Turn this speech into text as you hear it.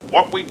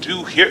What we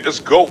do here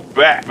is go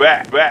back.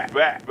 And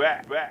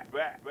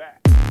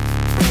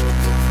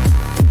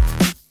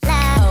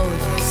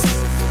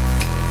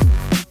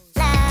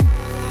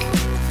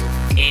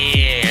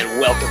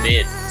welcome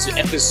in to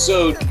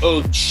episode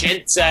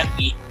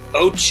 88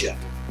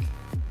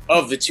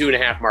 of the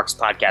 2.5 Marks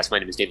podcast. My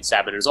name is David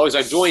Sabin. As always,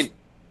 I'm joined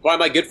by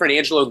my good friend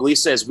Angelo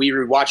Iglesias as we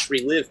rewatch,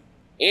 relive,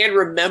 and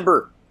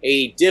remember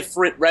a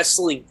different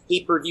wrestling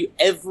pay-per-view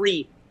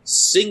every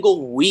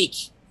single week.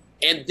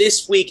 And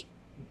this week,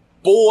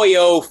 boy,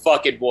 oh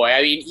fucking boy.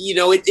 I mean,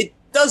 it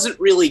doesn't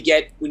really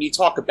get, when you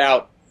talk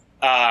about,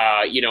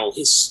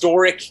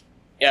 historic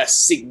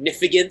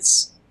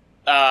significance,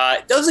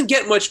 it doesn't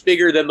get much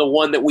bigger than the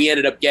one that we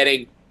ended up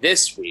getting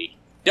this week.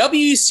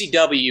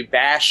 WCW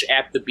Bash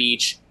at the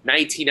Beach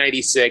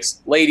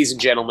 1996. Ladies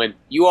and gentlemen,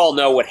 you all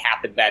know what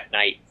happened that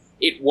night.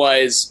 It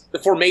was the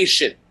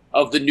formation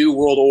of the New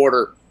World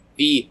Order,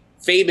 the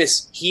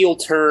famous heel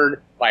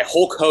turn by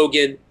Hulk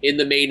Hogan in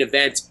the main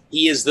event.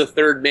 He is the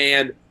third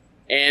man,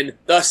 and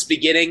thus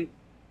beginning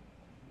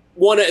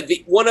one of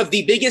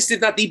the biggest,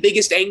 if not the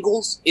biggest,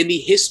 angles in the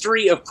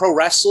history of pro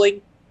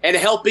wrestling, and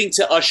helping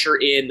to usher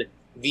in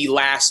the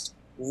last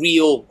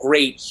real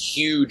great,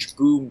 huge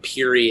boom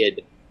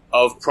period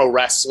of pro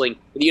wrestling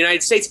in the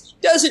United States.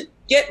 Doesn't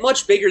get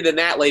much bigger than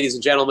that, ladies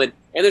and gentlemen,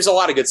 and there's a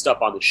lot of good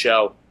stuff on the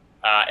show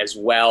as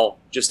well,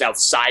 just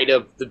outside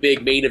of the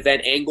big main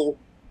event angle.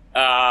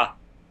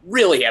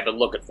 Really have been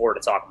looking forward to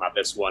talking about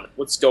this one.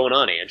 What's going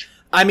on, Ange?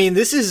 I mean,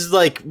 this is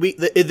like,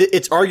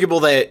 it's arguable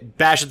that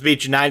Bash at the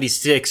Beach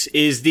 96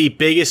 is the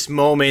biggest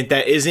moment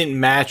that isn't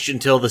matched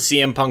until the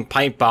CM Punk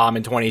pipe bomb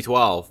in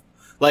 2012.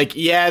 Like,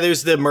 yeah,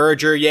 there's the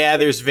merger, yeah,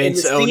 there's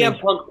Vince owning. The owning.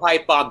 CM Punk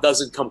pipe bomb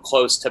doesn't come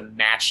close to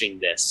matching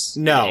this.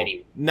 No,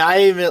 not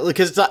even,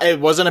 because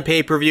it wasn't a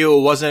pay-per-view,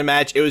 it wasn't a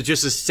match, it was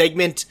just a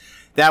segment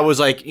that was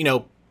like,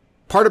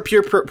 part of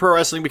pure pro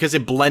wrestling because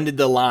it blended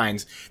the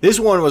lines. This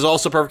one was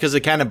also perfect because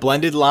it kind of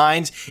blended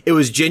lines. It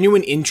was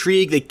genuine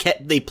intrigue.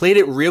 They played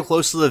it real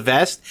close to the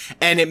vest,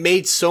 and it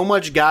made so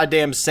much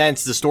goddamn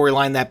sense, the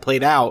storyline that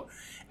played out.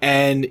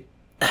 And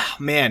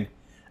man,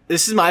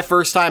 this is my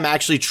first time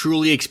actually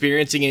truly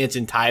experiencing it in its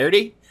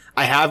entirety.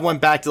 I have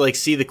went back to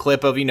see the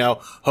clip of,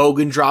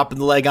 Hogan dropping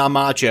the leg on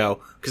Macho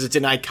because it's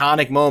an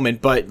iconic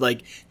moment, but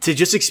to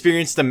just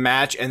experience the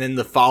match and then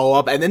the follow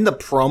up and then the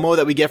promo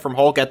that we get from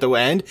Hulk at the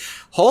end.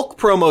 Hulk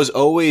promos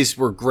always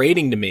were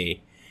grating to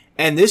me.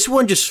 And this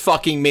one just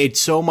fucking made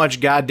so much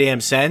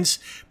goddamn sense,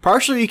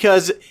 partially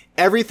because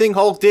everything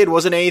Hulk did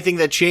wasn't anything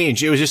that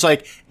changed. It was just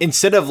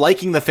instead of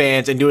liking the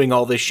fans and doing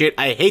all this shit,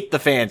 I hate the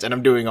fans and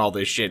I'm doing all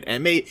this shit. And it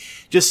made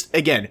just,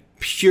 again,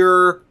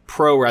 pure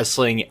pro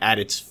wrestling at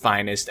its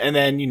finest. And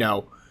then,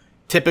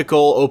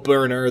 typical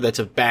opener that's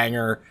a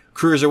banger,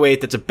 cruiserweight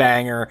that's a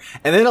banger,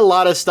 and then a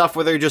lot of stuff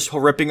where they're just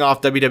ripping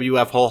off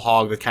WWF whole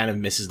hog that kind of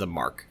misses the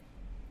mark.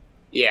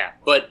 Yeah,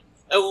 but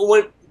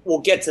we'll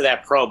get to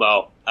that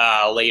promo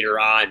later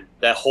on.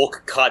 The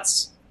Hulk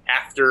cuts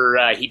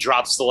after he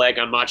drops the leg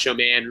on Macho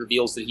Man,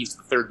 reveals that he's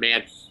the third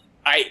man.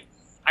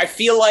 I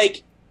feel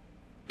like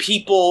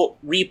people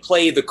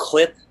replay the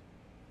clip,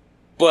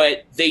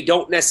 but they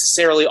don't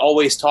necessarily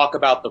always talk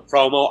about the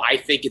promo. I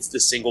think it's the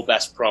single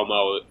best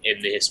promo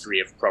in the history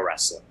of pro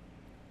wrestling.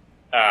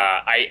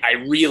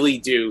 I really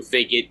do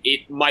think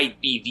it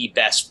might be the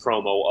best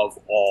promo of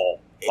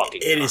all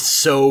fucking time. It is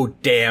so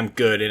damn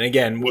good. And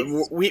again,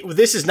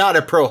 this is not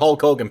a pro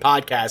Hulk Hogan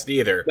podcast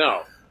either.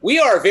 No. We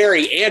are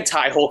very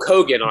anti-Hulk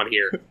Hogan on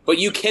here, but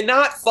you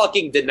cannot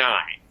fucking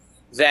deny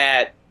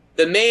that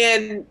the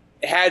man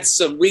had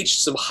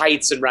reached some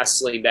heights in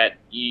wrestling that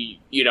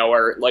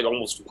are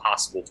almost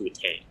impossible to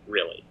attain,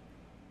 really.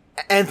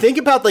 And think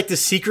about the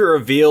secret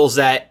reveals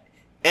that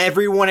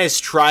everyone has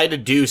tried to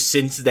do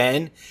since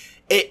then.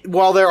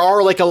 While there are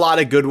a lot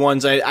of good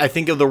ones, I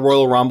think of the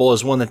Royal Rumble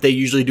as one that they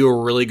usually do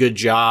a really good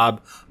job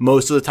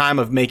most of the time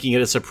of making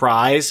it a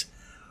surprise.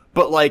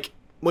 But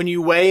when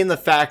you weigh in the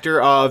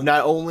factor of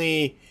not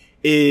only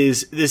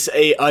is this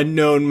a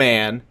unknown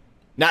man,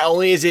 not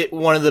only is it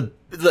one of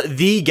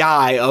the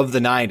guy of the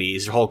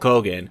 90s, Hulk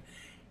Hogan,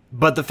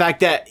 but the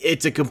fact that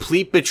it's a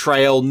complete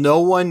betrayal,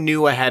 no one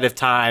knew ahead of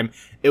time,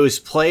 it was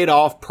played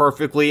off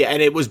perfectly,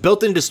 and it was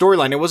built into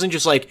storyline. It wasn't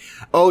just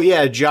oh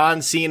yeah,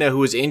 John Cena, who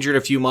was injured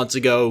a few months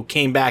ago,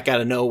 came back out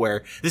of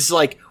nowhere. This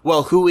is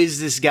well, who is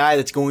this guy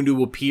that's going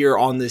to appear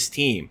on this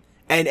team?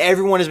 And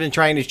everyone has been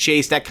trying to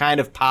chase that kind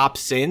of pop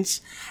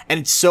since, and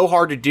it's so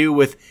hard to do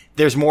with,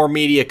 there's more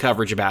media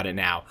coverage about it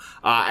now.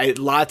 A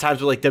lot of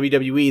times with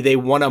WWE, they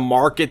want to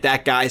market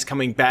that guy's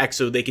coming back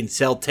so they can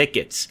sell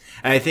tickets.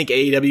 And I think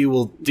AEW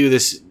will do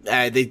this,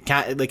 they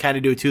kind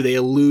of do it too, they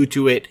allude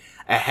to it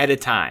ahead of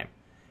time.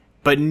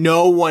 But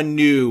no one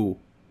knew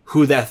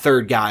who that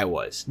third guy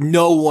was.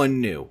 No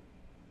one knew.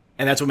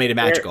 And that's what made it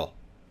magical.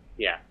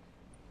 Yeah.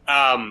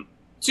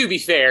 To be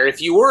fair,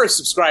 if you were a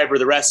subscriber to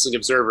the Wrestling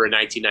Observer in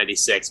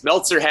 1996,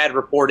 Meltzer had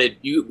reported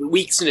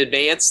weeks in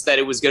advance that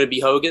it was going to be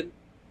Hogan,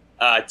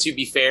 to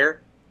be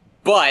fair.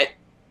 But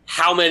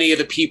how many of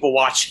the people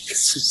watching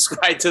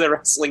subscribe to the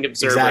Wrestling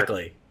Observer?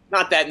 Exactly.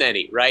 Not that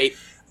many, right?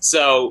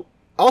 So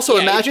Also,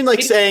 imagine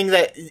saying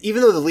that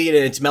even though the lead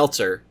in it's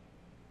Meltzer,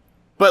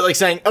 but like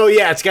saying, "Oh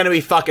yeah, it's gonna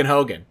be fucking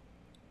Hogan."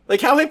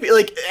 Like how happy?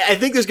 Like I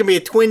think there's gonna be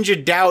a twinge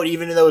of doubt,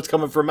 even though it's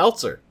coming from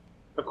Meltzer.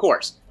 Of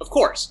course.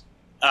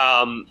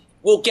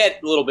 We'll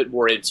get a little bit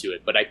more into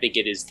it, but I think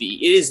it is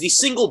the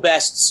single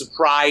best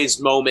surprise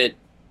moment,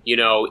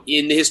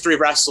 in the history of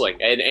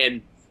wrestling,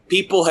 and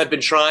people have been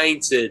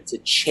trying to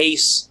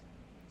chase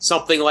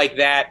something like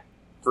that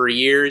for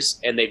years,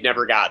 and they've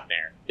never gotten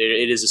there.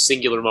 It is a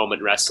singular moment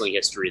in wrestling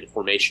history, the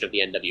formation of the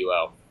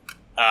NWO.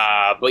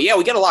 But yeah,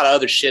 we got a lot of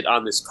other shit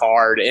on this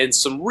card, and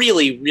some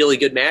really, really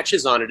good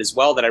matches on it as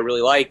well that I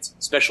really liked,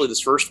 especially this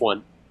first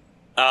one.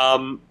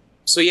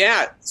 So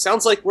yeah,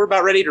 sounds like we're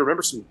about ready to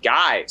remember some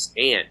guys.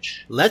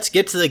 Ange. Let's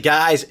get to the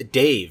guys,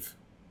 Dave.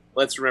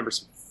 Let's remember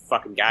some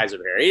fucking guys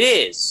over here. It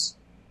is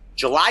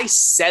July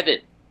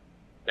 7th,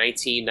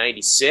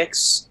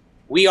 1996.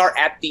 We are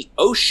at the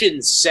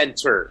Ocean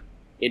Center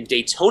in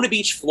Daytona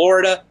Beach,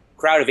 Florida.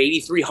 Crowd of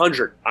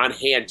 8,300 on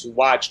hand to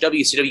watch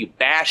WCW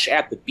Bash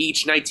at the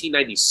Beach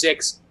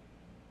 1996.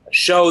 A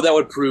show that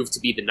would prove to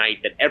be the night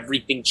that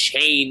everything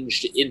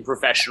changed in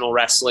professional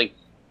wrestling.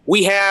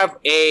 We have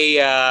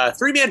a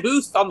three-man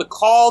booth on the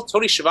call.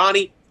 Tony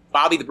Schiavone,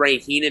 Bobby the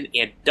Brain Heenan,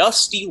 and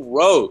Dusty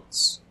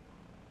Rhodes.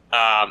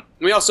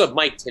 We also have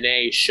Mike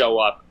Tenay show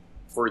up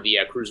for the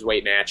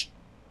Cruiserweight match.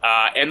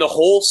 And the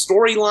whole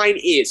storyline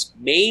is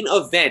main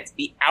event,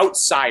 the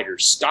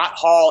outsiders, Scott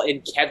Hall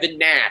and Kevin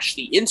Nash,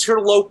 the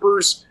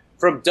interlopers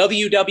from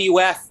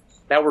WWF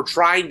that were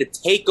trying to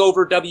take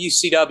over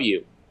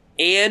WCW,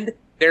 and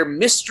their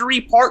mystery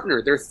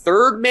partner, their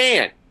third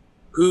man,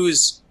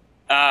 whose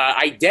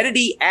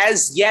identity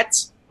as yet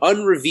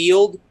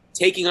unrevealed,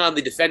 taking on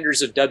the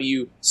defenders of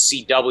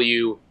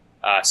WCW,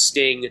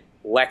 Sting,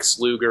 Lex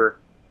Luger,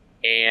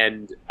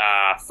 and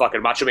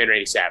fucking Macho Man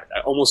Randy Savage.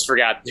 I almost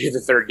forgot who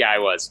the third guy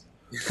was.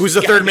 Who's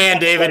the third man,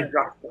 David?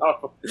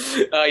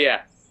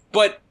 Yeah.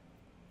 But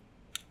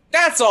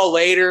that's all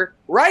later.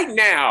 Right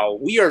now,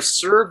 we are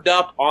served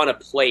up on a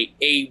plate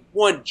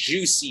one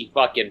juicy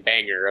fucking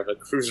banger of a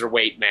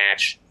cruiserweight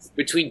match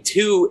between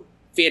two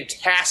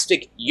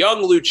fantastic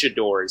young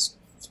luchadors,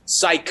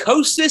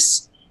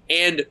 Psychosis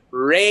and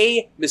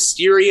Rey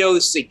Mysterio.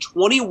 This is a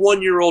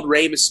 21-year-old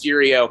Rey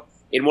Mysterio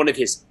in one of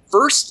his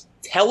first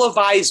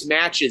televised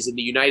matches in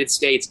the United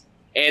States.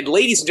 And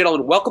ladies and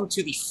gentlemen, welcome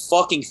to the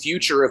fucking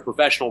future of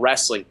professional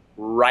wrestling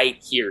right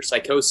here.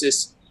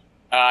 Psychosis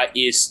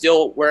is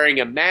still wearing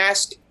a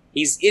mask.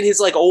 He's in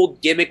his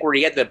old gimmick where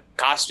he had the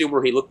costume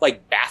where he looked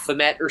like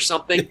Baphomet or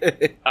something.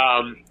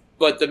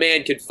 But the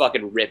man could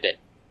fucking rip it.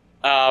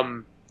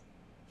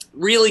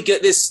 Really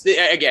good.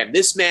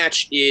 This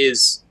match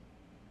is,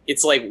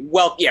 it's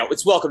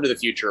welcome to the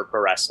future of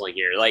pro wrestling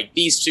here.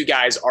 These two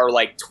guys are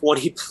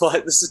 20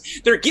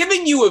 plus. They're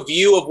giving you a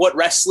view of what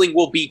wrestling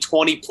will be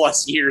 20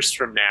 plus years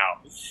from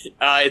now.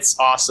 It's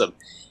awesome.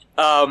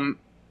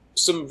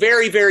 Some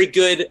very, very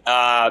good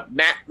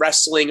mat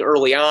wrestling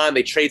early on.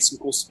 They trade some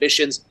cool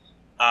submissions.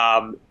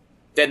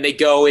 Then they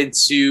go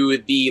into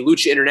the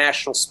Lucha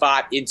International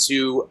spot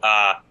into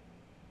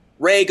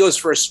Rey goes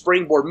for a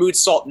springboard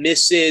moonsault,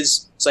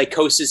 misses.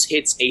 Psychosis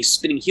hits a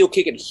spinning heel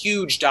kick and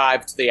huge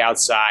dive to the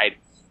outside.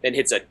 Then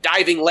hits a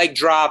diving leg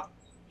drop.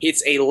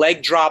 Hits a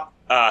leg drop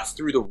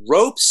through the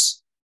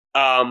ropes.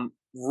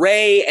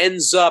 Rey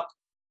ends up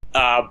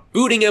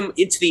booting him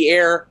into the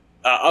air,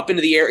 up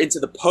into the air,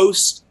 into the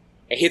post.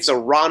 It hits a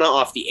Rana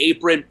off the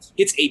apron.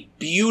 Hits a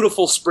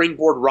beautiful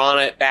springboard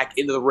Rana back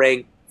into the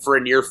ring for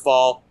a near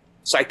fall.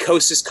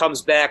 Psychosis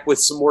comes back with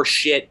some more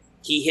shit.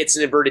 He hits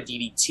an inverted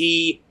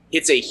DDT.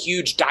 Hits a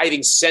huge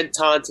diving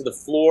senton to the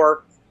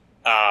floor.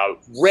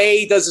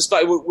 Rey does this.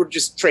 We're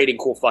just trading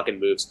cool fucking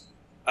moves.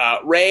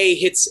 Rey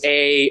hits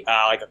a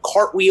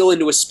cartwheel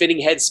into a spinning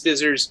head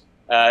scissors.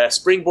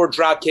 Springboard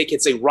drop kick.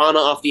 Hits a Rana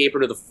off the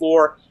apron to the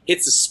floor.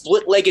 Hits a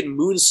split-legged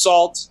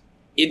moonsault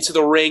into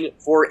the ring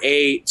for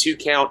a 2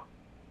 count.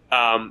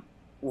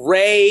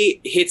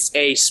 Rey hits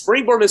a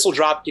springboard missile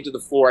drop kick to the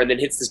floor and then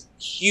hits this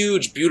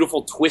huge,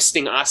 beautiful,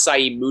 twisting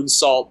acai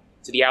moonsault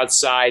to the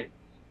outside.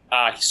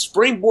 He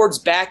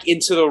springboards back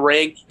into the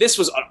ring. This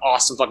was an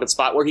awesome fucking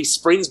spot where he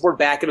springboard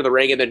back into the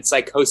ring and then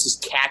Psychosis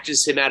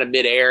catches him out of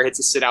midair, hits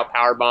a sit-out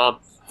powerbomb.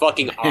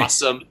 Fucking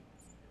awesome.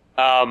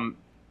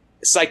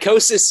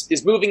 Psychosis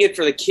is moving in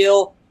for the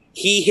kill.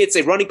 He hits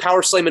a running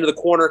power slam into the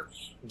corner,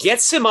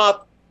 gets him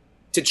up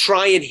to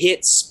try and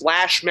hit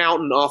Splash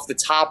Mountain off the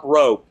top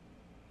rope.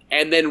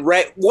 And then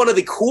one of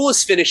the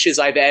coolest finishes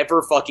I've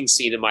ever fucking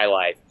seen in my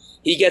life.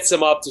 He gets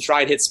him up to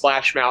try and hit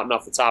Splash Mountain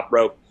off the top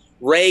rope.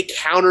 Rey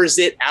counters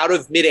it out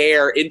of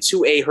midair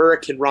into a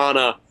Hurricane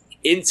Rana,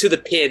 into the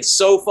pin.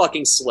 So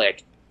fucking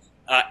slick.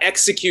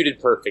 Executed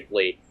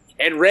perfectly.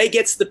 And Rey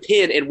gets the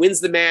pin and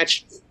wins the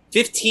match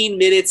 15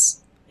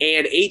 minutes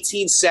and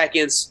 18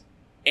 seconds.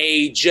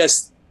 A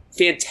just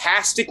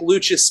fantastic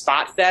lucha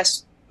spot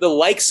fest, the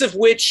likes of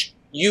which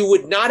you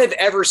would not have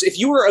ever... If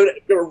you were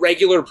a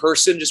regular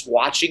person just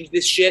watching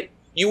this shit,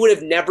 you would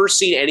have never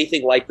seen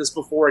anything like this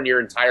before in your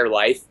entire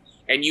life.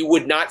 and you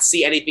would not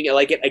see anything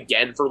like it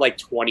again for like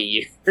 20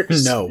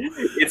 years. No.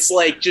 It's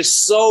like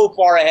just so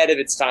far ahead of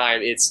its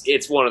time.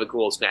 It's one of the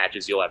coolest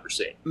matches you'll ever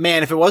see.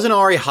 Man, if it wasn't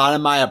already hot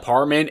in my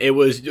apartment, it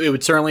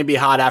would certainly be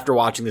hot after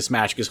watching this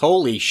match, because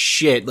holy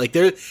shit, like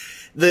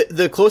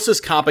the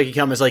closest comp I can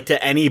come is like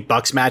to any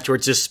Bucks match where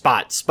it's just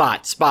spot,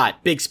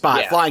 big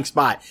spot, flying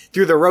spot,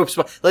 through the rope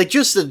spot, like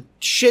just a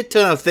shit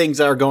ton of things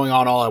that are going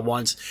on all at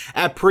once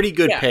at pretty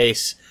good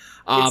pace.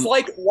 It's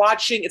like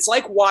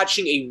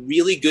watching a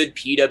really good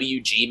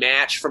PWG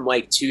match from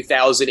like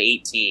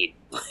 2018.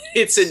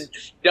 It's in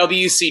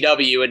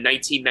WCW in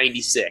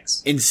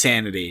 1996.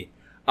 Insanity.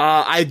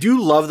 I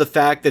do love the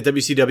fact that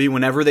WCW,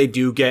 whenever they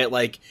do get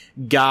like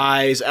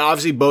guys,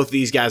 obviously both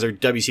these guys are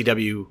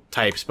WCW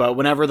types, but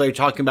whenever they're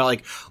talking about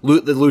like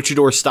the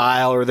luchador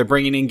style, or they're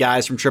bringing in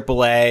guys from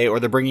AAA, or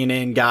they're bringing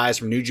in guys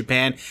from New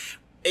Japan,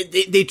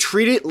 they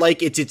treat it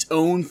like it's its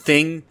own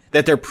thing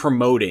that they're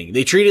promoting.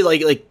 They treat it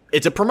like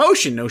it's a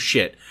promotion, no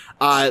shit.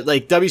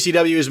 Like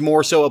WCW is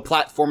more so a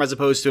platform as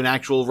opposed to an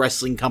actual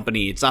wrestling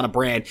company. It's not a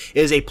brand.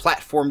 It is a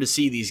platform to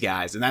see these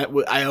guys. And that,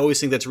 I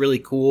always think that's really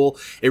cool.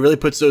 It really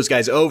puts those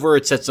guys over.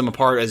 It sets them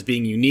apart as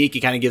being unique.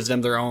 It kind of gives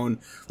them their own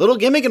little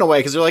gimmick in a way,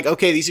 because they're like,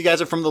 okay, these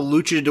guys are from the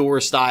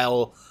luchador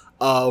style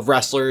of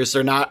wrestlers.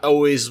 They're not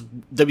always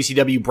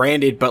WCW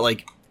branded, but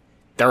like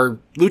they're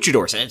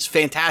luchadors, and it's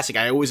fantastic.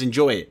 I always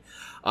enjoy it.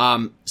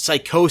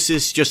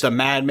 Psychosis, just a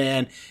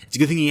madman. It's a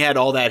good thing he had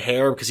all that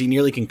hair, because he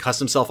nearly concussed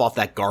himself off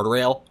that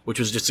guardrail, which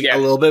was just a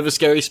little bit of a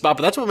scary spot,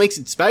 but that's what makes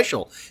it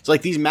special. It's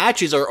like these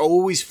matches are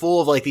always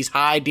full of like these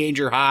high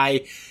danger,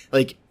 high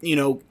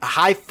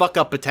fuck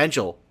up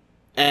potential.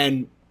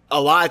 And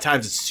a lot of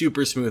times it's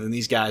super smooth, and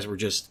these guys were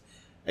just,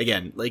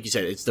 again, like you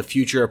said, it's the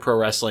future of pro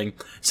wrestling.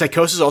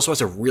 Psychosis also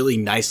has a really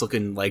nice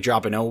looking leg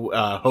drop. I know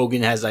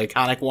Hogan has the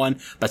iconic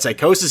one, but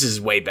Psychosis is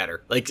way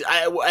better. Like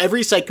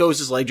every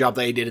Psychosis leg drop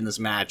that he did in this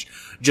match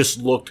just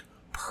looked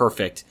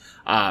perfect.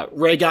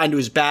 Ray got into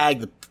his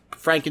bag, the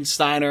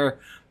Frankensteiner,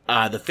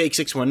 the fake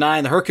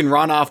 619, the Hurricane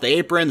Run off the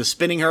apron, the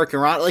spinning Hurricane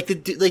Run, like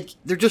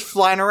they're just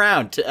flying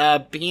around.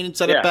 Heenan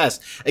said it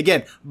best.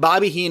 Again,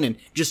 Bobby Heenan,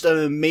 just an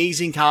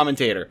amazing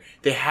commentator.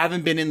 They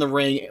haven't been in the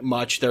ring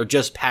much; they're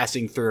just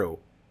passing through.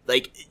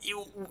 Like,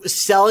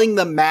 selling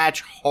the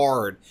match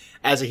hard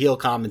as a heel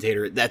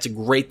commentator, that's a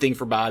great thing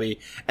for Bobby.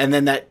 And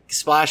then that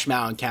Splash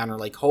Mountain counter,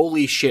 like,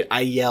 holy shit,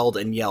 I yelled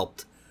and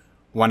yelped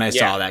when I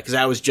saw that, because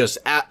that was just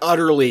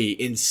utterly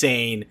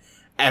insane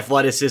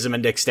athleticism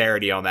and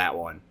dexterity on that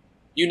one.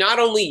 You not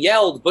only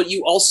yelled, but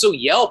you also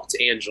yelped,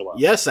 Angelo.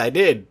 Yes, I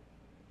did.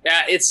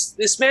 Yeah,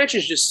 this match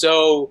is just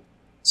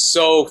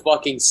so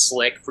fucking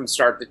slick from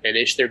start to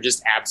finish. They're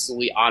just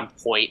absolutely on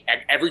point,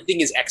 and everything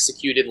is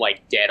executed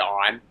like dead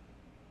on.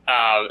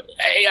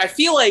 I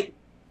feel like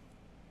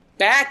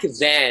back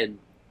then,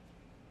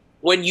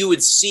 when you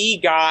would see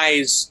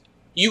guys,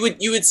 you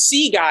would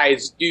see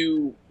guys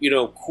do,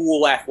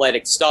 cool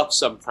athletic stuff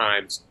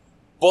sometimes,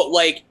 but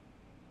like,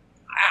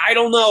 I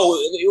don't know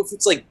if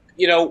it's like,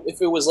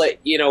 if it was like,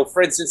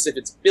 for instance, if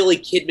it's Billy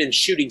Kidman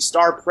shooting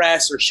star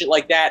press or shit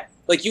like that,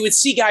 like you would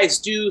see guys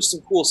do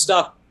some cool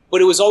stuff, but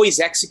it was always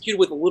executed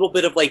with a little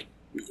bit of like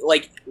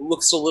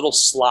looks a little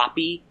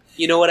sloppy.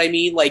 You know what I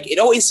mean? Like it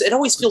always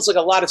feels like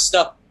a lot of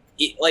stuff.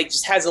 It like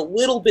just has a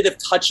little bit of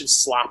touch of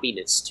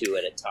sloppiness to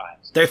it at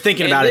times. They're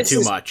thinking about it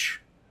too much.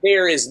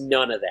 There is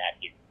none of that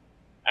here.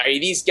 I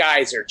mean, these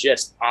guys are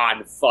just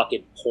on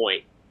fucking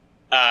point.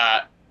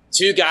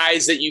 Two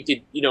guys that you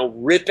could,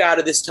 rip out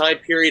of this time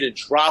period and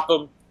drop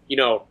them,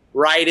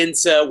 right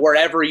into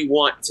wherever you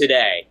want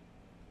today.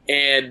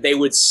 And they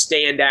would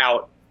stand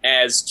out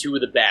as two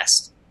of the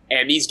best.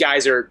 And these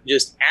guys are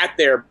just at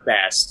their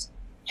best,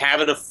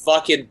 having a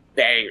fucking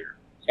banger.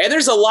 And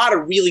there's a lot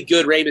of really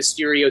good Rey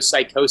Mysterio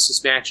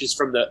Psychosis matches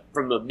from the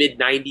mid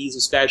 '90s,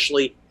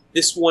 especially.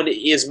 This one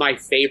is my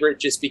favorite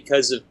just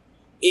because of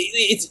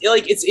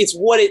it's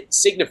what it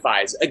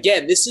signifies.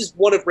 Again, this is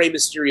one of Rey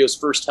Mysterio's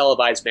first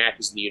televised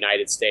matches in the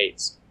United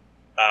States.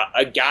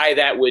 A guy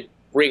that would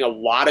bring a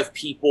lot of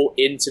people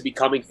into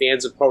becoming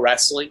fans of pro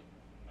wrestling,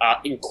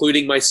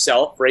 including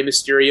myself. Rey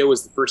Mysterio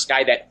was the first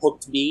guy that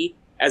hooked me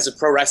as a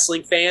pro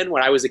wrestling fan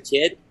when I was a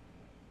kid.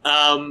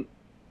 And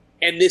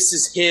this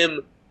is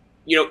him,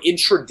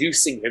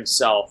 introducing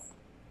himself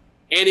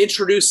and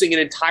introducing an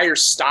entire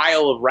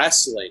style of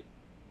wrestling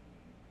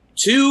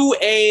to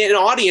an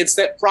audience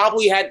that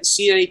probably hadn't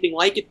seen anything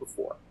like it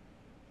before.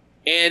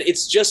 And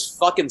it's just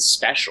fucking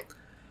special.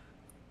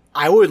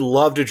 I would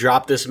love to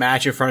drop this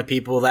match in front of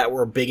people that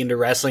were big into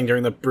wrestling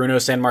during the Bruno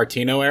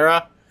Sammartino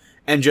era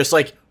and just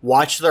like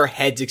watch their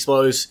heads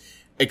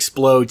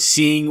explode,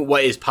 seeing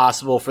what is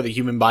possible for the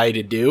human body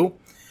to do.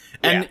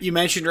 And you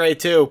mentioned Ray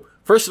too.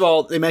 First of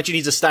all, they mentioned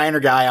he's a Steiner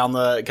guy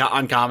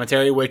on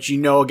commentary, which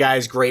a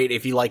guy's great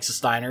if he likes the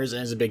Steiners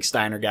and is a big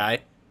Steiner guy.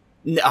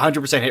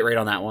 100% hit rate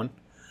on that one.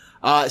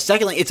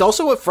 Secondly, it's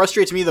also what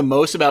frustrates me the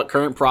most about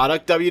current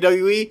product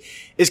WWE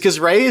is because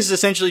Ray is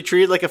essentially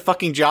treated like a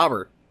fucking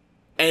jobber.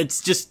 And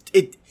it's just,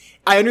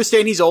 I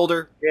understand he's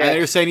older. Yeah. I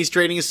understand he's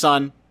training his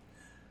son.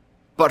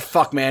 But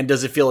fuck, man,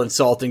 does it feel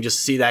insulting just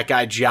to see that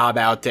guy job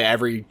out to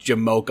every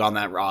jamoke on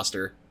that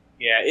roster?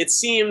 Yeah, it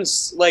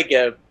seems like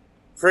a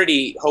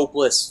pretty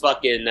hopeless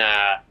fucking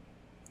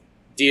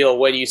deal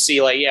when you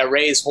see, like, yeah,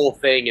 Ray's whole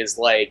thing is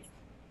like,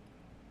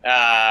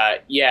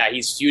 yeah,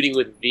 he's feuding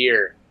with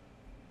Veer.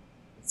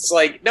 It's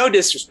like, no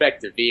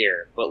disrespect to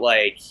Veer, but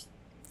like,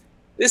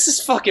 this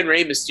is fucking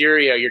Rey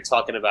Mysterio you're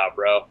talking about,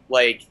 bro.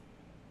 Like,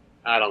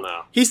 I don't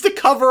know. He's the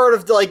cover art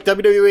of like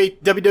WWE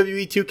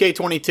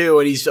 2K22,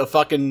 and he's a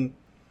fucking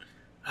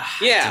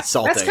yeah.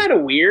 That's kind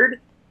of weird.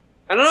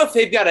 I don't know if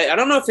they've got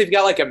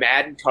like a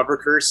Madden cover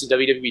curse in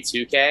WWE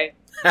 2K,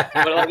 but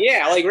like,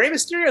 yeah, like Rey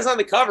Mysterio's on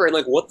the cover, and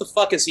like, what the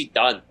fuck has he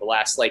done the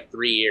last like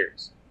 3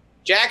 years?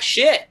 Jack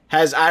shit.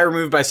 Has eye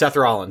removed by Seth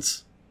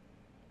Rollins.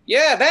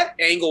 Yeah, that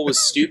angle was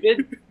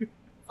stupid.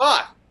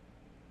 Fuck.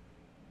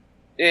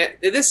 Yeah,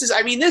 this is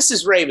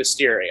Rey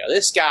Mysterio.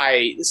 This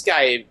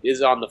guy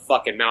is on the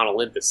fucking Mount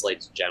Olympus,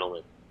 ladies and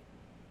gentlemen.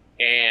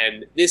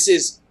 And this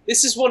is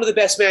one of the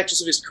best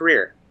matches of his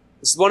career.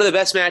 This is one of the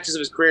best matches of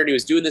his career, and he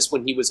was doing this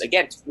when he was,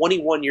 again,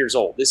 21 years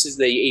old. This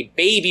is a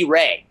baby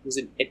Rey. He's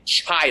a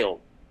child.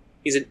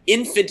 He's an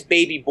infant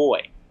baby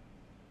boy.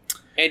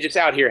 And just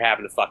out here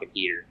having a fucking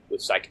heater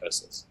with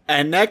psychosis.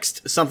 And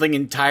next, something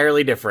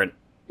entirely different.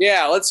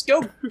 Yeah, let's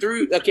go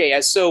through. Okay,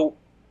 so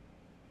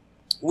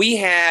we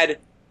had,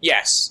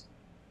 yes,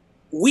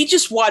 we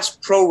just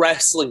watched pro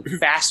wrestling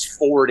fast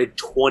forwarded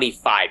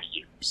 25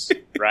 years,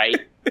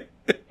 right?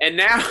 And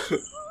now,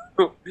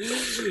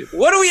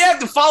 what do we have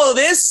to follow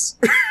this?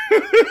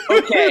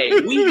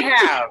 Okay, we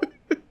have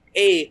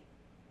a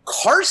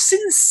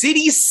Carson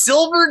City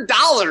Silver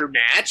Dollar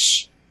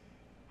match.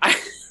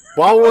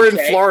 While we're in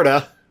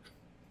Florida.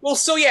 Well,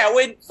 so yeah,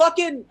 when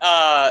fucking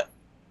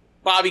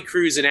Bobby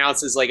Cruz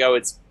announces, like, oh,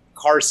 it's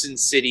Carson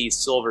City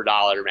Silver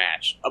Dollar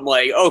match, I'm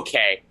like,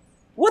 okay,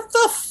 what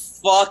the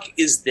fuck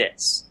is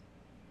this?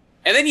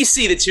 And then you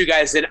see the two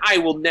guys, and I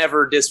will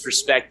never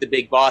disrespect the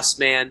Big Boss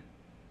Man.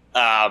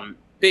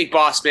 Big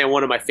Boss Man,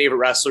 one of my favorite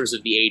wrestlers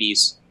of the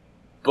 80s,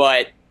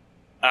 but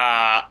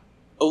a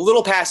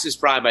little past his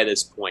prime by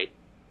this point.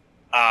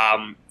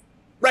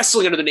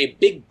 Wrestling under the name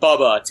Big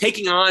Bubba,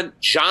 taking on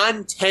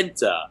John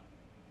Tenta,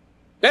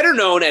 better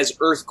known as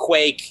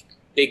Earthquake,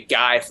 big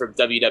guy from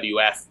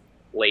WWF,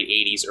 late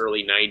 80s,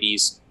 early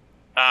 90s.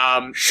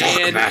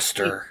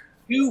 Shockmaster.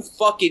 Two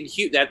fucking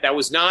huge. That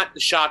was not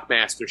the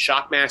Shockmaster.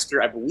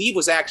 Shockmaster, I believe,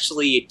 was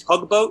actually a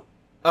tugboat.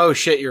 Oh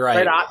shit, you're right.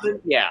 Fred Ottman?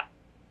 Yeah.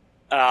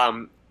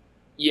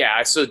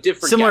 Yeah, so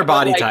different. Similar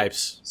body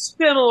types.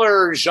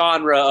 Similar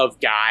genre of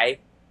guy.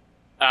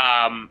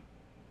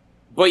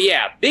 But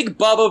yeah, Big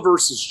Bubba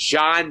versus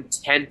John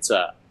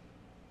Tenta.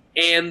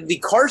 And the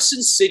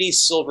Carson City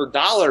Silver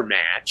Dollar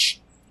match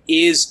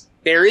is,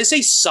 there is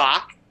a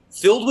sock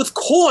filled with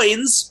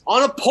coins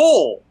on a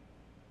pole.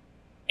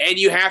 And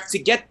you have to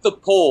get the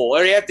pole,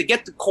 or you have to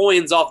get the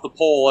coins off the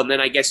pole, and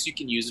then I guess you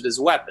can use it as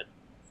a weapon.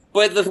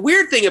 But the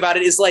weird thing about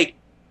it is, like,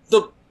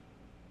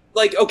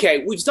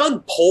 okay, we've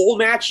done pole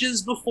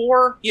matches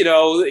before, you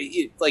know,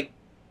 like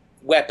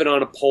weapon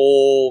on a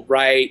pole,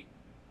 right?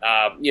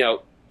 You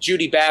know,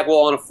 Judy Bagwell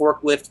on a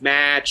forklift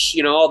match,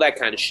 you know, all that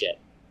kind of shit.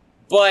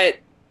 But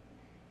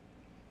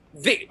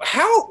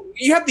how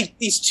you have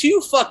these two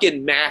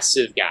fucking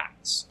massive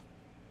guys,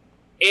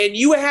 and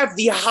you have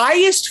the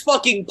highest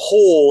fucking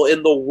pole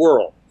in the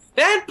world.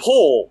 That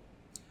pole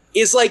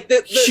is like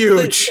the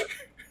huge.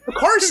 The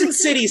Carson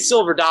City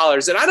Silver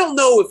Dollars, and I don't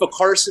know if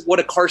what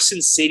a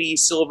Carson City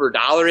Silver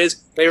Dollar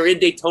is. They were in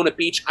Daytona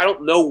Beach. I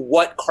don't know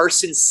what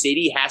Carson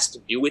City has to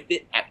do with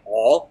it at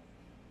all.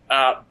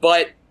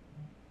 But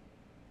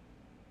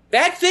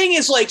that thing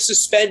is like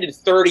suspended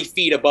 30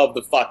 feet above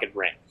the fucking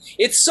ring.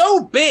 It's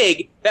so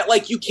big that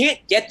like you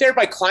can't get there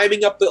by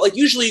climbing up like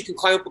usually you can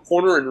climb up a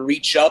corner and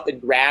reach up and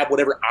grab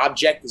whatever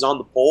object is on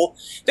the pole.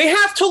 They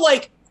have to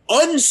like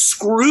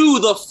unscrew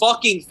the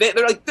fucking thing.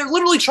 They're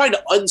literally trying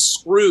to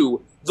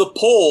unscrew the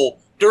pole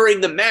during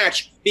the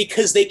match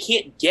because they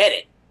can't get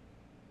it.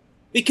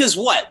 Because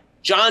what?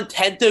 John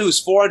Tenta, who's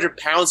 400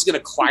 pounds, is going to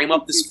climb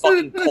up this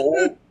fucking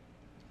pole?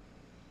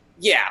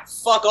 Yeah,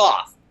 fuck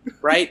off.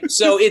 Right?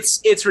 So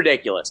it's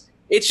ridiculous.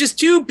 It's just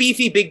two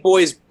beefy big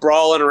boys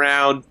brawling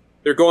around.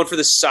 They're going for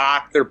the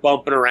sock. They're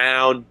bumping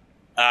around.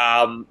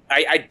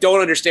 I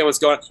don't understand what's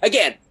going on.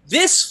 Again,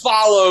 this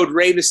followed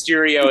Rey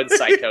Mysterio and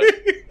Psycho.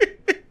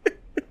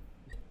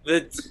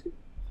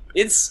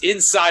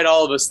 Inside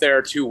all of us, there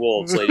are two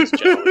wolves, ladies and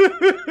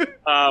gentlemen.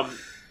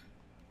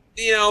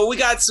 You know, we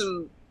got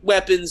some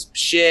weapons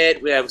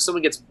shit. We have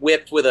someone gets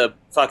whipped with a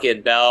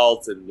fucking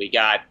belt, and we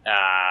got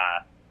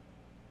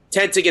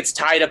Tenta gets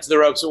tied up to the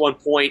ropes at one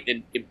point,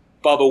 and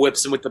Bubba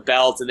whips him with the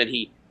belt, and then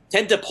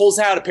Tenta pulls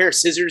out a pair of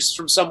scissors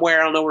from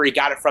somewhere. I don't know where he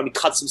got it from. He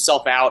cuts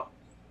himself out.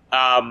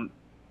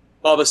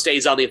 Bubba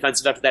stays on the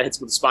offensive after that, hits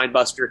him with a spine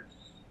buster.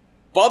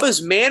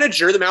 Bubba's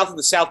manager, the Mouth of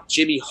the South,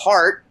 Jimmy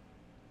Hart,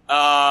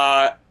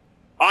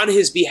 on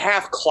his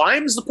behalf,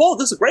 climbs the pole.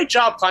 Does a great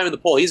job climbing the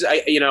pole. He's,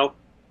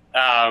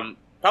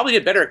 probably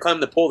did better at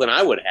climbing the pole than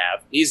I would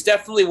have. He's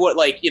definitely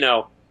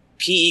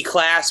PE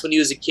class when he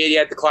was a kid. He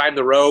had to climb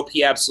the rope.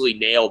 He absolutely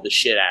nailed the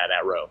shit out of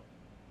that rope.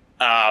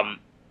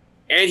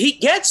 And he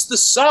gets the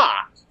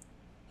sock,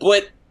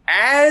 but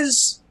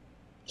as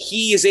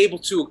he is able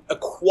to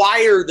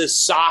acquire the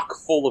sock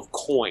full of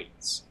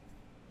coins,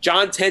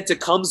 John Tenta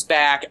comes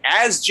back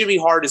as Jimmy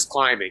Hart is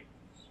climbing.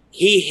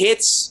 He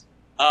hits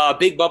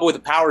Big Bubba with a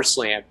power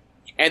slam,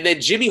 and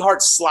then Jimmy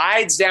Hart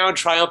slides down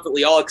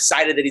triumphantly, all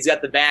excited that he's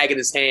got the bag in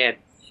his hand.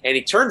 And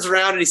he turns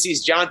around and he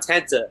sees John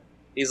Tenta.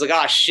 He's like,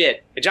 oh,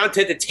 shit. And John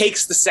Tenta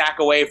takes the sack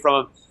away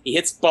from him. He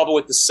hits Bubba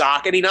with the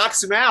sock, and he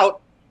knocks him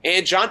out.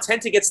 And John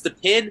Tenta gets the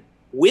pin,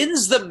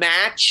 wins the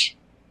match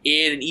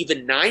in an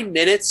even 9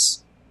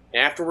 minutes.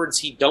 Afterwards,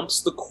 he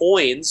dumps the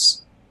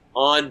coins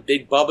on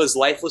Big Bubba's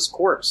lifeless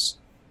corpse.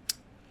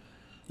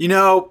 You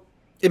know,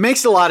 it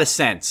makes a lot of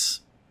sense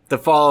to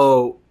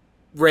follow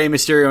Rey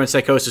Mysterio and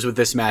Psychosis with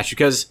this match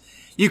because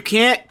you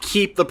can't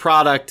keep the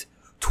product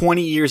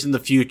 20 years in the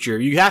future.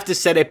 You have to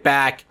set it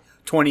back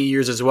 20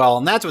 years as well,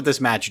 and that's what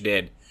this match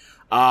did.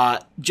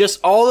 Just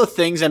all the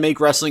things that make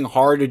wrestling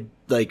hard to,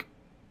 like,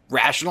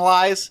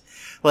 rationalize.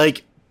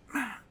 Like,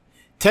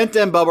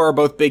 Tenta and Bubba are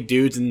both big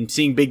dudes, and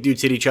seeing big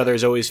dudes hit each other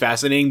is always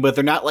fascinating, but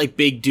they're not like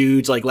big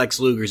dudes like Lex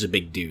Luger's a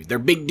big dude. They're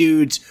big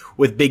dudes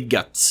with big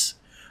guts.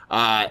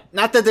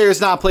 Not that there's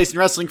not a place in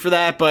wrestling for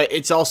that, but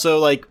it's also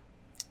like,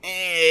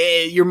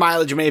 your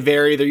mileage may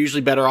vary. They're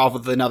usually better off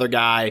with another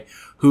guy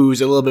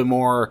who's a little bit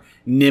more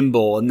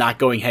nimble and not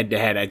going head to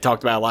head. I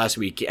talked about it last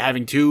week.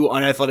 Having two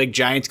unathletic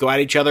giants go at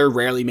each other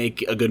rarely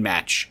make a good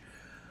match.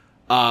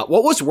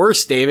 What was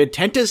worse, David?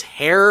 Tenta's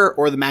hair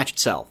or the match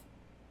itself?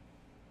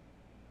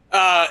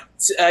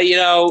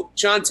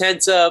 John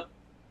Tenta,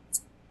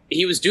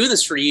 he was doing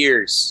this for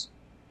years.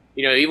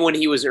 You know, even when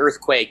he was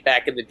Earthquake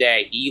back in the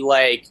day, he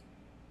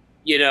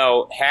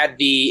had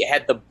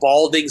the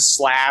balding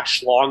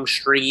 / long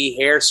stringy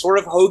hair, sort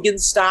of Hogan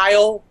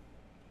style,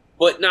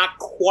 but not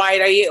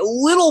quite. A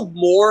little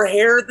more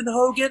hair than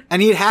Hogan.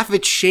 And he had half of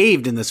it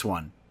shaved in this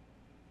one.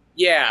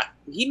 Yeah,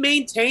 he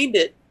maintained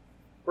it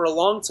for a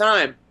long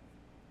time.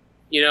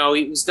 You know,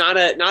 he was not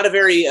a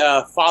very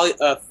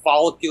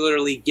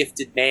follicularly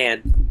gifted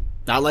man.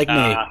 Not like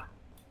me.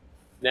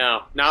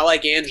 No, not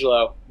like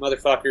Angelo,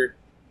 motherfucker.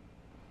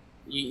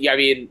 I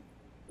mean,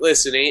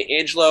 listen,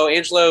 Angelo's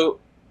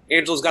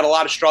got a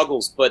lot of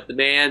struggles, but the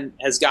man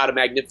has got a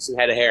magnificent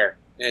head of hair,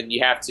 and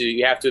you have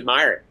to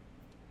admire it.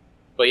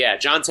 But yeah,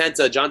 John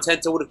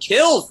Tenta would have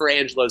killed for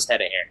Angelo's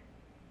head of hair.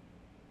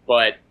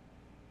 But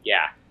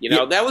yeah,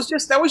 that was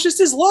just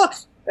his look.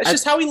 That's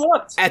just how he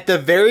looked. At the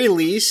very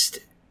least,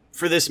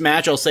 for this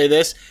match, I'll say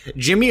this: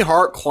 Jimmy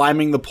Hart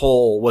climbing the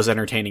pole was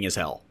entertaining as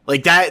hell.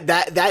 Like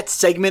that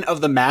segment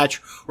of the match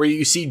where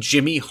you see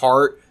Jimmy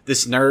Hart,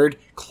 this nerd,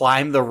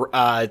 climb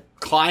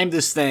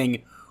this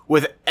thing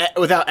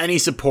without any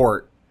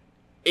support.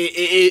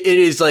 It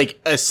is like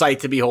a sight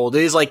to behold.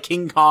 It is like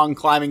King Kong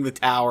climbing the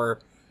tower.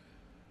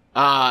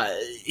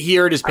 He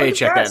earned his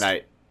paycheck that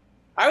night.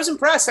 I was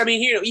impressed. I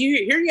mean,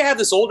 here you have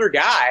this older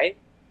guy.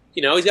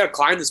 You know, he's got to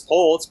climb this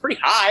pole. It's pretty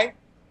high.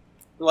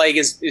 Like,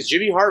 is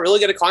Jimmy Hart really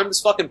going to climb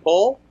this fucking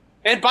pole?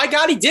 And by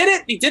God, he did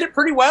it. He did it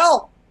pretty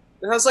well.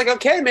 And I was like,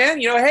 okay, man.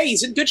 hey,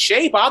 he's in good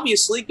shape.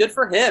 Obviously, good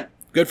for him.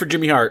 Good for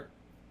Jimmy Hart.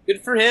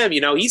 Good for him.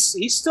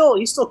 He's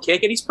still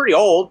kicking. He's pretty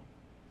old,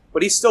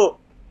 but he's still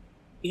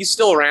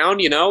around.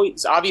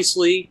 He's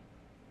obviously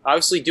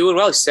doing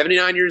well. He's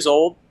 79 years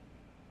old.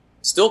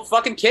 Still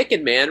fucking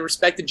kicking, man.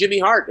 Respect to Jimmy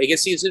Hart. I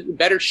guess he's in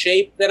better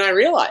shape than I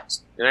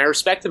realized, and I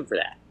respect him for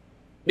that.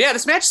 Yeah,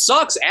 this match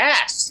sucks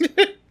ass.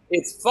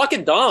 It's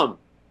fucking dumb.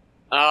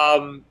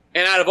 And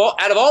out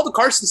of all the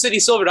Carson City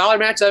Silver Dollar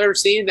matches I've ever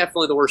seen,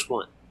 definitely the worst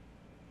one.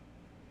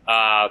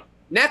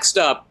 Next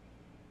up,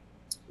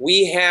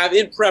 we have,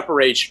 in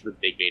preparation for the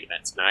big main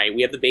event tonight,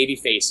 we have the baby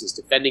faces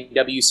defending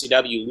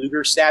WCW.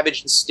 Luger,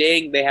 Savage, and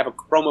Sting. They have a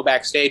promo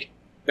backstage.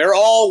 They're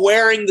all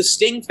wearing the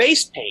Sting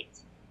face paint,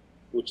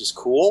 which is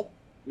cool.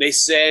 They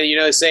say,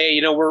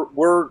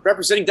 we're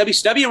representing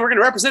WCW and we're going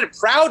to represent it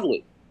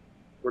proudly.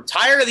 We're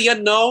tired of the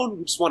unknown.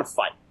 We just want to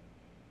fight.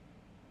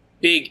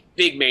 Big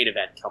main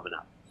event coming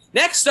up.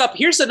 Next up,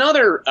 here's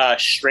another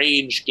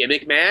strange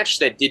gimmick match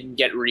that didn't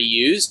get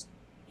reused.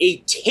 A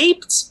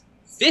taped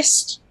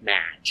fist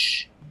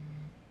match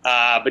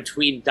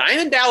between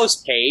Diamond Dallas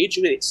Page,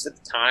 who is at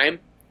the time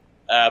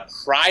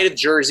Pride of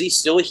Jersey,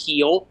 still a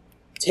heel,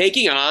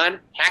 taking on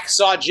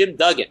Hacksaw Jim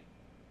Duggan,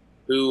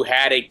 who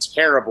had a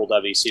terrible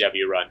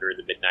WCW run during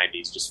the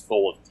mid-90s, just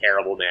full of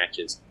terrible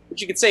matches,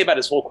 which you could say about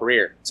his whole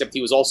career, except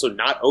he was also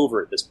not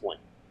over at this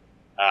point.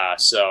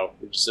 So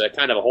it's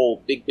kind of a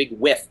whole big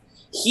whiff.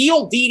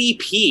 Heel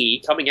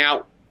DDP coming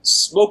out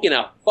smoking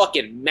a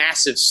fucking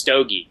massive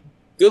stogie.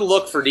 Good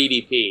look for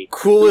DDP.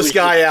 Coolest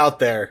guy out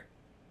there.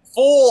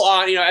 Full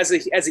on, as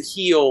a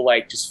heel,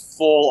 like just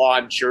full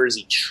on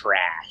Jersey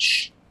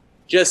trash.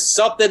 Just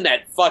something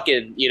that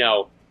fucking,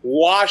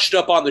 washed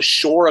up on the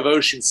shore of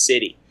Ocean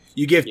City.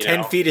 You give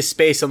 10 feet of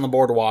space on the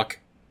boardwalk.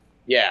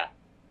 Yeah.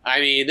 I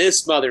mean,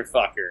 this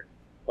motherfucker,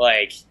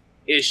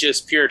 is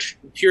just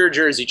pure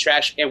Jersey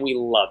trash, and we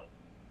love it.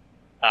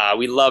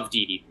 We love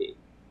DDP.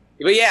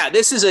 But yeah,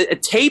 this is a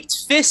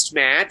taped fist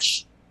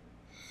match.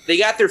 They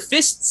got their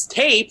fists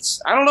taped.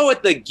 I don't know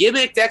what the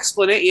gimmicked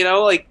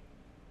explanation,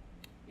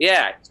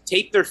 yeah,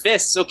 tape their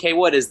fists. Okay,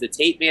 what is the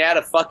tape made out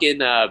of fucking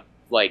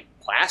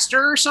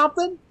plaster or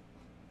something?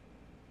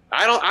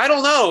 I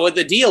don't know what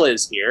the deal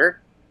is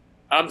here.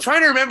 I'm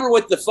trying to remember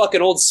what the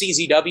fucking old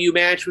CZW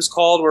match was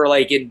called, where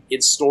in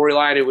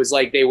storyline it was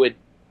they would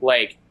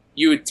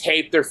you would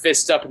tape their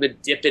fist up and then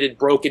dip it in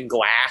broken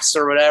glass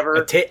or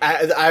whatever.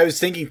 I was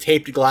thinking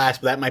taped glass,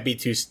 but that might be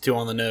too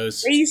on the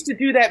nose. They used to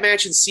do that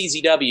match in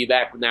CZW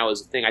back when that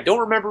was a thing. I don't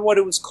remember what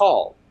it was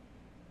called.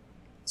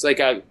 It's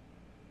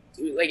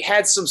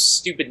had some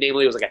stupid name.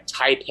 It was a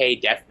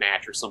Taipei death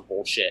match or some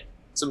bullshit.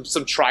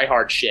 Some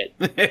try-hard shit.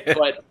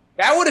 But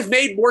that would have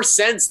made more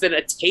sense than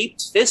a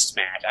taped fist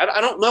match.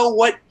 I don't know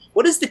what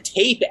is the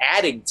tape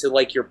adding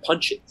to your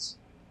punches.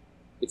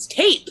 It's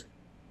tape.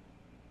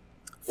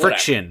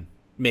 Friction,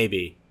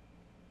 maybe.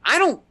 I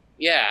don't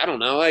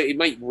know. It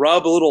might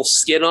rub a little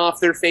skin off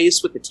their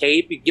face with the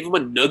tape. You give them a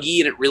noogie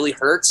and it really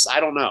hurts. I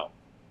don't know.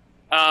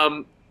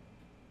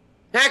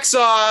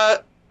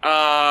 Hacksaw,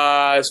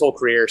 his whole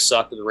career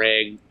sucked in the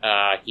ring.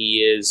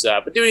 He is,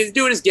 but doing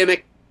his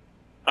gimmick.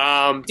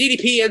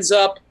 DDP ends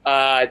up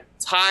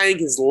tying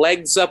his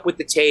legs up with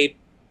the tape,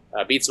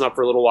 beats him up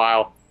for a little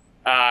while.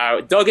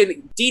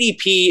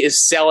 DDP is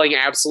selling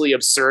absolutely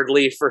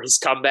absurdly for his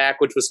comeback,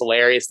 which was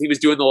hilarious. He was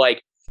doing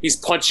he's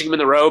punching him in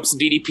the ropes,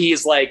 and DDP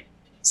is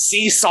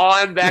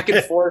seesawing back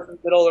and forth in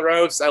the middle of the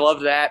ropes. I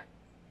love that.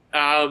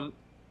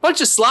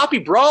 Bunch of sloppy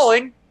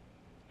brawling,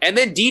 and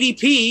then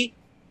DDP,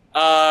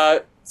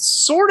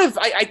 sort of,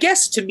 I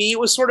guess to me it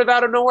was sort of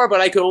out of nowhere, but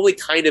I could only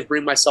kind of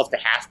bring myself to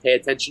half pay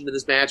attention to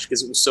this match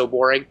because it was so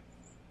boring.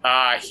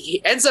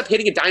 He ends up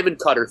hitting a diamond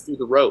cutter through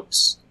the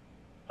ropes.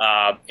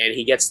 And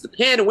he gets the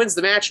pin and wins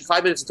the match in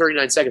 5 minutes and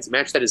 39 seconds. A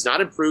match that is not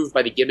improved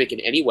by the gimmick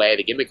in any way.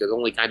 The gimmick is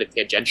only kind of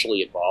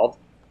tangentially involved.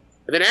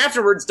 And then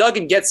afterwards,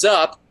 Duggan gets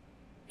up,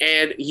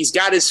 and he's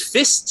got his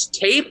fist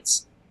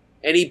taped,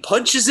 and he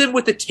punches him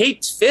with the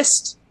taped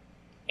fist,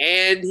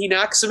 and he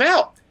knocks him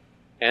out.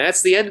 And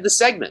that's the end of the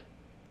segment.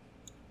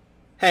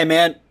 Hey,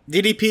 man,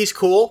 DDP's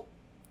cool,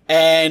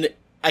 and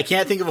I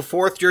can't think of a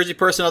fourth Jersey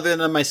person other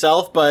than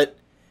myself, but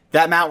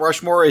that Mount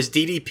Rushmore is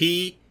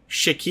DDP,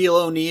 Shaquille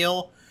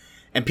O'Neal,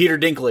 and Peter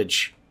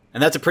Dinklage.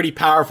 And that's a pretty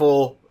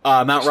powerful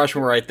Mount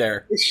Rushmore right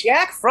there. Is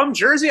Shaq from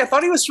Jersey? I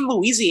thought he was from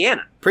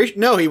Louisiana.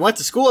 No, he went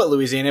to school at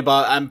Louisiana,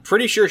 but I'm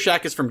pretty sure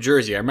Shaq is from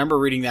Jersey. I remember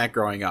reading that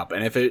growing up.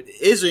 And if it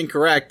is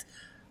incorrect,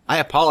 I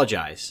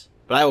apologize.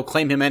 But I will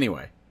claim him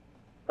anyway.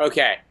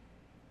 Okay.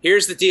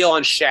 Here's the deal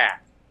on Shaq.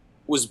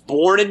 Was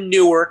born in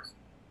Newark.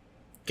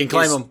 Can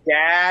claim him.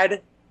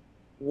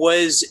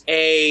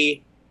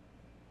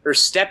 Her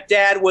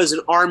stepdad was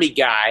an army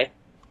guy.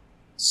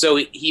 So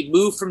he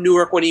moved from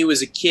Newark when he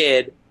was a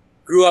kid,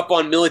 grew up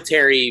on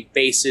military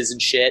bases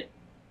and shit,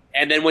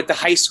 and then went to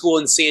high school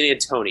in San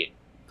Antonio.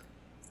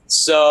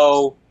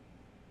 So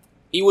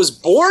he was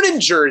born in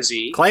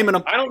Jersey. Claiming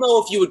him. I don't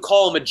know if you would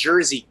call him a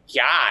Jersey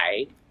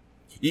guy.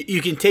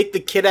 You can take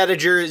the kid out of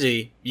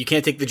Jersey. You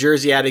can't take the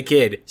Jersey out of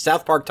kid.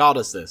 South Park taught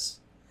us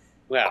this.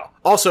 Well,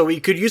 also, we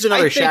could use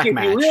another Shaq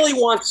match. If you really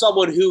want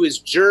someone who is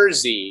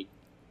Jersey,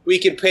 we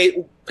can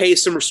pay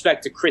some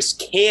respect to Chris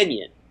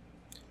Kanyon.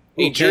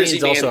 A Jersey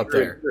man also up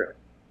there. Through.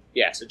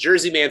 Yes, a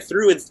Jersey man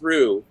through and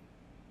through.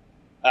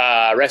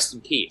 Rest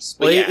in peace.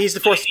 But well, he's the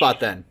fourth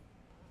spot then.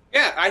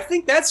 Yeah, I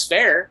think that's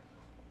fair.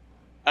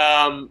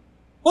 Well,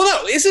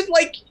 no, isn't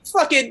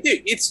fucking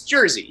dude? It's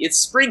Jersey.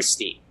 It's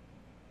Springsteen.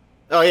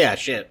 Oh yeah,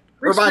 shit.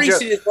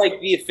 Springsteen is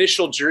the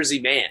official Jersey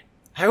man.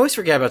 I always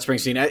forget about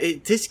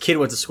Springsteen. This kid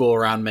went to school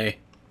around me.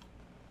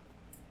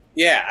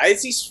 Yeah,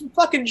 he's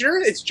fucking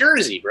Jersey. It's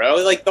Jersey, bro.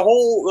 The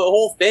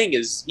whole thing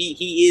is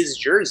he is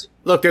Jersey.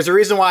 Look, there's a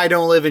reason why I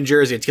don't live in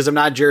Jersey. It's because I'm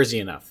not Jersey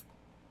enough.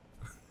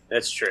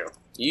 That's true.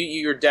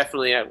 You're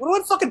definitely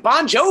what fucking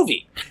Bon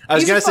Jovi? I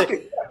was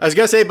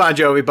gonna say Bon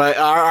Jovi, but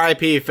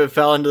R.I.P.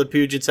 fell into the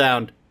Puget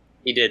Sound.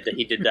 He did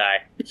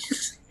die.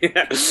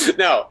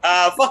 No,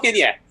 fucking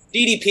yeah.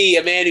 DDP,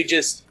 a man who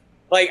just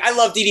I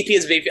love DDP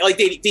as a baby.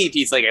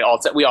 DDP's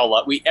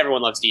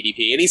everyone loves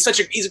DDP, and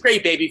he's a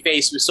great baby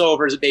face. He was so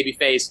over as a baby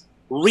face,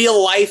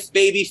 real life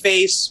baby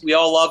face. We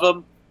all love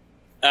him,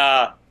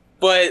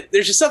 but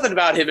there's just something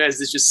about him as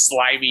this just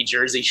slimy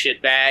Jersey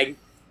shitbag.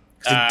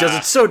 He does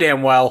it so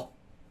damn well,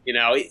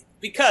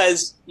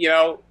 because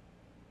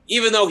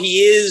even though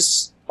he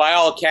is by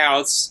all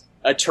accounts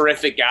a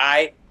terrific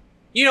guy,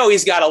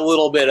 he's got a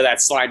little bit of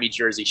that slimy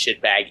Jersey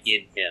shitbag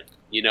in him.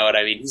 You know what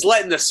I mean? He's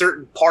letting a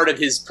certain part of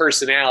his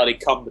personality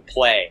come to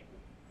play,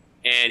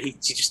 and he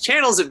just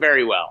channels it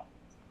very well.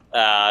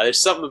 There's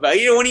something about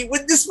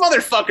when this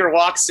motherfucker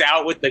walks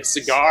out with the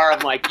cigar, I'm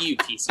like, you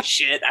piece of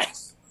shit! I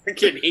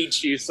freaking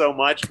hate you so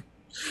much.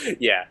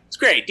 Yeah, it's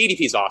great.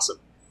 DDP's awesome.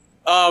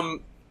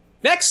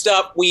 Next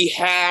up, we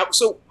have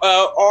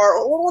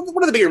one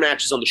of the bigger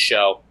matches on the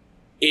show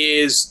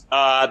is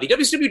the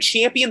WCW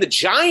champion, the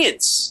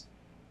Giants.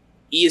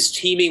 He is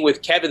teaming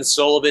with Kevin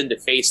Sullivan to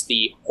face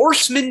the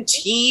Horseman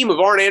team of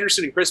Arn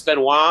Anderson and Chris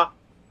Benoit.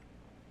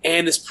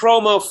 And this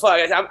promo,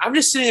 I'm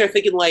just sitting there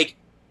thinking, like,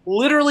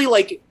 literally,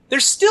 like, they're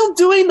still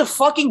doing the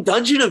fucking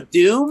Dungeon of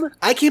Doom?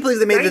 I can't believe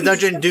they made the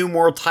Dungeon of Doom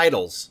World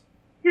titles.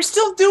 You're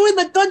still doing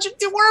the Dungeon of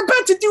Doom? We're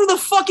about to do the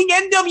fucking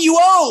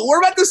NWO! We're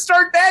about to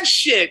start that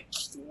shit!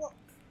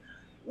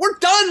 We're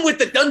done with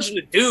the Dungeon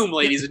of Doom,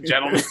 ladies and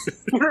gentlemen.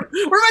 we're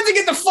about to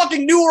get the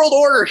fucking New World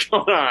Order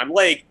going on.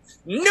 Like,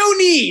 no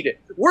need!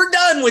 We're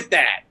done with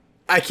that!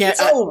 I can't.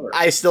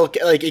 I still,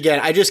 like,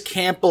 again, I just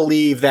can't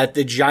believe that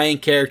the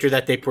giant character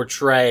that they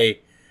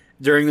portray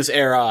during this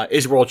era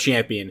is world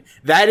champion.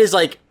 That is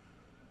like,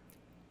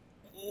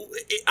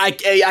 I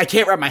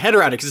can't wrap my head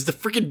around it because it's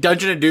the freaking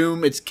Dungeon of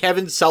Doom. It's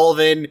Kevin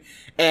Sullivan,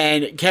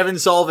 and Kevin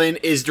Sullivan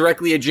is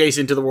directly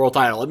adjacent to the world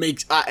title. It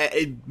makes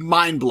it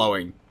mind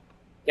blowing.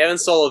 Kevin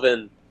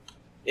Sullivan,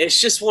 it's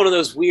just one of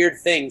those weird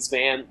things,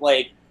 man.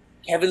 Like,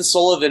 Kevin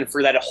Sullivan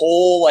for that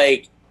whole,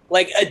 like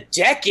a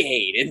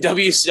decade in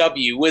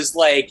WCW was,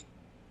 like,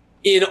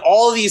 in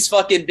all these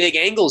fucking big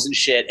angles and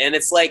shit, and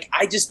it's like,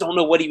 I just don't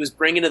know what he was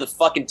bringing to the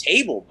fucking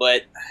table,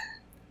 but...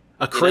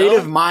 A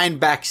creative mind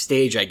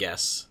backstage, I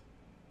guess.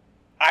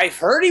 I've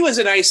heard he was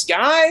a nice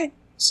guy,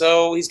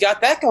 so he's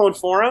got that going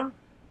for him.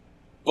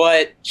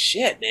 But,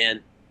 shit,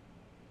 man.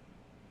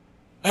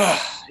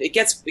 It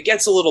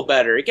gets a little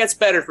better. It gets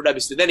better for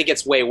WCW, then it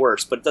gets way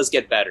worse, but it does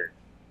get better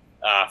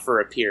for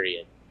a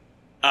period.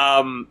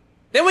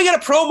 Then we got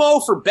a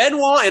promo for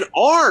Benoit and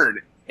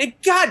Arn. And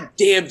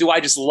goddamn, do I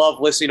just love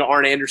listening to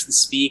Arn Anderson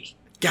speak.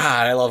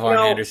 God, I love Arn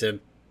Anderson.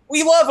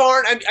 We love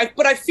Arn,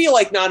 but I feel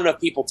like not enough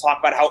people talk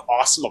about how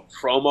awesome a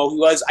promo he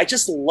was. I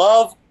just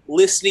love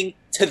listening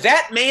to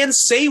that man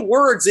say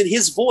words in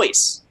his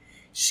voice.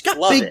 She's got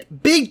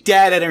big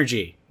dad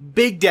energy.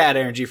 Big dad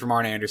energy from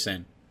Arn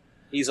Anderson.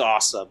 He's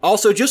awesome.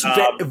 Also, just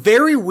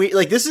very weird.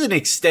 Like, this is an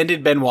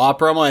extended Benoit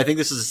promo. I think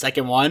this is the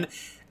second one.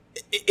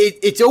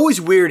 It's always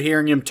weird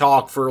hearing him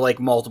talk for, like,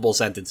 multiple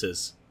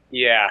sentences.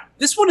 Yeah.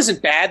 This one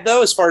isn't bad,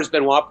 though, as far as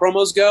Benoit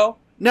promos go.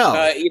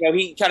 No.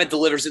 He kind of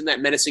delivers in that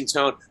menacing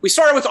tone. We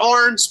started with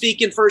Arn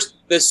speaking first.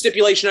 The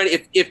stipulation on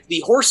if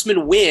the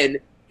Horsemen win,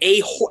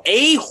 a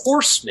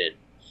Horseman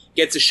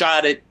gets a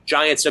shot at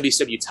Giants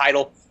WCW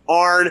title.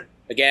 Arn,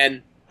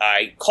 again,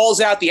 calls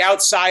out the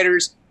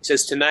Outsiders. He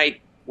says,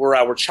 tonight,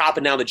 we're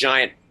chopping down the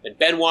Giant. And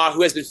Benoit,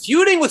 who has been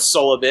feuding with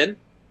Sullivan,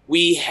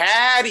 we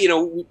had,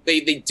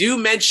 they do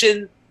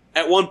mention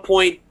at one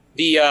point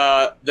the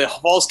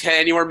Falls Count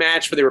Anywhere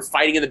match where they were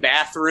fighting in the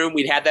bathroom.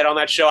 We'd had that on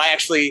that show.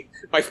 Probably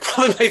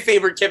my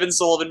favorite Kevin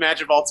Sullivan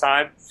match of all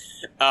time.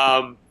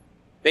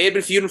 They had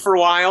been feuding for a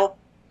while.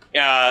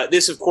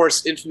 This, of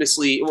course,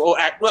 infamously... we'll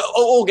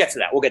get to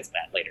that. We'll get to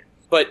that later.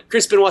 But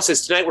Chris Benoit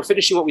says, tonight we're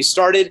finishing what we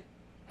started.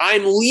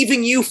 I'm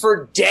leaving you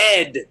for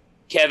dead,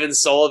 Kevin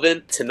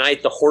Sullivan.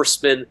 Tonight the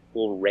Horsemen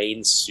will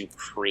reign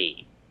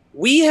supreme.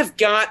 We have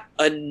got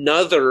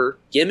another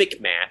gimmick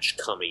match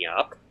coming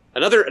up.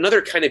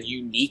 Another kind of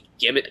unique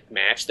gimmick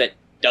match that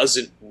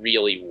doesn't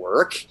really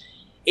work.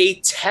 A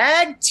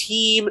tag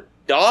team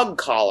dog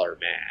collar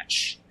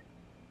match.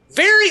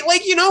 Very,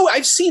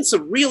 I've seen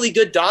some really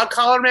good dog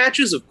collar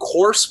matches. Of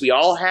course, we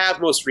all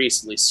have. Most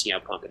recently,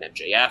 CM Punk and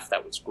MJF.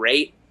 That was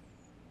great.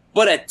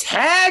 But a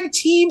tag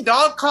team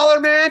dog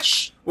collar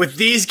match? With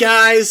these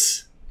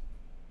guys?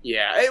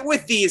 Yeah,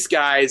 with these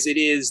guys, it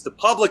is the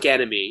Public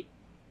Enemy.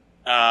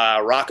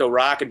 Rocco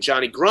Rock and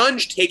Johnny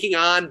Grunge taking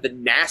on the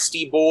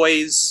Nasty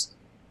Boys,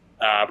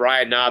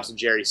 Brian Knobbs and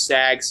Jerry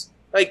Staggs.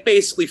 Like,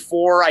 basically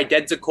 4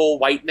 identical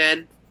white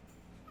men.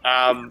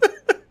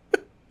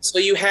 So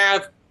you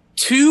have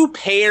 2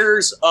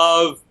 pairs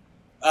of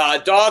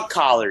dog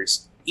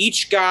collars.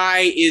 Each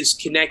guy is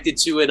connected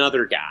to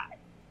another guy.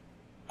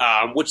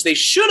 Which they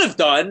should have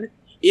done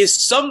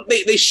is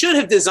they should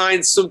have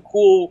designed some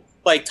cool,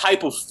 like,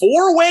 type of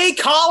 4-way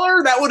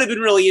collar. That would have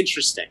been really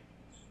interesting.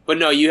 But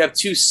no, you have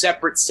 2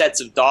 separate sets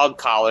of dog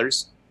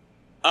collars.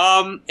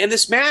 And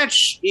this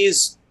match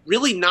is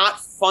really not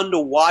fun to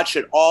watch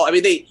at all. I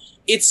mean,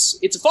 it's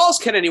a Falls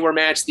Count Anywhere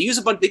match. They do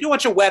a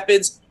bunch of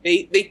weapons.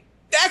 They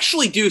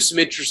actually do some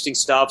interesting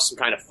stuff, some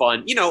kind of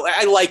fun.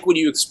 I like when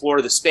you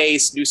explore the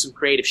space, do some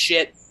creative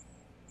shit.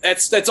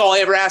 That's all I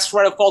ever asked for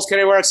out of Falls Count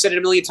Anywhere. I've said it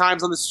a million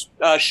times on this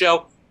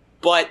show.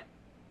 But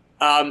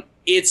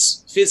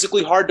it's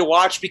physically hard to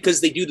watch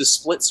because they do the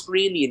split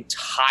screen the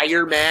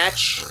entire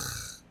match.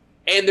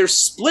 And their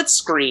split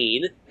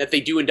screen that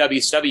they do in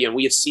WCW, and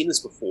we have seen this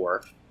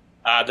before,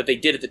 that they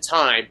did at the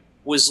time,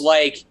 was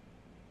like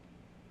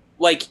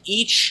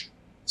each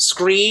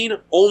screen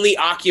only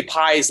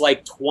occupies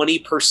like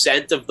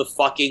 20% of the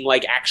fucking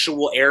like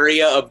actual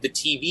area of the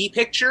TV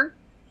picture.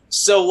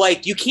 So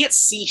like you can't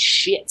see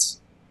shit.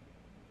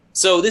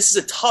 So this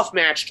is a tough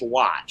match to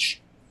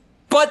watch.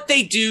 But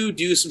they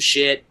do some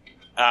shit.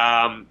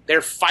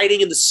 They're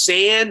fighting in the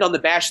sand on the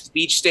Bash at the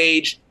Beach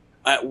stage.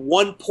 At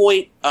one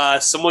point,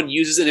 someone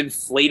uses an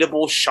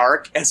inflatable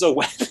shark as a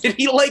weapon.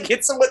 He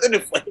hits him with an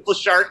inflatable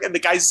shark, and the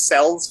guy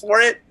sells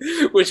for it,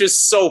 which is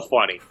so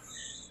funny.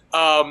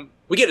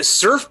 We get a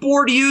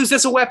surfboard used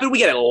as a weapon. We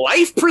get a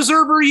life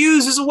preserver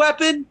used as a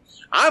weapon.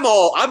 I'm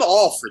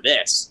all for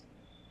this.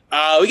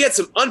 We get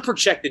some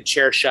unprotected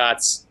chair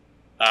shots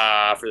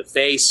for the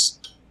face.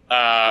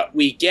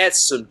 We get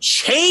some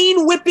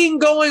chain whipping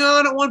going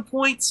on at one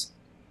point.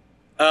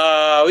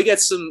 We get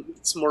some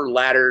more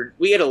ladder.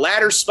 We get a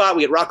ladder spot.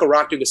 We get Rocco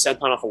Rock doing a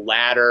senton off a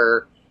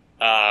ladder.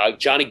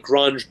 Johnny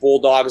Grunge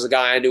bulldogs a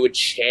guy into a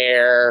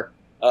chair.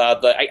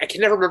 I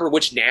can never remember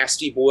which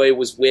Nasty Boy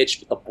was which,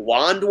 but the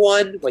blonde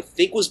one, who I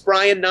think was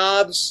Brian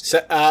Knobbs. So,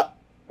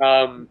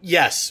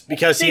 yes,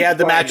 because he had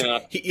the match.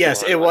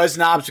 Yes, it was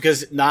Knobbs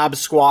because Knobbs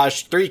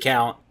squashed 3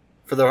 count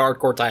for the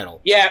hardcore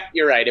title. Yeah,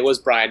 you're right. It was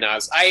Brian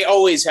Knobbs. I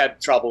always have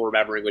trouble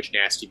remembering which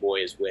Nasty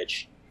Boy is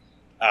which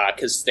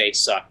because they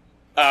suck.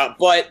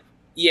 But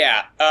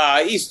yeah,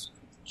 he's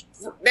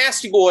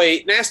Nasty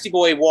Boy. Nasty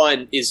Boy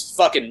 1 is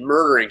fucking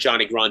murdering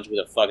Johnny Grunge with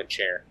a fucking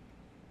chair.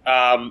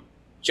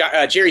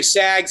 Jerry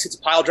Sags hits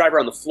a pile driver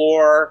on the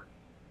floor.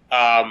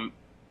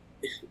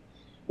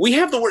 We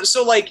have the word.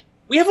 So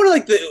we have one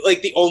of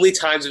the only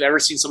times I've ever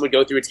seen someone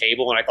go through a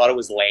table and I thought it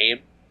was lame.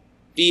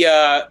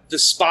 The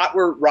spot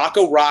where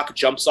Rocco Rock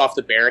jumps off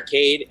the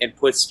barricade and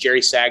puts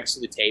Jerry Sags to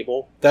the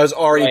table. That was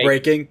already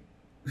breaking.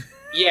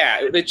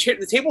 Yeah, the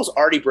table's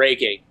already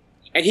breaking.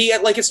 And he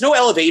had, it's no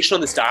elevation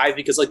on this dive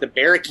because, the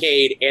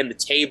barricade and the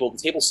table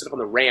sit up on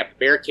the ramp. The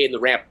barricade and the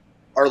ramp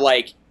are,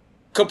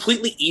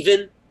 completely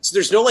even. So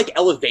there's no,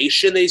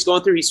 elevation that he's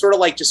going through. He sort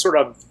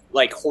of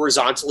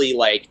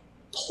horizontally,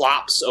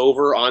 plops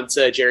over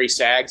onto Jerry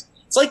Sags.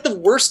 It's, the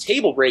worst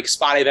table break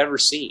spot I've ever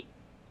seen.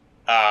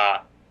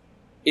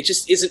 It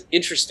just isn't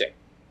interesting.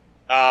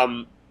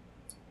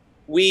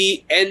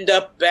 We end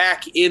up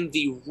back in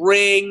the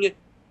ring.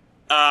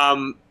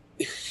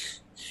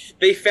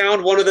 They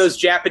found one of those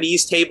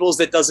Japanese tables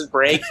that doesn't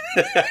break.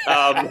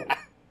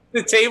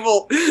 The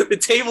table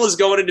is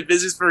going into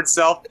business for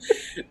itself.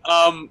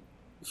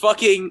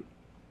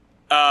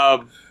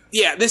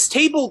 This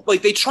table,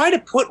 they try to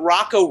put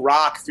Rocco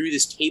Rock through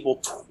this table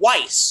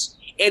twice,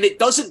 and it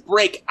doesn't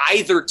break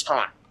either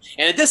time.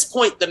 And at this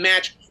point, the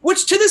match,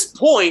 which to this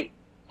point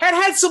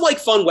had some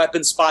fun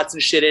weapon spots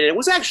and shit in it, it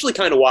was actually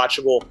kind of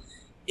watchable,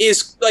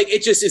 is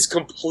it just is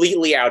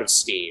completely out of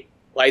steam.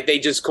 They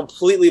just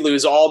completely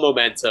lose all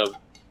momentum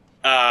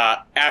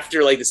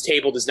after this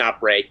table does not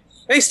break.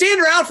 And they stand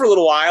around for a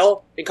little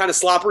while and kind of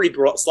sloppily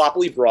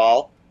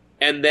brawl,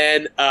 and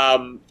then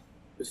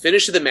the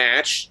finish of the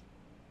match,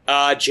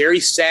 Jerry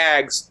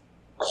Sags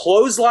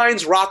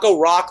clotheslines Rocco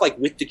Rock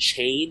with the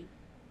chain,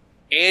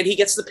 and he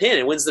gets the pin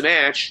and wins the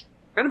match.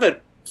 Kind of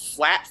a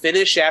flat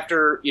finish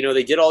after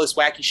they did all this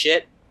wacky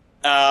shit.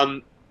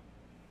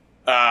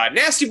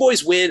 Nasty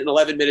Boys win in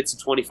 11 minutes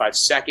and 25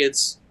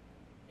 seconds.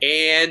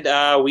 And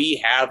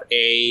we have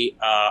a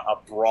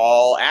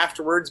brawl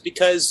afterwards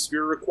because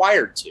we're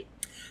required to.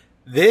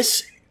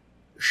 This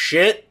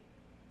shit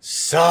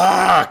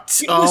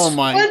sucked. It was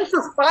fun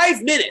for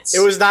 5 minutes. It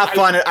was not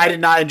fun. I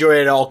did not enjoy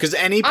it at all because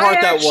any part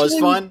that was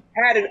fun.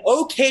 Had an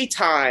okay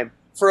time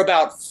for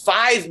about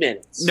 5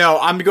 minutes. No,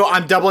 I'm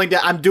doubling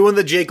down. I'm doing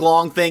the Jake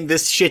Long thing.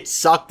 This shit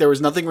sucked. There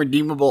was nothing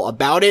redeemable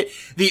about it.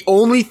 The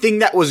only thing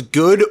that was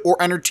good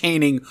or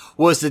entertaining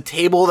was the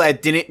table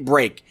that didn't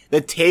break.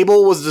 The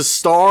table was the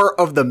star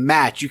of the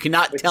match. You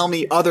cannot tell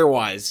me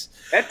otherwise.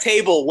 That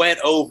table went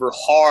over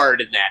hard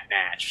in that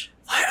match.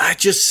 I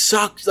just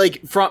sucked.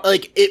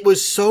 It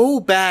was so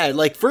bad.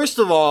 First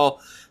of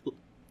all,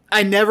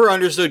 I never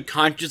understood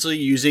consciously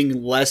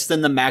using less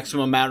than the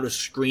maximum amount of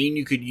screen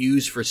you could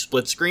use for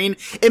split screen.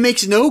 It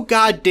makes no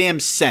goddamn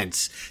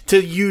sense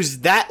to use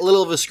that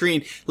little of a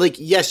screen.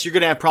 Yes, you're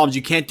gonna have problems.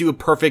 You can't do a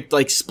perfect,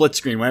 split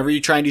screen. Whenever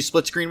you try and do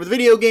split screen with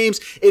video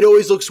games, it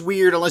always looks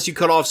weird unless you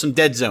cut off some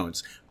dead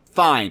zones.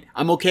 Fine.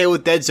 I'm okay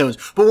with dead zones.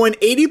 But when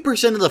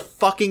 80% of the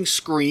fucking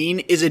screen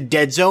is a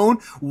dead zone,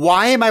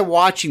 why am I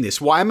watching this?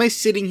 Why am I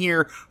sitting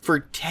here for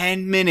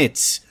 10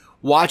 minutes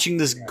watching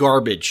this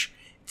garbage?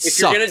 If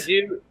you're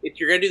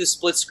gonna do the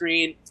split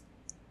screen,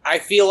 I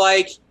feel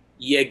like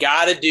you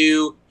gotta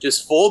do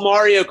just full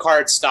Mario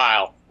Kart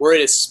style, where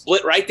it is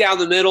split right down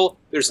the middle.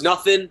 There's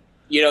nothing,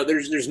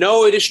 there's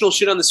no additional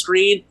shit on the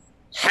screen.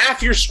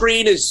 Half your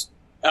screen is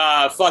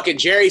fucking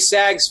Jerry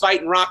Sags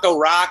fighting Rocco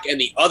Rock,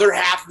 and the other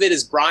half of it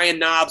is Brian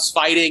Knobbs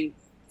fighting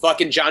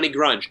fucking Johnny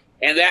Grunge.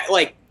 And that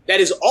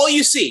is all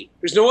you see.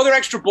 There's no other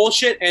extra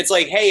bullshit, and it's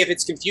hey, if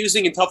it's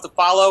confusing and tough to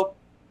follow,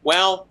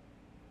 well,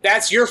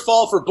 that's your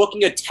fault for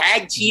booking a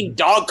tag team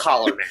dog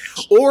collar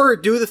match. Or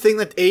do the thing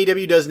that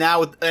AEW does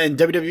now and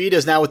WWE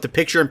does now with the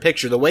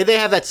picture-in-picture. The way they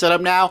have that set up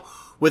now,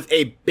 with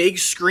a big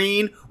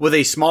screen with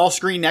a small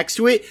screen next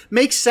to it,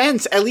 makes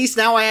sense. At least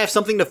now I have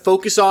something to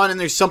focus on and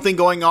there's something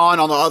going on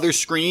the other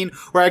screen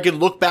where I could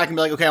look back and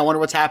be okay, I wonder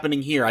what's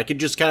happening here. I could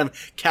just kind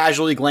of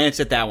casually glance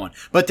at that one.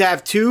 But to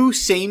have two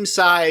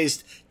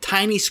same-sized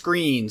tiny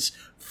screens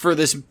for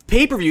this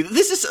pay-per-view,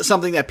 this is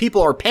something that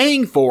people are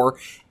paying for,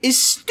 is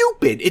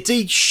stupid. It's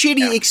a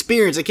shitty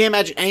experience. I can't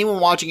imagine anyone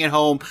watching at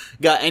home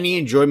got any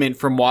enjoyment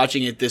from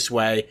watching it this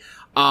way.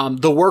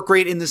 The work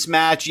rate in this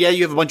match, yeah,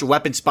 you have a bunch of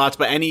weapon spots,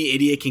 but any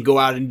idiot can go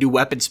out and do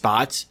weapon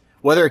spots.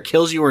 Whether it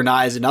kills you or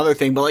not is another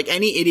thing, but like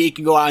any idiot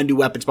can go out and do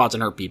weapon spots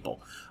and hurt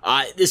people.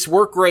 This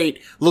work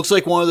rate looks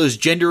like one of those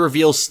gender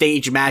reveal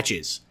stage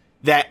matches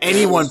that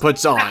anyone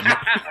puts on.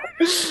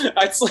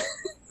 It's like,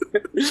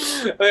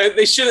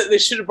 they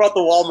should have brought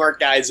the Walmart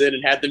guys in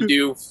and had them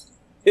do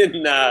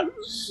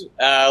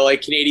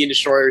like Canadian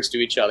destroyers to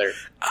each other.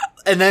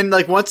 And then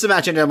like once the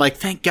match ended, I'm like,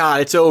 thank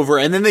God it's over.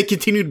 And then they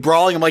continued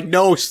brawling. I'm like,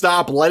 no,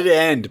 stop, let it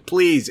end,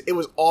 please. It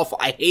was awful.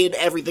 I hated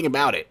everything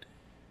about it.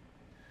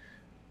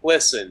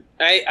 Listen,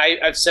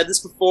 I've said this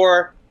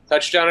before,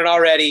 touched on it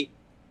already.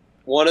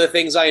 One of the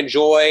things I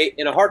enjoy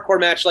in a hardcore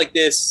match like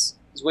this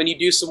is when you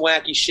do some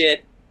wacky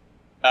shit.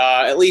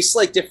 At least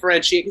like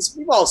differentiate, because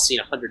we've all seen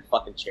 100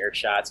 fucking chair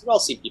shots. We've all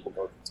seen people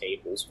go through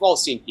tables. We've all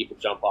seen people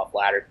jump off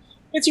ladders.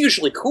 It's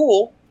usually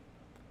cool,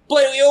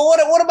 but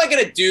what am I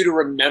going to do to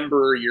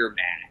remember your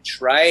match,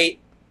 right?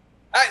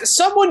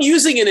 Someone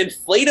using an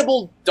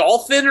inflatable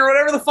dolphin or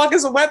whatever the fuck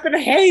is a weapon.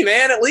 Hey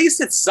man, at least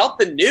it's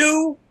something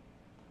new.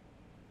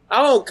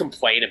 I won't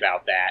complain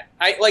about that.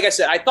 Like I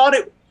said, I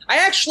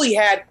actually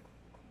had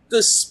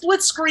the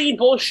split screen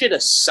bullshit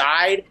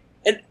aside.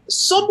 And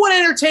somewhat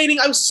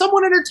entertaining. I was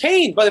somewhat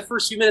entertained by the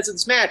first few minutes of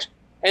this match.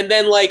 And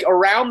then, like,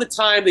 around the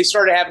time they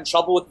started having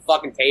trouble with the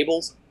fucking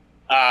tables,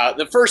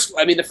 the first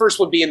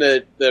one being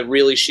the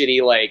really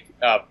shitty, like,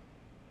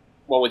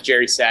 one with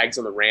Jerry Sags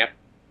on the ramp,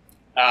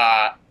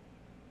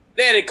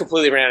 then it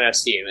completely ran out of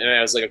steam. And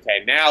I was like,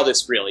 okay, now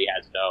this really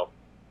has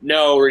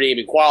no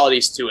redeeming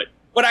qualities to it.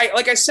 But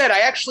like I said, I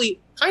actually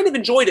kind of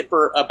enjoyed it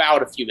for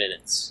about a few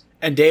minutes.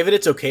 And David,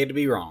 it's okay to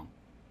be wrong.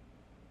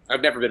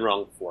 I've never been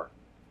wrong before.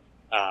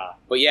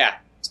 But yeah,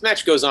 this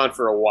match goes on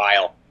for a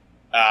while.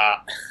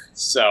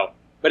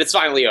 But it's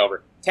finally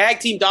over. Tag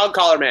team dog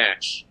collar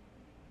match.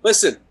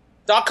 Listen,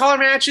 dog collar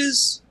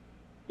matches,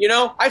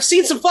 I've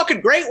seen some fucking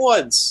great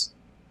ones.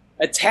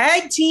 A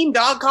tag team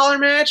dog collar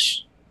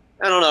match?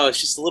 I don't know, it's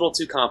just a little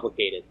too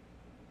complicated.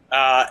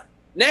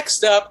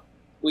 Next up,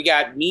 we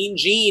got Mean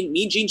Gene.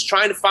 Mean Gene's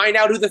trying to find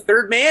out who the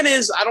third man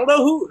is. I don't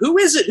know who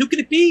is it? Who could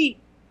it be?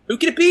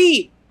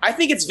 I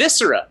think it's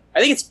Viscera. I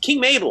think it's King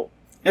Mabel.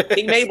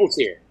 King Mabel's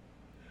here.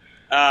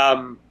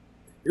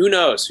 Who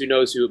knows? Who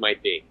knows who it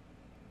might be?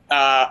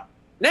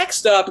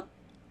 Next up,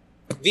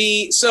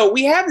 so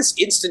we have this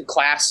instant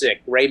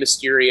classic Rey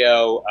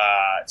Mysterio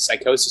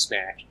Psychosis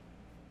match,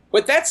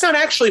 but that's not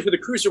actually for the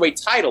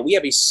Cruiserweight title. We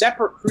have a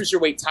separate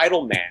Cruiserweight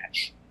title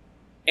match,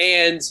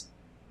 and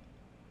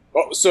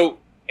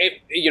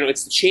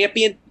it's the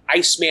champion,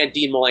 Iceman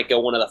Dean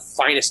Malenko, one of the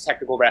finest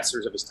technical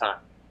wrestlers of his time.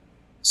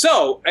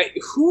 So,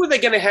 who are they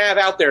going to have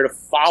out there to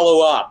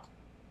follow up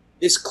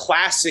this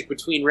classic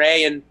between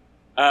Rey and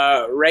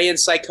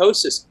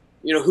Psychosis?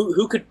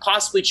 Who could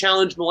possibly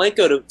challenge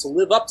Malenko to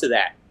live up to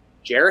that?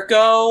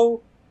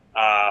 Jericho?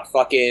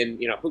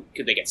 Who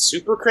could they get?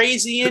 Super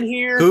Crazy in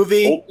here?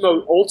 Hoovy?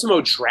 Ultimo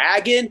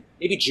Dragon?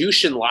 Maybe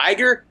Jushin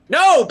Liger?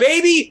 No,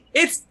 baby!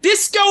 It's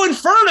Disco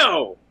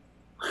Inferno!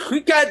 We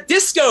got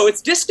Disco.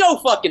 It's Disco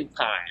fucking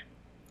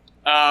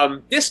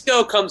time.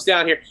 Disco comes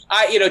down here.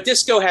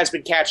 Disco has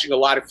been catching a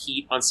lot of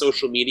heat on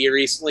social media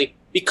recently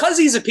because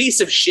he's a piece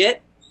of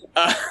shit.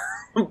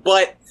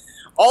 But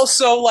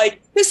also,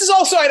 like, this is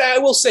also, I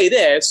will say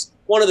this,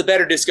 one of the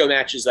better Disco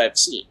matches I've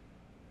seen.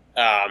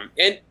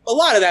 And a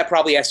lot of that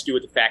probably has to do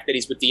with the fact that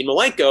he's with Dean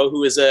Malenko,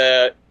 who is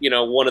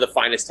one of the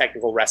finest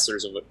technical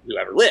wrestlers who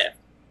ever lived.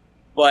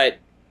 But,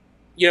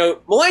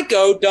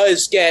 Malenko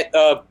does get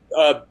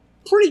a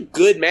pretty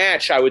good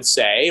match, I would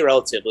say,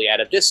 relatively, out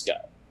of Disco.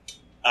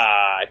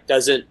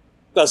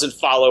 Doesn't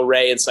follow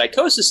Rey and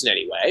Psychosis in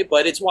any way,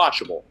 but it's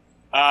watchable.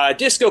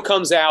 Disco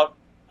comes out,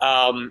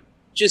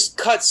 just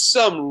cuts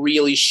some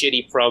really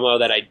shitty promo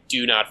that I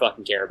do not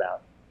fucking care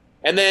about.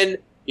 And then,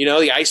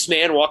 the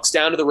Iceman walks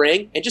down to the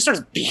ring and just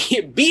starts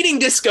beating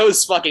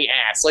Disco's fucking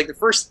ass. Like the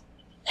first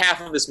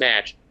half of this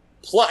match,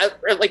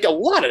 like a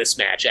lot of this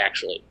match,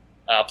 actually,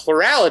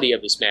 plurality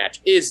of this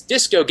match, is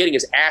Disco getting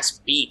his ass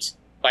beat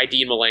by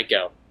Dean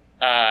Malenko.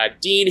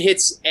 Dean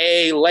hits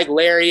a leg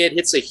lariat,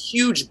 hits a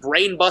huge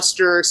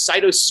brainbuster,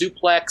 Saito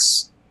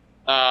suplex,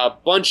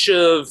 bunch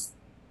of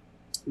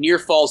near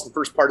falls in the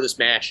first part of this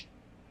match.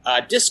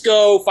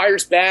 Disco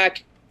fires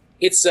back,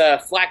 hits a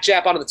flak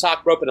jab onto the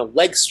top rope and a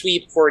leg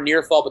sweep for a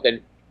near fall, but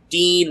then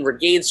Dean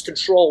regains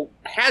control,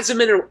 has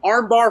him in an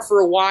armbar for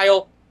a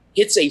while,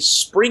 hits a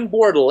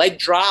springboard leg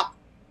drop.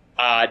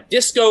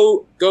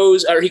 Disco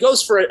goes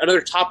for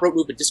another top rope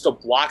move, but Disco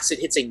blocks it,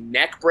 hits a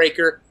neck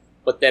breaker,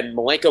 but then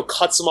Malenko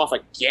cuts him off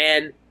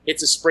again,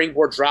 hits a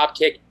springboard drop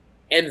kick,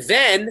 and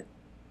then,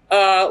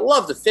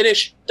 love the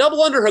finish,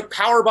 double underhook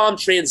powerbomb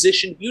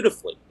transition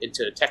beautifully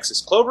into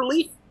Texas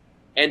Cloverleaf,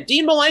 and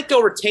Dean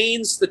Malenko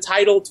retains the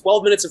title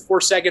 12 minutes and 4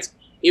 seconds.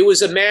 It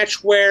was a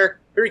match where,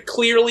 very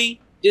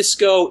clearly,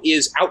 Disco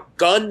is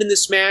outgunned in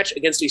this match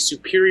against a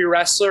superior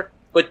wrestler,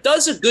 but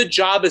does a good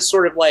job as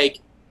sort of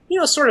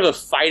a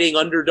fighting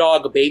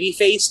underdog, a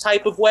babyface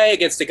type of way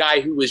against a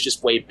guy who was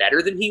just way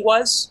better than he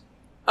was.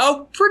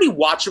 A pretty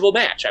watchable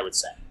match, I would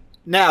say.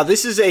 Now,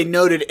 this is a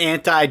noted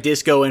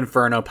anti-Disco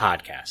Inferno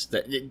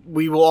podcast.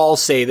 We will all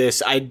say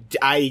this.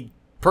 I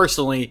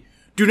personally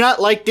do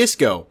not like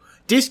Disco.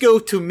 Disco,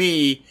 to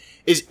me,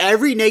 is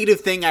every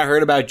negative thing I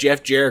heard about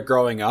Jeff Jarrett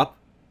growing up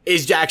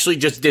is actually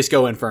just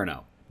Disco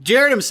Inferno.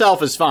 Jarrett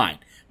himself is fine,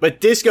 but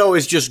Disco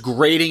is just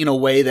grating in a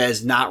way that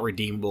is not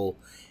redeemable.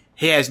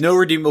 He has no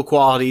redeemable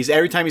qualities.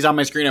 Every time he's on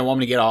my screen, I want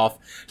him to get off.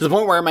 To the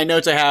point where in my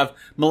notes I have,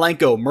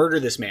 Malenko, murder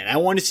this man. I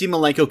want to see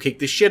Malenko kick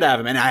the shit out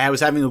of him, and I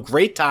was having a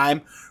great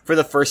time for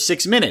the first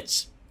 6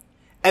 minutes.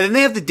 And then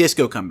they have the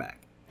Disco come back.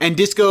 And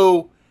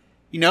Disco,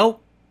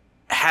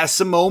 has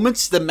some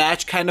moments. The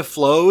match kind of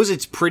flows.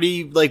 It's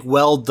pretty,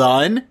 well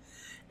done.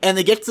 And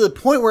they get to the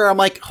point where I'm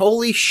like,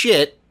 holy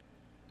shit,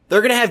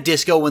 they're going to have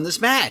Disco win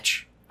this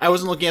match. I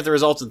wasn't looking at the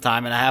results at the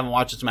time, and I haven't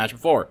watched this match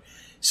before.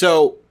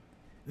 So,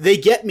 they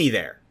get me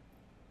there.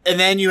 And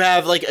then you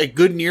have, a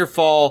good near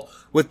fall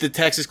with the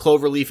Texas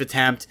Cloverleaf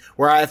attempt,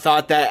 where I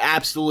thought that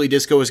absolutely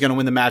Disco was going to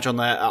win the match on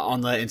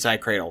the inside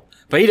cradle.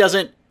 But he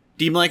doesn't.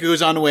 Dean Malenko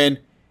goes on to win.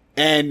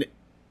 And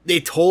they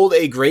told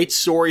a great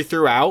story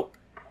throughout.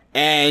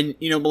 And,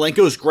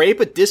 Malenko's great,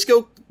 but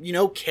Disco,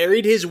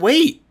 carried his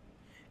weight.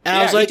 And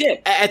I was like,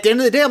 at the end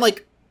of the day, I'm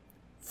like,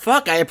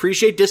 fuck, I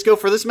appreciate Disco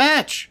for this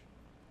match.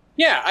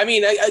 Yeah, I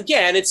mean,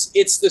 again, it's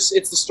the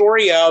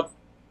story of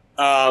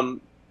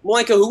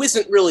Malenko, who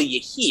isn't really a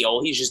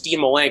heel. He's just Dean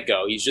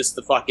Malenko. He's just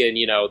the fucking,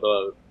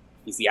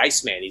 he's the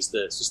Iceman. He's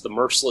just the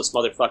merciless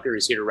motherfucker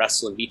who's here to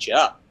wrestle and beat you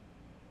up.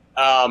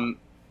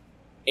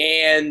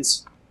 And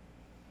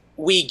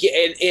we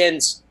get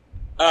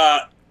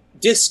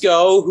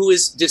Disco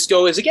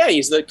is again,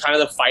 he's the kind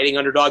of the fighting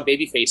underdog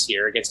babyface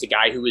here against a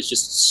guy who is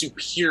just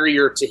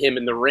superior to him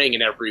in the ring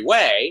in every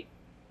way.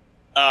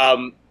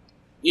 And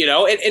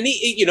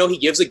he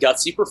gives a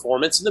gutsy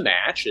performance in the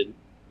match, and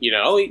he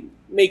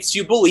makes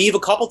you believe a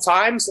couple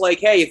times, like,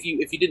 hey, if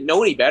you didn't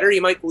know any better,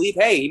 you might believe,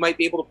 hey, he might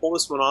be able to pull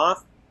this one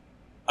off.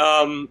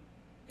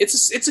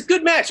 It's a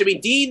good match. I mean,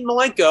 Dean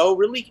Malenko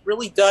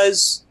really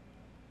does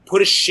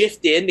put a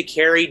shift in to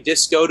carry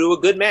Disco to a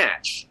good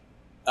match.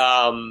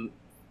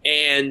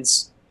 And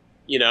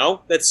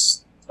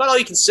that's about all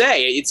you can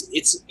say.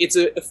 It's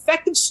an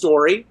effective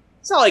story.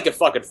 It's not like a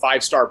fucking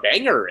 5-star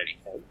banger or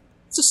anything.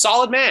 It's a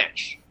solid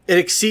match. It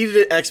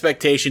exceeded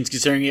expectations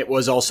considering it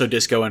was also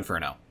Disco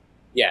Inferno.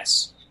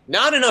 Yes.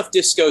 Not enough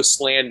Disco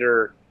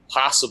slander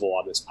possible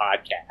on this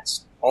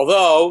podcast.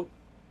 Although,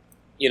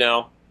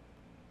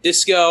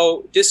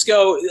 Disco,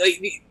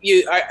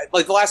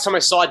 like the last time I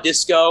saw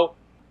Disco,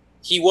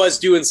 he was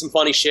doing some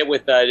funny shit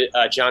with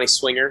Johnny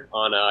Swinger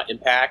on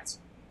Impact.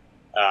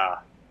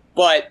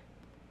 But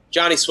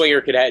Johnny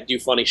Swinger could do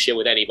funny shit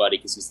with anybody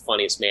because he's the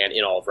funniest man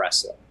in all of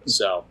wrestling.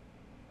 So,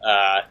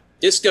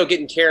 Disco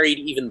getting carried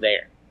even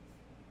there.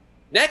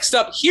 Next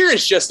up, here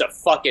is just a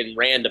fucking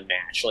random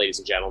match, ladies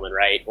and gentlemen,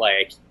 right?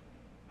 Like,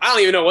 I don't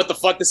even know what the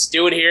fuck this is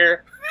doing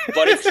here,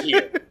 but it's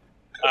here.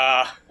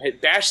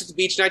 Bash at the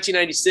Beach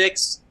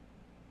 1996.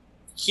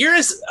 Here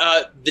is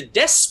the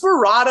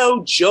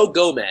Desperado Joe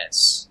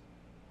Gomez,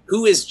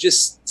 who is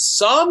just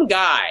some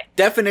guy.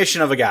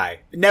 Definition of a guy.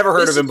 Never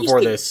heard of him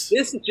before this.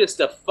 This is just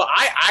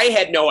I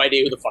had no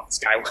idea who the fuck this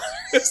guy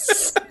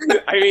was.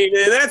 I mean,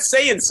 that's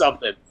saying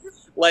something.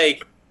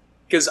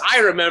 Because I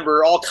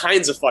remember all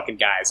kinds of fucking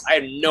guys. I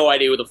have no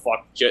idea who the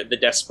fuck the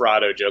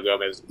Desperado Joe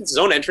Gomez. It's his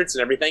own entrance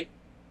and everything.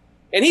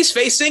 And he's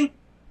facing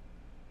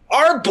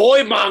our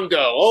boy Mongo.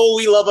 Oh,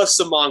 we love us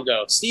some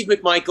Mongo. Steve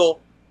McMichael.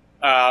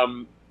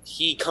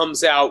 He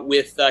comes out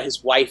with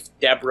his wife,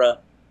 Deborah.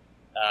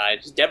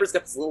 Deborah's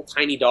got this little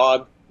tiny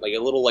dog, like a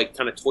little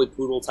kind of toy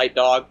poodle type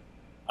dog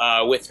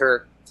with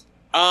her.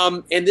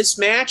 And this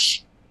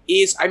match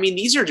is,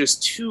 these are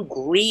just two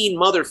green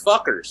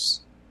motherfuckers,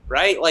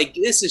 right?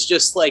 This is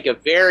just a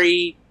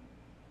very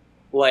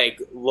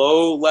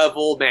low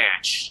level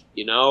match,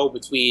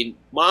 between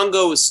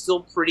Mongo is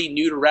still pretty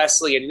new to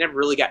wrestling and never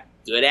really got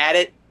good at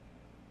it,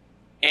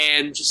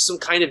 and just some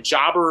kind of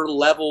jobber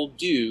level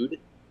dude.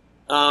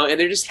 And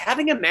they're just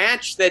having a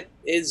match that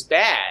is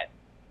bad.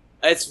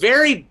 It's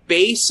very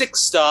basic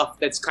stuff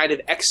that's kind of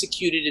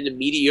executed in a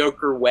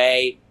mediocre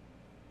way.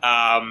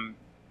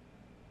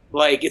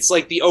 It's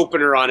like the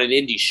opener on an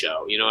indie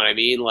show, you know what I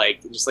mean?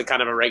 Just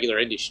kind of a regular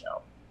indie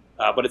show.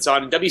 But it's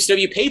on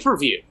WCW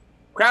pay-per-view.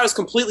 Crowd is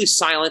completely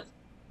silent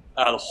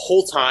the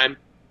whole time.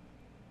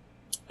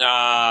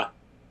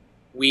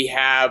 We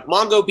have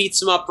Mongo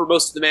beats him up for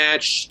most of the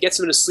match, gets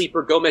him in a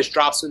sleeper. Gomez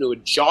drops him into a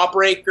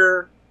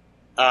jawbreaker.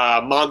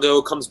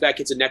 Mongo comes back,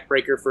 hits a neck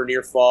breaker for a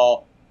near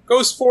fall.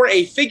 Goes for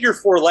a figure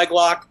 4 leg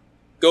lock.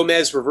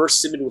 Gomez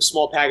reverses him into a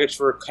small package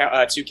for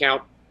a 2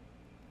 count.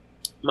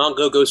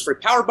 Mongo goes for a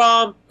power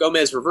bomb.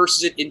 Gomez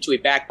reverses it into a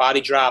back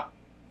body drop.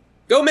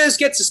 Gomez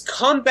gets his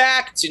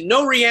comeback to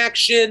no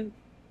reaction.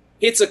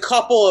 Hits a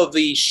couple of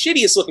the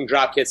shittiest looking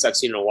drop kicks I've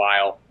seen in a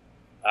while.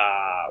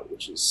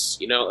 Which is,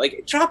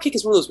 drop kick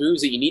is one of those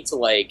moves that you need to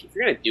if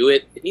you're going to do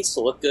it, it needs to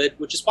look good,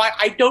 which is why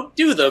I don't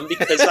do them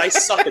because I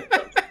suck at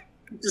them.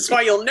 This is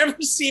why you'll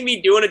never see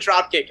me doing a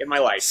dropkick in my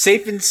life.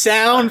 Safe and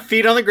sound,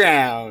 feet on the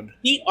ground.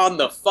 Feet on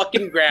the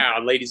fucking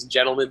ground, ladies and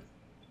gentlemen.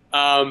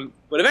 But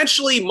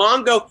eventually,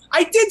 Mongo...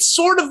 I did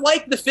sort of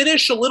like the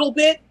finish a little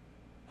bit.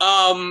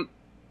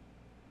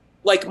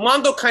 like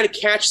Mongo kind of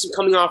catches him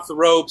coming off the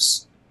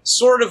ropes,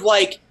 sort of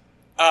like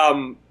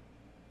kind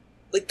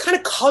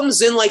of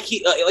comes in like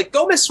like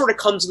Gomez sort of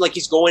comes in like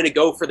he's going to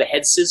go for the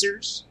head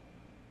scissors,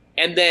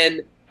 and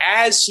then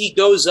as he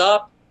goes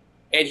up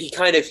and he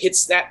kind of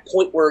hits that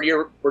point where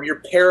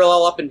you're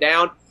parallel up and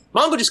down,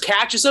 Mongo just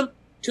catches him,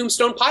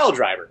 tombstone pile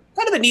driver.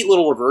 Kind of a neat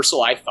little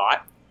reversal, I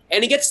thought,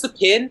 and he gets the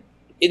pin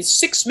in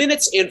 6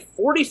 minutes and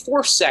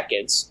 44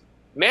 seconds.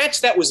 Match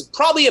that was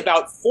probably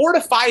about 4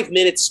 to 5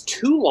 minutes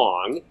too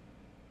long.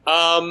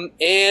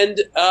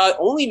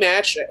 Only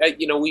match,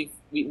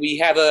 we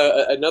have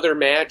another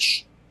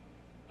match,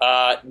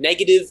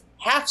 negative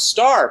half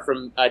star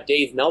from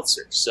Dave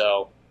Meltzer.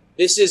 So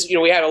this is,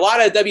 we had a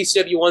lot of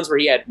WCW ones where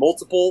he had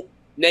multiple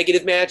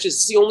negative matches.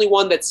 It's the only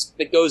one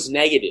that goes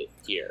negative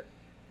here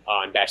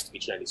on Bash at the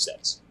Beach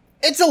 96.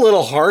 It's a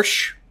little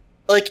harsh.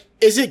 Like,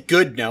 is it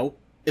good? No.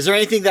 Is there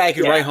anything that I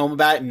could write home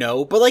about?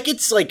 No. But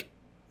it's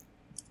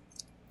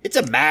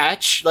a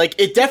match. Like,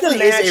 it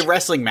definitely is a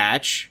wrestling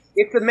match.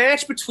 It's a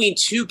match between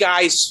two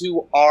guys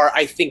who are,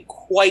 I think,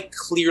 quite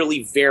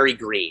clearly very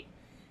green.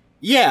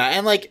 Yeah,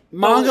 and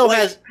Mongo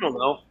has... I don't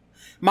know.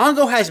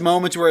 Mongo has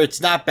moments where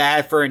it's not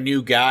bad for a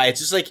new guy.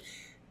 It's just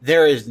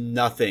there is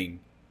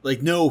nothing.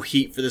 No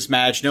heat for this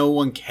match. No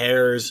one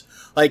cares.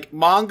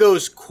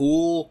 Mongo's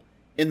cool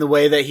in the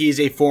way that he's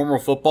a former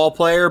football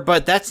player,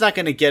 but that's not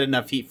going to get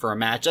enough heat for a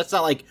match. That's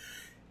not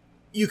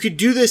you could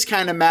do this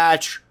kind of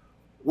match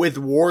with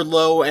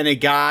Wardlow and a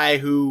guy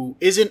who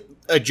isn't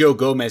a Joe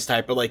Gomez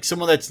type, but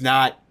someone that's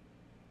not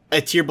a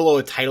tier below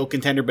a title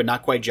contender, but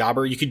not quite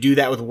jobber. You could do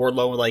that with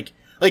Wardlow.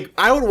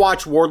 I would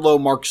watch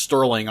Wardlow Mark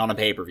Sterling on a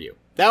pay-per-view.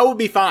 That would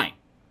be fine.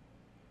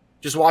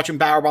 Just watch him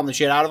powerbomb the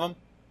shit out of him.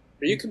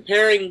 Are you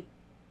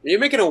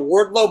making a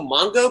Wardlow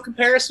Mongo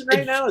comparison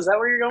right now? Is that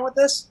where you're going with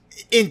this?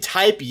 In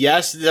type,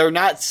 yes. They're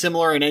not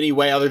similar in any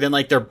way other than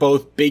they're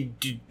both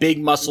big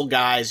muscle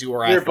guys who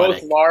are athletic. They're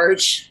both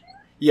large.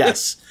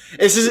 Yes.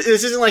 This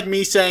isn't like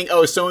me saying,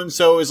 oh,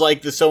 so-and-so is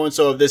like the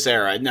so-and-so of this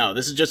era. No,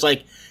 this is just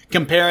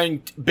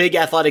comparing big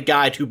athletic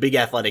guy to big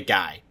athletic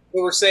guy.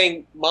 But we're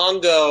saying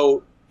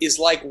Mongo is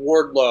like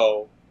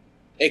Wardlow,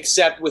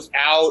 except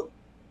without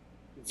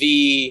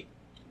the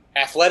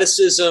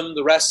athleticism,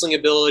 the wrestling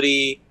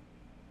ability,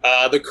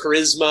 the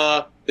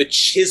charisma, the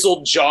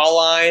chiseled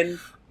jawline.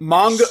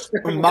 Without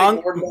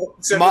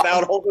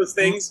all those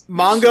things.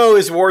 Mongo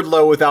is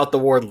Wardlow without the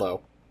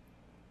Wardlow.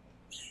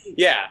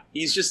 Yeah,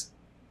 he's just...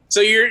 So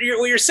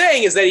what you're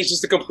saying is that he's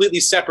just a completely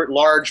separate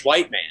large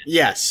white man.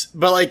 Yes,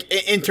 but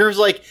in terms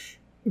of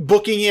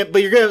booking him,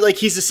 but you're gonna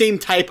he's the same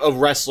type of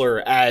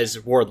wrestler as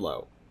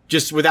Wardlow,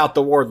 just without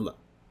the Wardlow.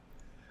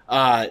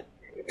 I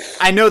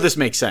know this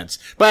makes sense,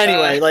 but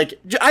anyway,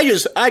 I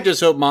just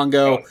hope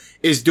Mongo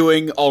is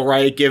doing all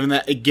right,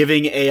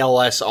 giving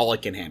ALS all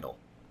it can handle.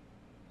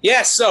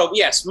 Yes, so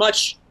yes,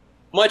 much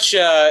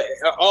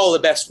all the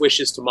best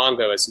wishes to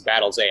Mongo as he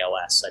battles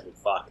ALS. I mean,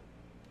 fuck,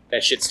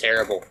 that shit's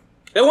terrible.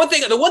 The one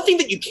thing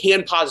that you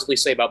can positively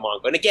say about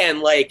Mongo, and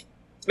again, this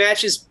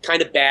match is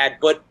kind of bad,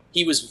 but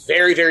he was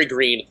very, very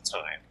green at the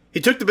time. He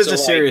took the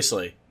business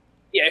seriously.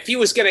 Yeah, if he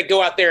was going to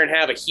go out there and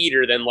have a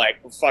heater, then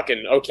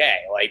fucking okay.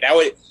 That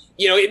would,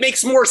 it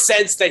makes more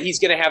sense that he's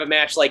going to have a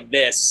match like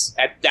this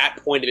at that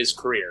point of his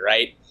career,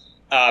 right?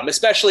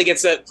 Especially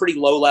against a pretty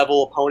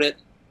low-level opponent.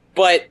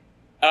 But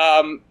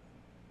I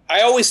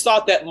always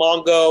thought that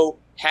Mongo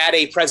had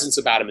a presence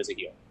about him as a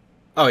heel.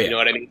 Oh, yeah. You know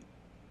what I mean?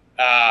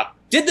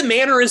 Did the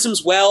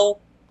mannerisms well,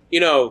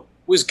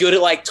 was good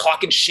at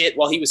talking shit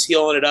while he was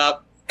healing it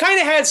up. Kind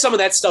of had some of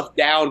that stuff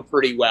down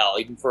pretty well,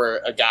 even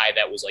for a guy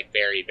that was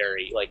very,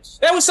 very,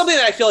 that was something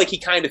that I feel like he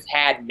kind of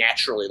had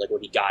naturally,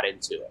 when he got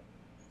into it.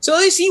 So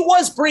at least he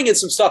was bringing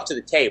some stuff to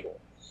the table.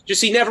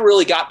 Just he never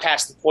really got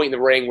past the point in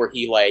the ring where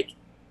he,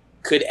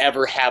 could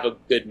ever have a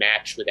good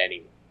match with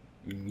anyone.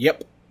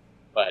 Yep.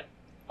 But,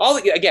 all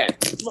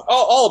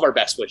of our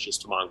best wishes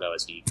to Mongo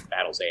as he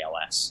battles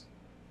ALS.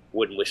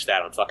 Wouldn't wish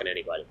that on fucking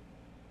anybody.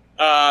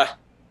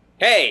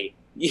 Hey,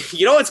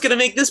 you know what's gonna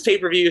make this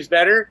pay-per-view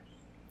better?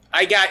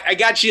 I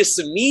got you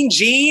some Mean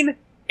Gene,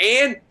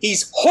 and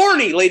he's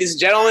horny, ladies and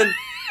gentlemen.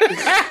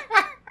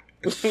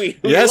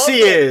 Yes, he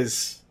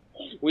is.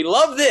 We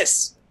love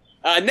this.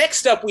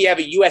 Next up, we have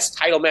a U.S.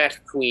 title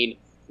match between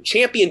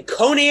champion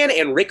Conan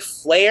and Ric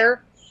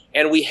Flair,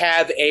 and we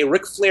have a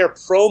Ric Flair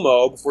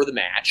promo before the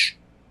match.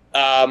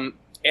 And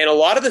a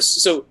lot of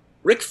this, so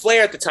Ric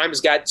Flair at the time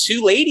has got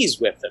two ladies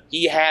with him.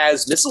 He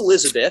has Miss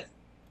Elizabeth,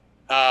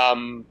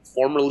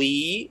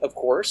 formerly, of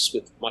course,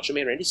 with Macho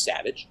Man Randy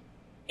Savage,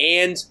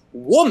 and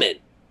Woman,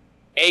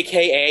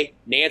 a.k.a.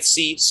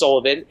 Nancy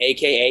Sullivan,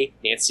 a.k.a.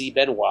 Nancy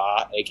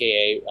Benoit,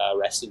 a.k.a.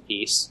 Rest in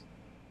Peace.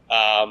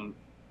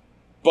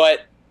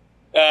 But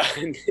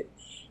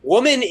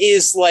Woman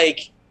is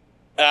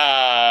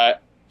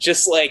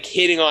just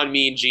hitting on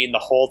Mean Gene the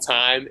whole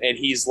time, and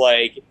he's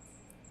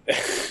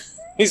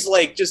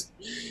just...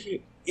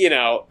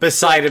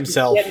 beside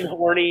himself, getting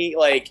horny.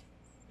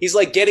 He's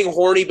getting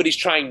horny, but he's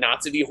trying not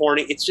to be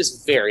horny. It's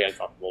just very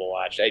uncomfortable to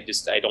watch. I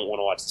don't want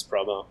to watch this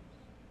promo.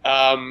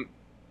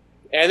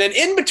 And then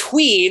in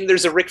between,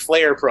 there's a Ric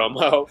Flair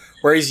promo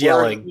where he's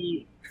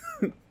yelling.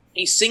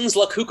 He sings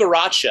La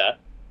Cucaracha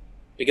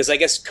because I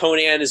guess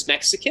Conan is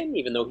Mexican,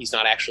 even though he's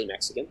not actually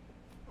Mexican.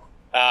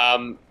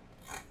 And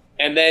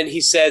then he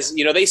says,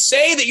 they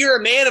say that you're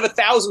a man of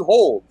 1,000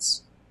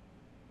 holds.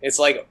 It's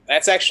like,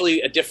 that's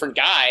actually a different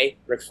guy,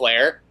 Ric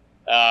Flair.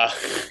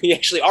 He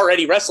actually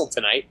already wrestled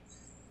tonight.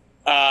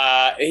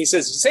 He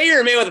says, say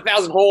you're a man with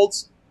 1,000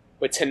 holds,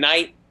 but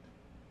tonight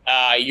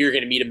you're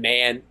going to meet a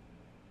man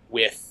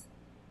with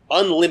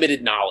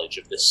unlimited knowledge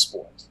of this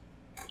sport.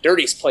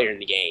 Dirtiest player in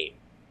the game,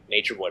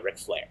 Nature Boy Ric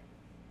Flair.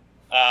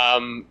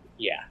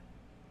 Yeah.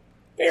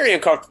 Very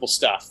uncomfortable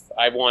stuff.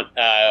 I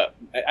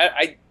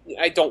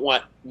don't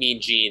want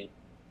Mean Gene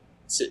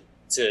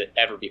to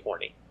ever be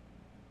horny.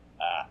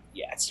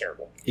 Yeah, it's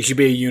terrible. He should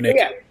be a eunuch.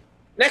 Yeah.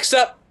 Next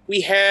up,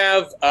 we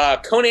have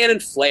Conan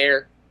and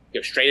Flair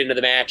go straight into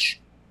the match.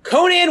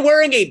 Conan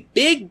wearing a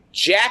big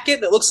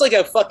jacket that looks like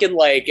a fucking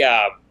like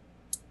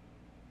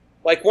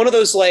one of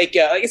those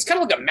it's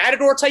kind of like a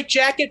Matador type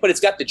jacket, but it's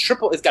got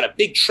a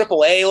big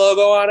AAA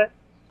logo on it.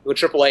 The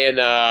AAA and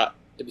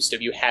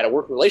WCW had a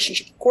working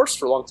relationship, of course,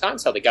 for a long time.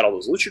 That's how they got all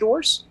those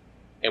luchadors,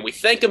 and we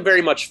thank them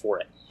very much for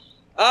it.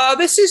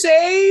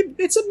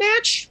 It's a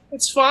match.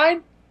 It's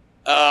fine.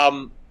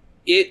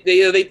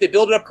 They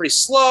build it up pretty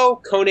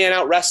slow. Conan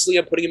out wrestling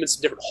him, putting him in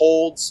some different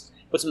holds,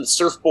 puts him in the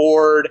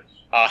surfboard,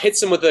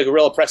 hits him with a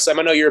gorilla press slam.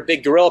 I know you're a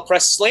big gorilla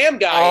press slam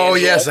guy. Oh,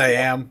 Angelo. yes, I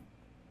am.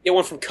 Get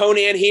one from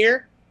Conan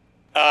here.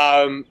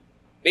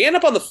 They end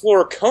up on the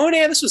floor.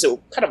 Conan, this was a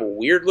kind of a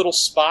weird little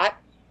spot.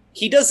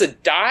 He does a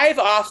dive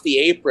off the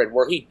apron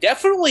where he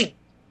definitely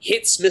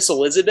hits Miss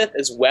Elizabeth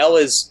as well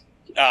as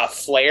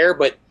Flair,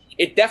 but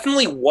it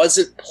definitely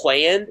wasn't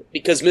planned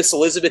because Miss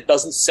Elizabeth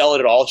doesn't sell it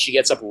at all. She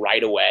gets up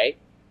right away.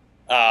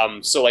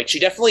 So she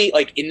definitely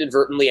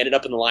inadvertently ended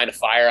up in the line of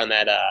fire on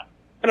that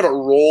kind of a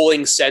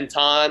rolling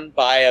senton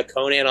by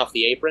Conan off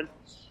the apron.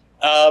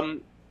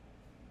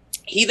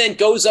 He then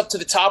goes up to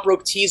the top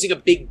rope, teasing a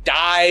big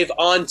dive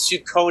onto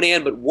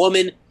Conan, but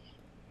Woman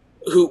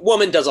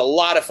does a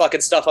lot of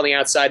fucking stuff on the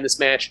outside in this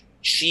match.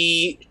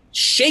 She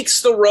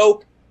shakes the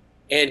rope,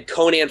 and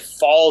Conan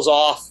falls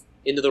off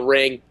into the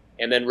ring,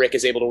 and then Rick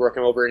is able to work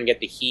him over and get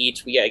the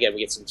heat. We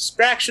get some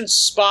distraction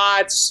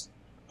spots.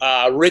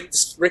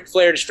 Ric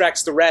Flair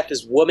distracts the ref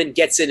as Woman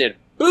gets in and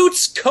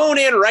boots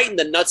Conan right in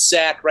the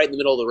nutsack, right in the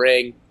middle of the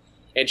ring,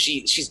 and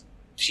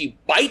she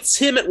bites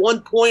him at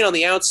one point on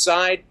the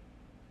outside.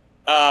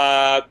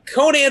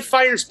 Conan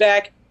fires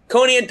back.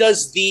 Conan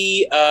does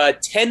the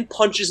 10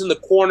 punches in the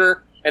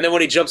corner, and then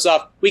when he jumps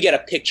off, we get a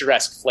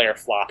picturesque Flair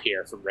flop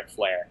here from Ric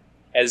Flair.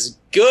 As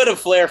good a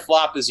Flair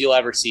flop as you'll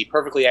ever see,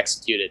 perfectly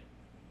executed.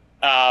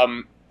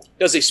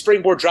 Does a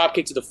springboard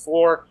dropkick to the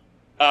floor.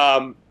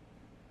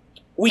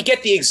 We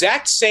get the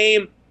exact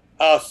same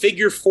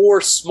figure 4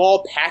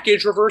 small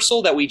package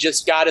reversal that we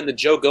just got in the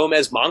Joe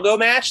Gomez-Mongo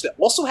match that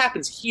also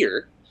happens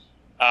here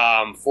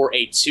for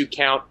a 2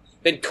 count.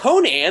 Then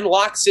Conan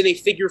locks in a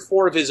figure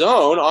 4 of his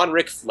own on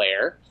Ric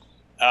Flair,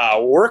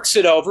 works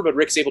it over, but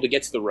Rick's able to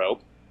get to the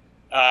rope.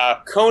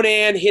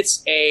 Conan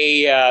hits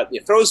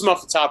throws him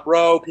off the top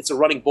rope, hits a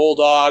running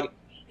bulldog,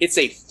 hits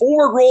a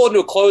forward roll into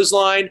a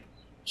clothesline.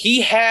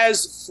 He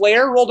has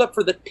Flair rolled up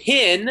for the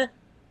pin,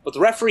 but the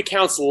referee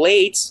counts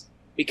late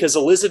because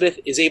Elizabeth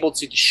is able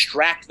to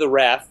distract the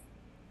ref.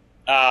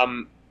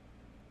 And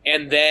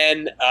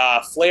then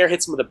Flair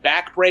hits him with a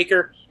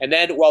backbreaker, and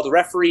then while the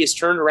referee is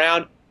turned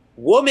around,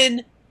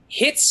 Woman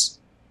hits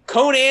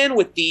Conan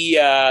with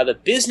the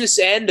business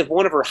end of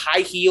one of her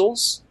high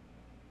heels,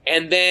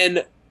 and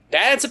then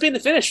that ends up being the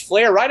finish.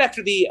 Flair, right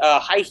after the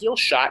high heel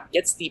shot,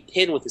 gets the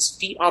pin with his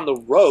feet on the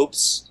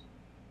ropes,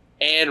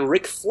 and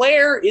Ric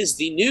Flair is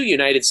the new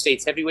United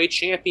States Heavyweight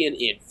Champion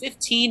in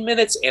 15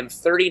 minutes and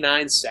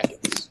 39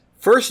 seconds.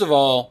 First of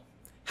all,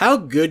 how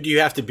good do you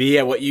have to be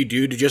at what you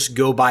do to just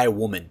go by a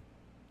woman?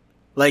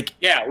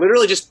 Yeah,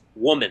 literally just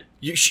woman.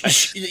 You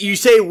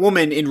say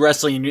woman in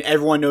wrestling and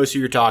everyone knows who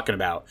you're talking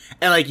about.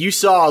 And you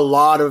saw a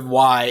lot of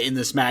why in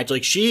this match.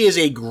 She is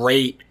a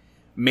great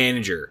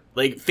manager.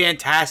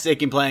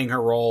 Fantastic in playing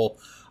her role.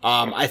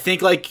 I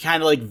think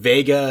kind of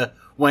Vega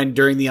when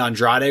during the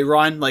Andrade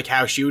run,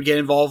 how she would get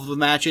involved with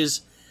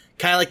matches.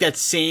 Kind of that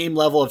same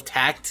level of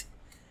tact.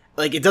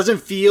 It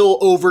doesn't feel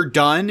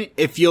overdone.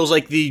 It feels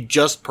like the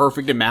just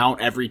perfect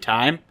amount every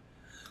time.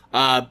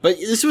 But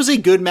this was a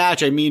good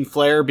match. I mean,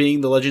 Flair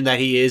being the legend that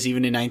he is,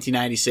 even in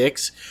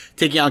 1996,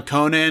 taking on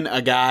Conan,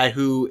 a guy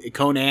who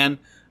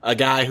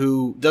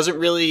doesn't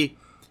really,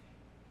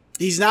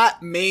 he's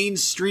not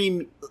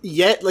mainstream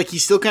yet. He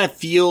still kind of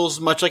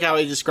feels much like how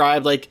I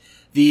described,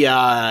 the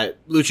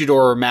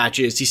Luchador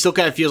matches. He still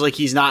kind of feels like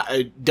he's not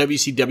a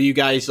WCW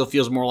guy. He still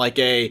feels more like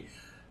a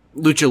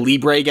Lucha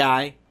Libre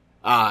guy,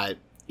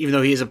 even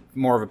though he is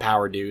more of a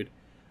power dude.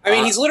 I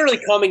mean, he's literally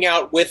coming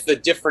out with the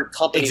different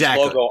company's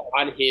logo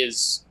on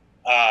his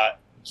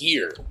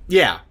gear.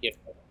 Yeah.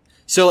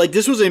 So,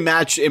 this was a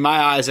match, in my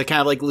eyes, that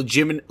kind of,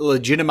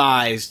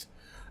 legitimized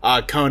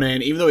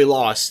Conan, even though he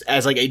lost,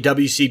 as, a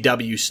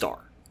WCW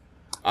star.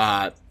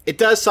 It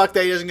does suck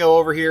that he doesn't go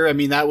over here. I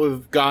mean, that would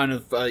have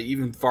gone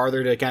even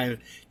farther to kind of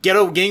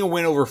getting a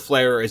win over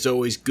Flair is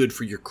always good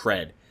for your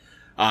cred.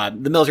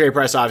 The military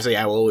press, obviously,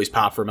 I will always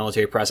pop for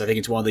military press. I think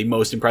it's one of the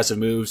most impressive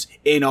moves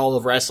in all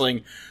of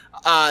wrestling.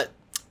 I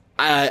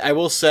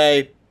will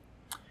say,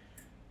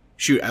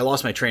 shoot, I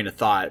lost my train of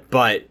thought,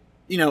 but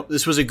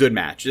this was a good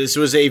match. This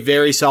was a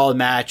very solid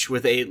match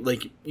with it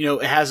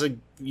has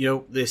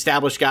the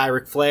established guy,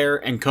 Ric Flair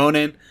and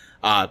Conan.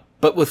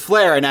 But with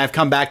Flair, and I've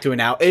come back to it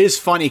now, it is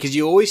funny because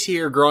you always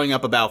hear growing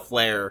up about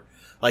Flair,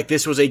 like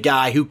this was a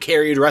guy who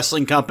carried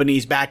wrestling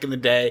companies back in the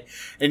day.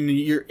 And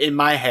in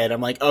my head,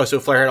 I'm like, oh, so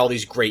Flair had all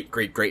these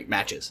great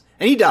matches.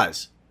 And he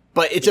does.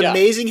 But it's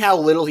amazing how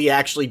little he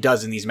actually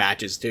does in these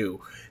matches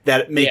too,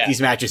 that make these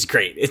matches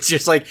great. It's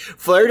just like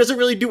Flair doesn't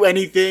really do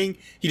anything.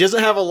 He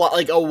doesn't have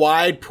a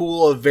wide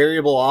pool of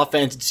variable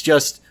offense. It's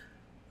just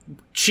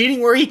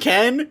cheating where he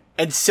can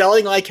and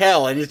selling like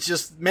hell. And it's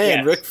just,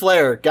 man, Ric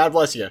Flair, God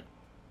bless you.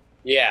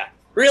 Yeah,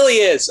 really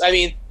is. I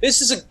mean,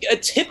 this is a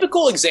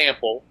typical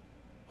example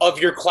of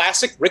your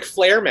classic Ric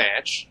Flair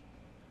match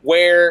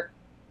where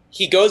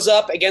he goes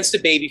up against a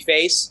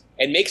babyface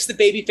and makes the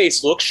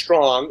babyface look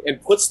strong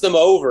and puts them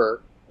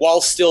over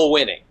while still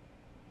winning.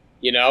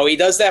 He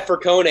does that for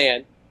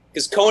Conan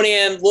because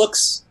Conan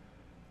looks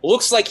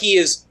like he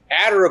is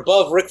at or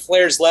above Ric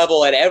Flair's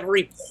level at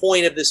every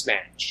point of this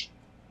match.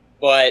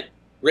 But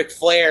Ric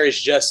Flair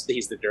is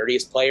he's the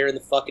dirtiest player in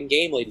the fucking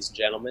game, ladies and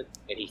gentlemen,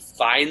 and he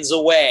finds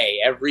a way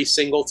every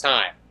single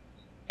time.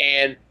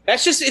 And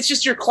it's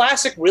just your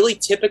classic, really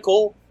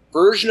typical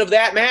version of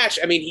that match.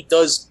 I mean, he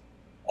does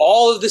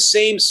all of the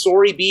same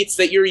story beats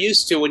that you're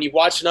used to when you've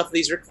watched enough of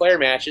these Ric Flair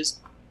matches,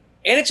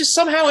 and it just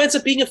somehow ends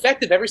up being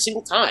effective every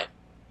single time.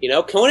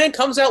 Conan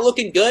comes out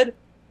looking good,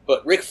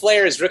 but Ric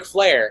Flair is Ric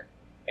Flair,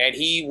 and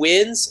he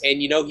wins,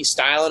 and he's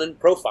styling and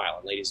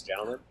profiling, ladies and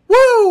gentlemen.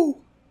 Woo!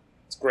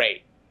 It's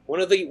great. One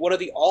of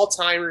the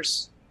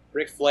all-timers,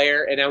 Ric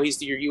Flair, and now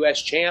he's your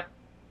U.S. champ.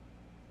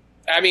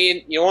 I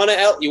mean, you want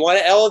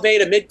to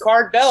elevate a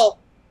mid-card belt,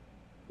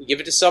 you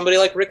give it to somebody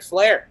like Ric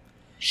Flair.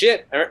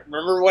 Shit, I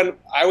remember when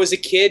I was a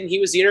kid and he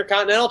was the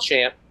Intercontinental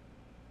champ.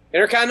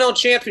 Intercontinental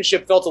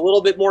Championship felt a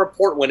little bit more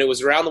important when it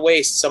was around the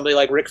waist of somebody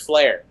like Ric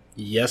Flair.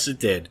 Yes, it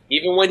did.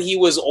 Even when he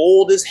was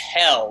old as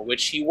hell,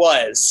 which he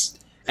was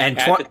at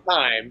the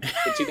time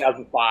in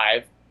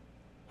 2005.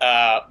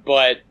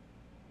 But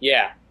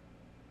yeah.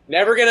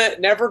 Never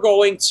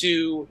going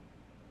to,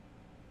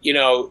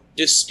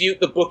 dispute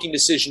the booking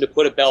decision to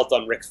put a belt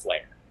on Ric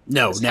Flair.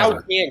 No, never.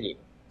 How can you?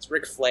 It's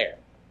Ric Flair.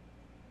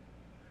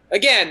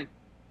 Again,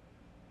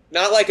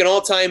 not like an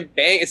all-time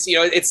bang.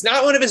 It's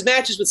not one of his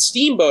matches with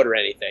Steamboat or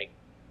anything,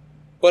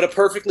 but a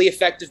perfectly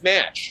effective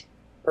match.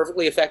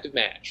 Perfectly effective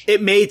match.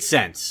 It made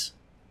sense.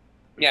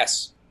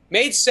 Yes.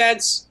 Made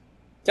sense.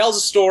 Tells a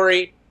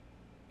story.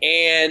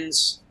 And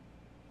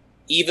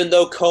even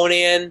though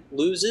Conan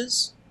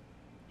loses,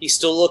 he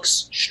still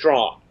looks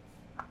strong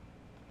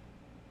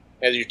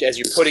as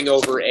you're putting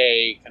over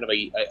a kind of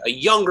a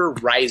younger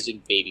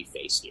rising baby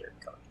face here.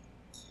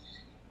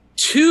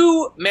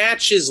 2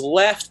 matches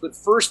left, but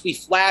first we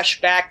flash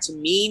back to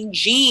Mean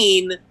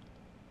Gene. A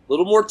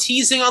little more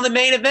teasing on the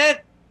main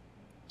event.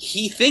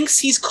 He thinks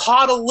he's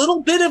caught a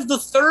little bit of the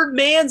third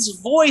man's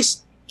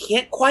voice.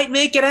 Can't quite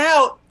make it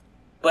out,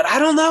 but I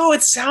don't know.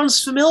 It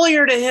sounds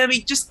familiar to him.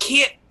 He just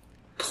can't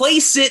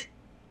place it.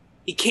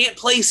 He can't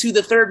place who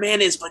the third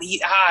man is, but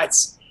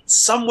it's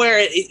somewhere.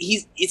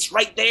 It's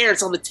right there.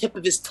 It's on the tip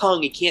of his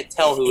tongue. He can't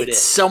tell who it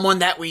is. Someone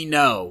that we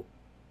know.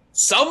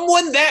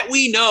 Someone that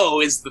we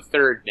know is the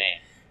third man.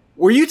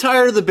 Were you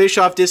tired of the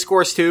Bischoff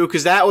discourse too?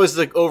 Because that was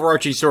the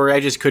overarching story I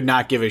just could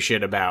not give a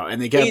shit about.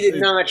 And they did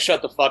not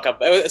shut the fuck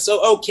up.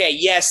 So, okay,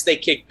 yes, they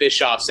kicked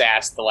Bischoff's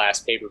ass at the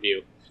last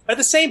pay-per-view. But at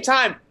the same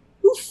time,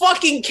 who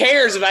fucking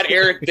cares about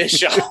Eric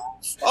Bischoff?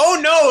 Oh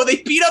no,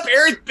 they beat up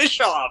Eric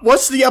Bischoff.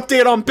 What's the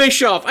update on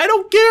Bischoff? I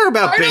don't care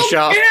about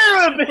Bischoff. I don't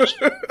care about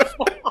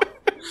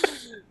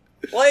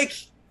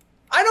Bischoff.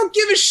 I don't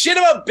give a shit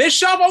about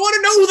Bischoff. I want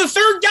to know who the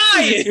third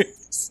guy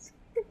is.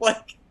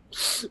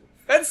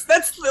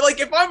 That's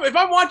if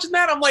I'm watching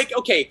that, I'm like,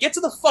 okay, get to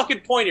the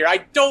fucking point here. I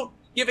don't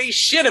give a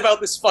shit about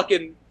this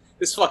fucking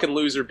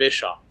loser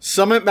Bischoff.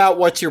 Sum it about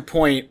what's your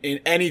point in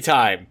any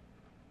time.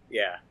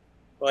 Yeah,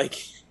 we're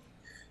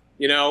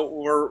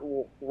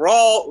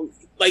all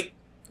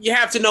you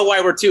have to know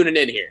why we're tuning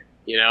in here.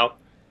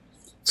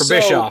 For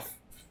Bischoff.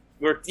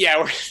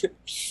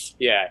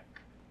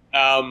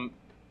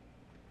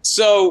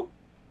 So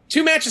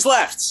 2 matches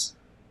left.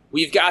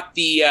 We've got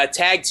the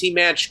tag team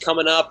match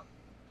coming up.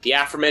 The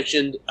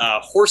aforementioned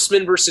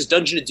Horseman versus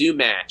Dungeon of Doom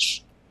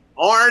match.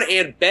 Arn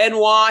and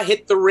Benoit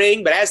hit the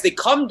ring, but as they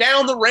come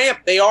down the ramp,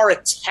 they are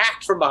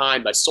attacked from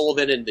behind by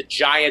Sullivan and the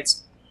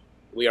Giants.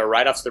 We are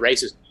right off to the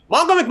races.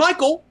 Mongo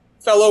McMichael,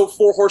 fellow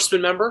 4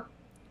 Horsemen member,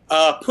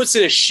 puts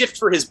in a shift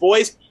for his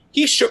boys.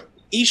 He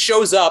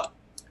shows up,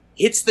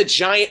 hits the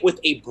Giant with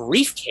a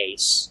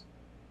briefcase,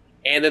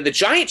 and then the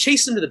Giant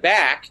chases him to the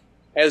back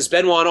as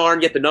Benoit and Arn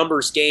get the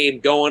numbers game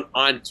going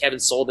on Kevin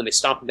Sullivan. They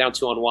stomp him down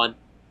 2-on-1.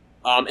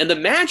 And the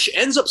match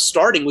ends up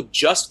starting with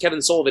just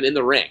Kevin Sullivan in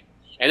the ring.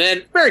 And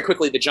then very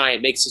quickly the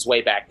Giant makes his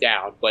way back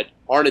down. But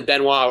Arn and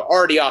Benoit are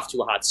already off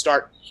to a hot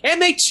start.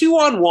 And they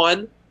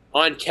 2-on-1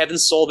 on Kevin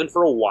Sullivan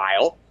for a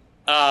while.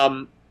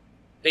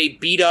 They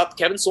beat up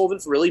Kevin Sullivan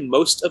for really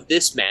most of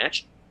this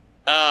match.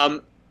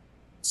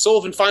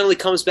 Sullivan finally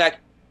comes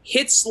back,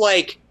 hits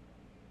like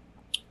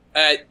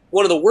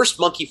one of the worst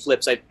monkey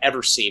flips I've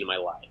ever seen in my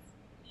life.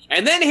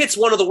 And then hits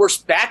one of the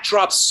worst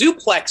backdrop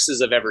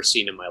suplexes I've ever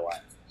seen in my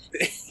life.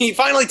 He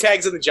finally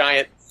tags in the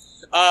Giant.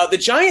 The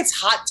Giant's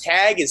hot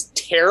tag is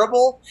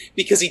terrible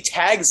because he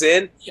tags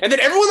in, and then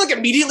everyone like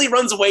immediately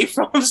runs away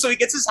from him, so he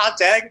gets his hot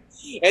tag,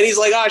 and he's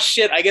like, oh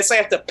shit, I guess I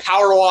have to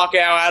power walk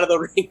out of the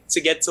ring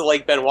to get to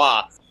like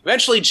Benoit.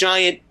 Eventually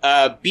Giant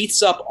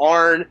beats up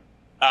Arn.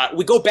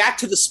 We go back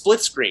to the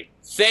split screen.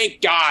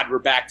 Thank God we're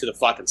back to the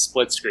fucking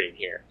split screen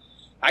here.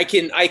 I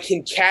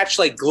can catch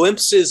like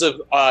glimpses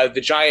of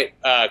the Giant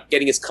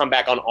getting his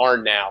comeback on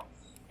Arn now,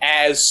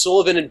 as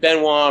Sullivan and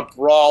Benoit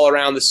brawl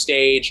around the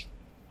stage.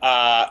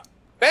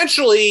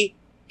 Eventually,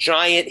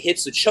 Giant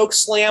hits the choke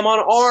slam on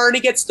Arn. He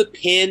gets the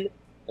pin,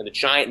 and the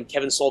Giant and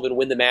Kevin Sullivan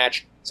win the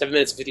match. 7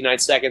 minutes and 59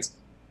 seconds.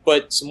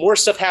 But some more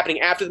stuff happening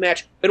after the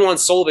match. Benoit and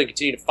Sullivan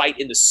continue to fight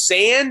in the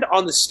sand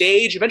on the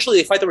stage. Eventually,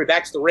 they fight their way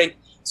back to the ring.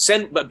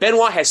 But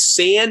Benoit has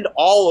sand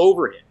all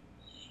over him.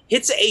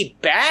 Hits a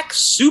back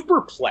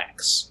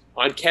superplex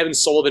on Kevin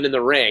Sullivan in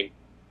the ring.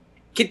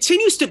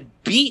 Continues to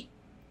beat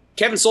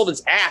Kevin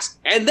Sullivan's ass.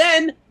 And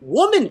then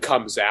Woman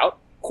comes out.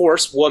 Of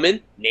course,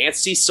 Woman,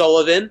 Nancy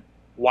Sullivan,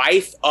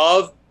 wife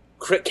of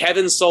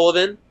Kevin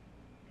Sullivan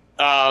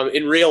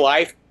in real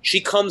life.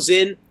 She comes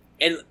in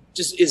and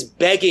just is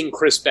begging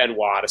Chris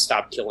Benoit to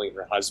stop killing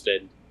her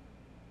husband.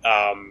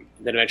 Then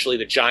eventually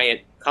the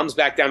Giant comes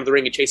back down to the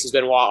ring and chases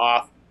Benoit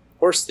off. Of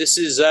course, this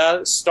is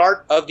a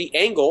start of the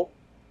angle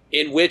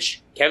in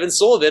which Kevin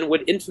Sullivan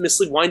would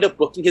infamously wind up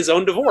booking his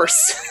own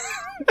divorce.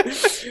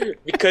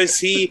 Because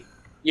he,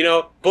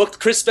 booked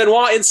Chris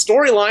Benoit in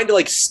storyline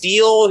to,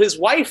 steal his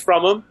wife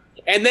from him,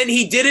 and then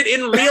he did it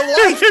in real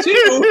life,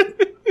 too.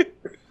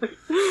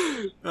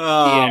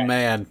 Oh,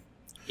 man.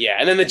 Yeah,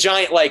 and then the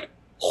Giant,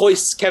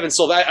 hoists Kevin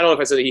Sullivan. I don't know if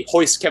I said that. He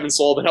hoists Kevin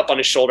Sullivan up on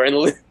his shoulder and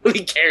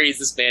literally carries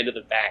this man to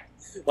the back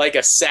like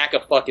a sack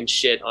of fucking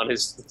shit on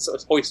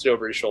hoisted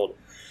over his shoulder.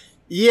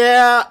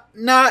 Yeah,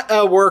 not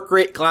a work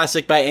rate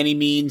classic by any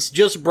means.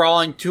 Just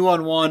brawling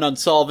 2-on-1 on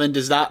Sullivan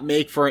does not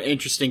make for an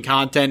interesting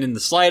content in the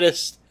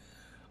slightest.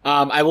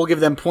 I will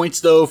give them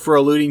points, though, for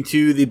alluding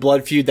to the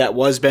blood feud that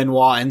was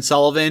Benoit and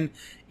Sullivan.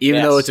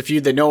 Even though it's a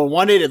feud that no one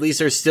wanted, at least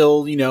they're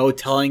still,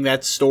 telling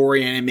that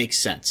story, and it makes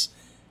sense.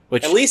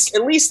 Which, at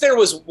least there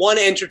was one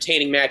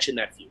entertaining match in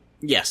that feud.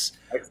 Yes.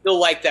 I still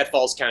like that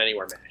Falls Count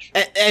Anywhere match.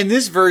 And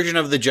this version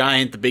of the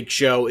Giant, the Big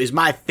Show, is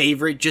my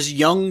favorite. Just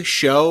young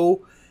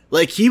Show.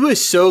 He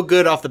was so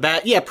good off the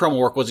bat. Yeah, promo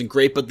work wasn't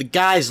great, but the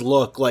guy's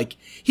look,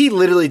 he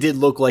literally did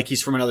look like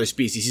he's from another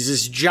species. He's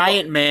this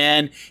giant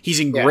man. He's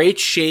in great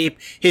shape.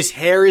 His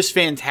hair is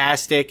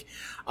fantastic.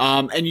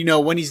 And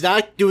when he's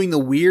not doing the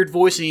weird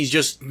voice and he's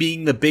just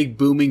being the big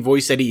booming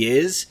voice that he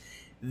is,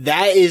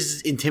 that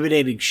is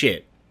intimidating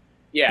shit.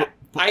 Yeah.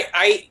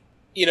 I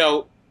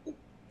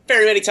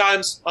very many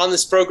times on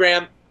this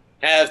program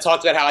have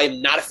talked about how I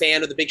am not a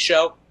fan of the Big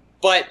Show,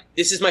 but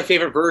this is my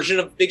favorite version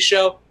of the Big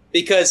Show.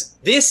 Because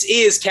this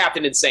is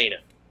Captain Insano.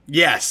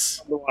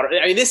 Yes.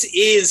 I mean, this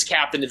is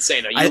Captain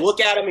Insano. You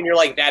look at him and you're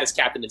like, that is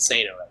Captain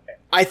Insano right there.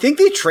 I think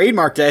they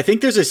trademarked it. I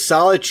think there's a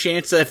solid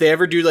chance that if they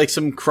ever do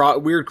some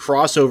weird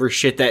crossover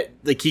shit that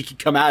he could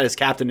come out as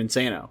Captain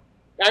Insano.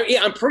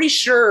 I'm pretty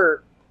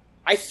sure.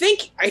 I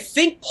think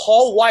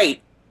Paul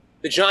White,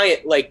 the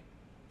Giant,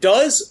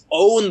 does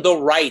own the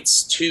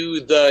rights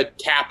to the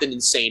Captain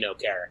Insano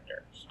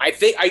character.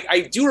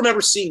 I do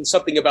remember seeing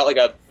something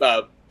about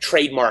a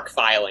trademark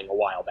filing a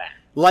while back.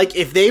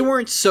 If they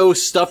weren't so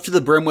stuffed to the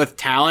brim with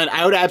talent,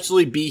 I would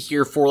absolutely be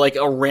here for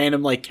a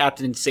random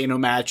Captain Insano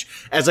match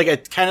as a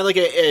kind of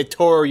a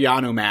Toru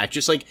Yano match,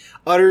 just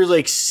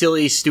utter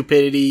silly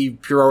stupidity,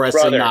 pure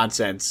wrestling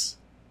nonsense.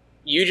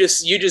 You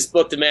just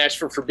booked a match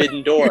for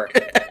Forbidden Door.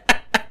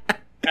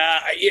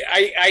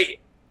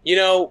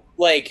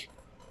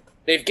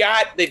 They've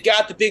got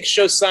the Big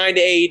Show signed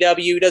to AEW.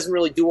 He doesn't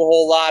really do a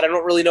whole lot. I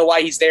don't really know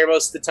why he's there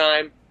most of the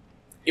time.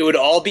 It would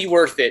all be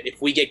worth it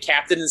if we get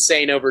Captain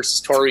Insano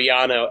versus Toru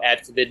Yano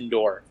at Forbidden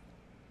Door.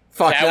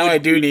 Fuck, now I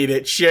do need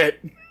it.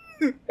 Shit.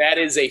 That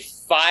is a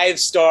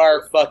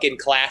 5-star fucking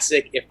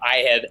classic if I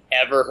have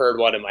ever heard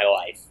one in my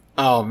life.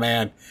 Oh,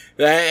 man.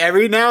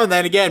 Every now and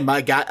then, again,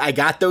 I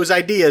got those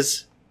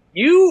ideas.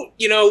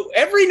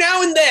 Every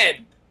now and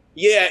then,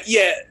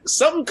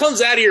 something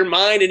comes out of your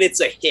mind and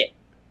it's a hit.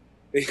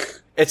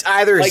 It's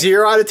either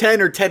 0 out of 10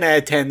 or 10 out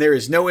of 10. There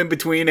is no in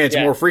between, and it's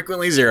more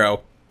frequently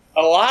 0.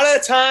 A lot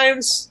of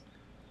times,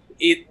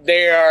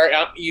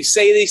 you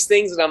say these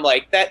things, and I'm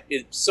like, that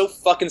is so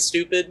fucking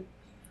stupid.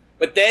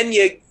 But then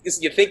you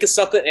think of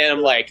something, and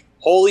I'm like,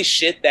 holy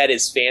shit, that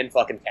is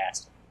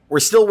fan-fucking-tastic. We're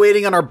still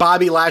waiting on our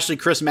Bobby Lashley,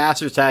 Chris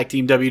Masters tag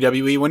team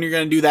WWE. When are you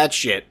going to do that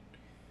shit?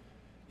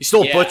 You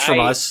stole Butch from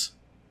us.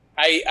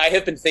 I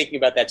have been thinking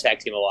about that tag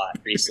team a lot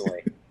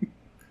recently.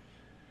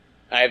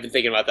 I have been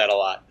thinking about that a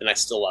lot, and I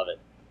still love it.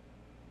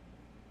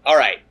 All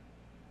right.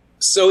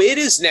 So it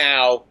is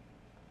now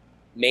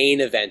main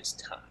event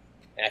time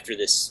after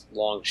this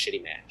long,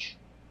 shitty match.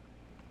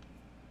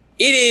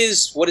 It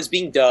is what is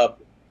being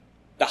dubbed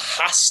the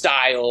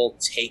Hostile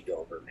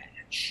Takeover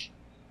match.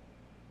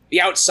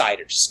 The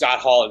Outsiders, Scott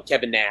Hall and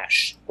Kevin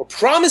Nash, were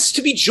promised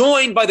to be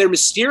joined by their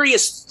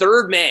mysterious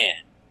third man,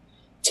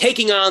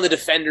 taking on the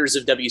defenders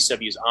of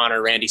WCW's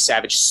honor, Randy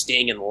Savage,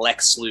 Sting, and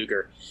Lex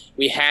Luger.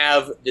 We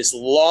have this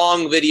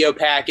long video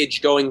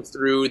package going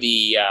through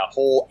the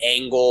whole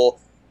angle.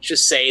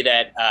 Just say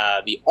that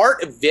the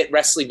art of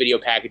wrestling video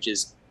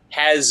packages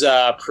has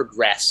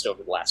progressed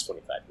over the last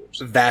 25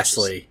 years.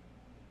 Vastly.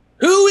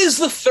 Who is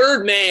the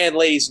third man,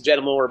 ladies and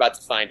gentlemen? We're about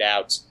to find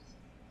out.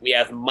 We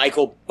have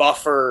Michael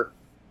Buffer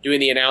doing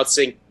the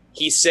announcing.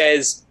 He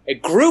says, a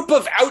group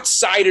of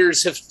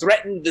outsiders have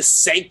threatened the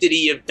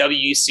sanctity of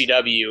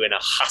WCW in a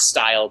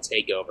hostile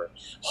takeover.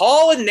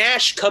 Hall and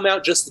Nash come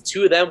out, just the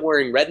two of them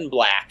wearing red and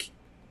black.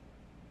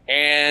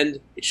 And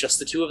it's just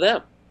the two of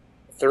them.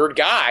 The third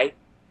guy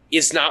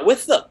is not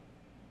with them.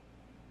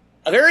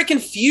 A very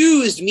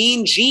confused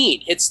Mean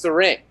Gene hits the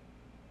ring.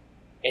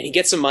 And he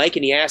gets a mic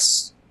and he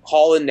asks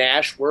Hall and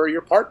Nash, where are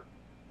your partners?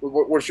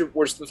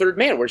 Where's the third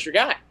man? Where's your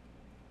guy?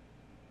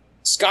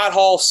 Scott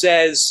Hall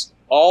says,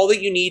 all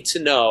that you need to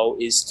know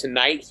is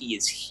tonight he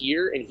is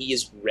here and he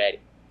is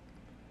ready.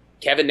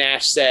 Kevin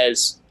Nash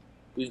says,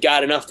 we've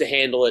got enough to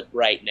handle it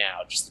right now,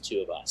 just the two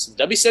of us. And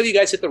WCW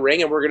guys hit the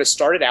ring and we're going to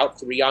start it out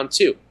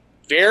 3-on-2.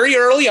 Very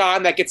early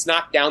on, that gets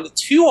knocked down to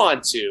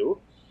 2-on-2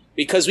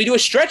 because we do a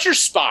stretcher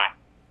spot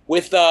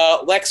with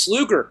Lex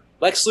Luger.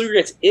 Lex Luger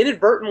gets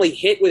inadvertently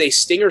hit with a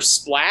Stinger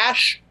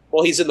splash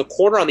while he's in the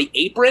corner on the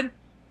apron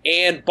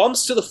and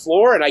bumps to the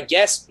floor and I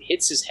guess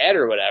hits his head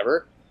or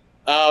whatever.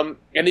 And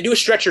they do a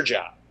stretcher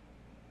job.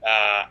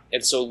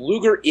 And so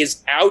Luger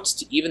is out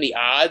to even the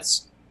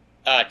odds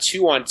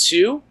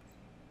 2-on-2.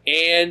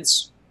 And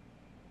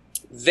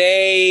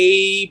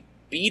they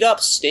beat up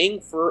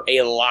Sting for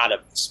a lot of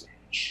this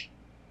match.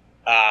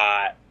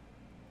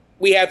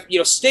 We have,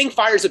 Sting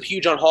fires up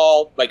huge on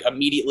Hall, like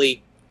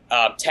immediately.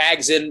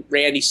 Tags in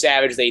Randy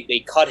Savage.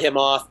 They cut him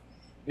off.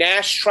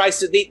 Nash tries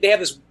to, they have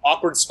this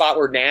awkward spot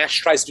where Nash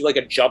tries to do like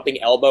a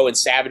jumping elbow and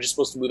Savage is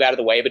supposed to move out of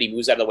the way, but he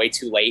moves out of the way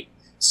too late.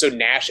 So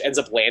Nash ends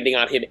up landing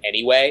on him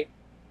anyway.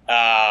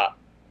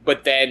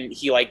 But then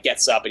he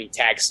gets up and he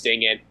tags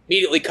Sting in.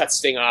 Immediately cuts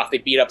Sting off. They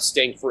beat up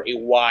Sting for a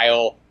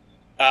while.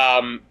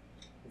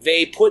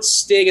 They put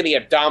Sting in the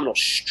abdominal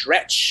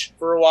stretch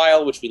for a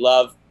while, which we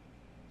love.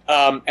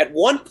 At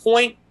one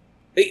point,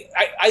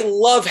 I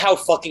love how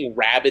fucking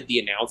rabid the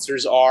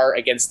announcers are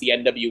against the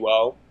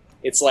NWO.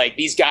 It's like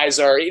these guys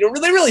are, they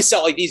really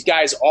sell like these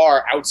guys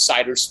are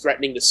outsiders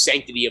threatening the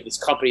sanctity of this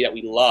company that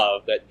we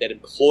love, that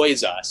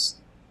employs us.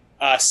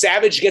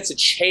 Savage gets a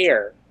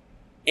chair,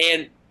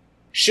 and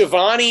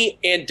Shivani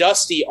and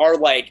Dusty are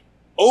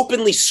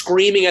openly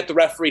screaming at the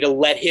referee to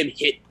let him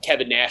hit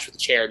Kevin Nash with the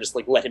chair, just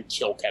let him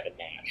kill Kevin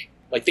Nash.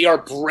 They are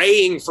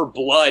braying for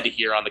blood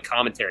here on the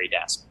commentary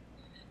desk.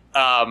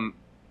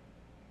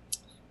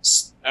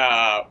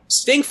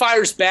 Sting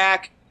fires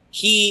back.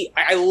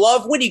 I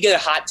love when you get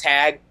a hot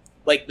tag,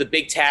 the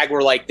big tag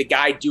where the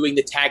guy doing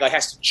the tag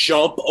has to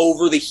jump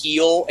over the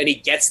heel, and we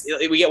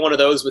get one of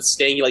those with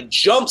Sting. He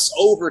jumps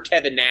over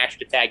Kevin Nash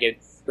to tag in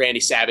Randy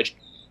Savage.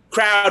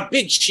 Crowd,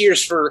 big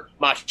cheers for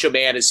Macho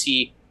Man as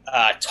he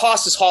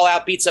tosses Hall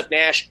out, beats up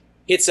Nash,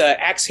 hits an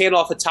axe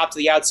handle off the top to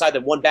the outside,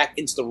 then one back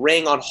into the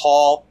ring on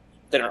Hall.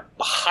 Then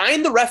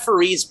behind the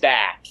referee's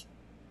back,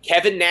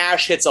 Kevin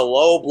Nash hits a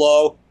low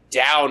blow.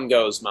 Down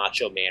goes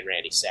Macho Man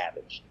Randy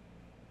Savage.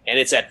 And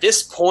it's at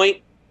this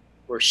point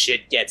where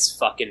shit gets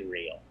fucking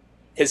real.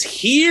 Because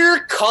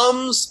here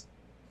comes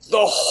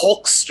the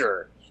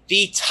Hulkster,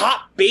 the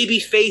top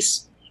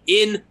babyface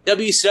in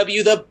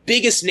WCW, the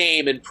biggest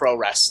name in pro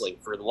wrestling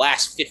for the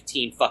last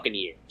 15 fucking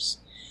years.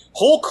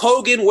 Hulk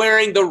Hogan,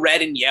 wearing the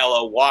red and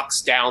yellow,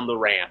 walks down the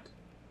ramp.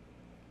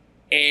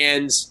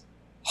 And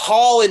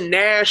Hall and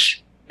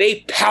Nash, they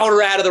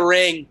powder out of the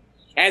ring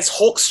as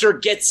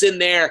Hulkster gets in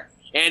there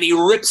and he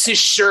rips his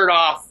shirt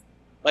off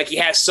like he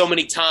has so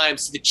many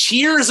times to the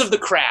cheers of the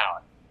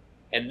crowd.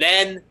 And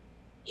then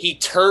he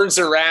turns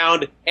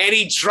around and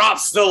he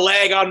drops the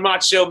leg on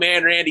Macho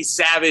Man Randy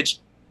Savage.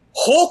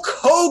 Hulk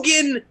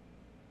Hogan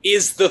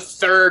is the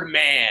third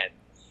man.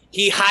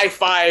 He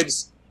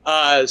high-fives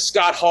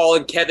Scott Hall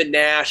and Kevin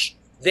Nash.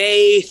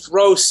 They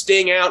throw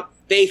Sting out.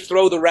 They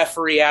throw the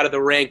referee out of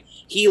the ring.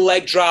 He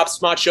leg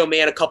drops Macho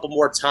Man a couple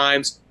more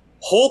times.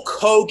 Hulk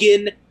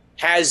Hogan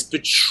has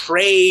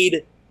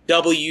betrayed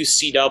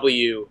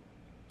WCW.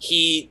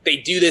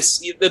 They do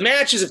this. The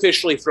match is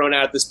officially thrown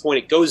out at this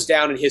point. It goes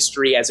down in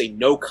history as a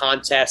no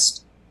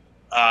contest.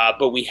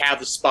 But we have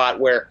the spot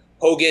where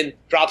Hogan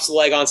drops the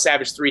leg on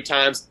Savage 3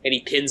 times and he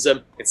pins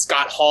him. And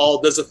Scott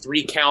Hall does a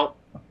 3 count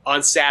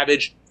on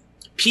Savage.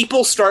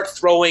 People start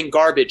throwing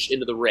garbage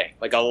into the ring,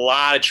 a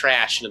lot of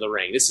trash into the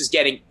ring. This is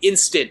getting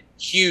instant,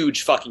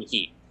 huge fucking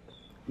heat.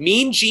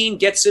 Mean Gene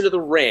gets into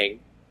the ring,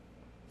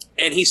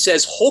 and he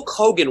says, Hulk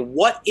Hogan,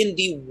 what in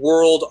the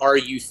world are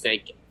you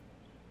thinking?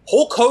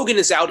 Hulk Hogan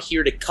is out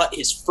here to cut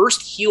his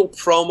first heel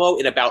promo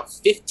in about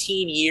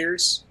 15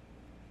 years,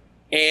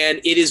 and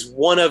it is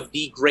one of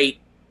the great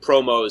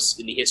promos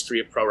in the history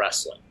of pro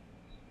wrestling.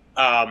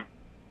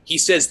 He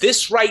says,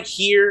 this right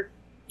here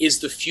is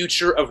the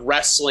future of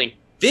wrestling.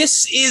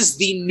 This is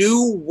the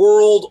new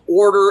world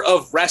order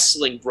of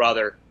wrestling,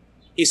 brother.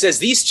 He says,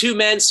 these two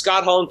men,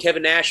 Scott Hall and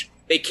Kevin Nash,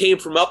 they came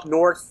from up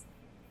north.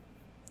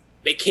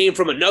 They came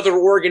from another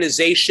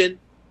organization.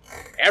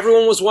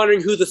 Everyone was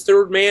wondering who the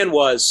third man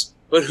was.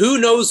 But who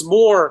knows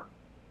more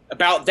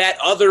about that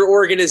other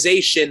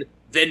organization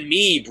than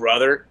me,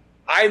 brother?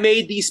 I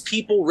made these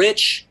people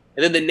rich,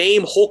 and then the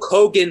name Hulk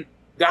Hogan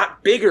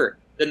got bigger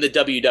than the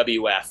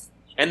WWF.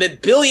 And then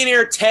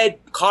billionaire Ted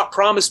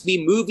promised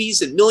me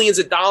movies and millions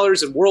of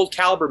dollars and world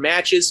caliber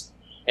matches.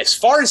 As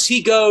far as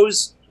he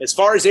goes, as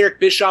far as Eric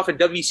Bischoff and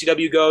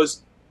WCW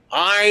goes,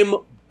 I'm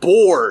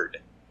bored.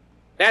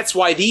 That's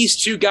why these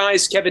two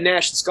guys, Kevin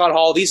Nash and Scott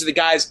Hall, these are the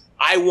guys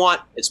I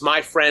want as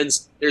my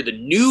friends. They're the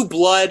new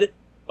blood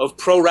of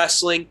pro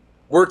wrestling.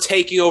 We're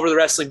taking over the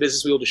wrestling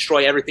business. We will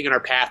destroy everything in our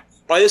path.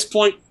 By this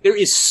point, there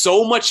is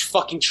so much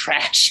fucking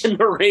trash in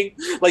the ring.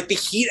 Like, the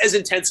heat has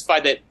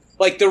intensified that,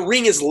 like, the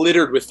ring is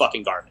littered with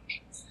fucking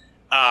garbage.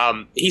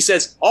 He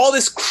says, all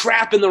this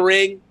crap in the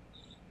ring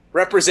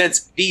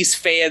represents these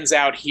fans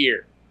out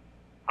here.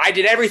 I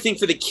did everything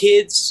for the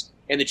kids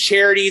and the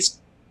charities,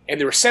 and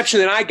the reception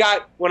that I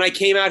got when I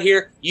came out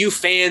here, you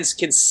fans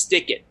can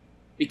stick it.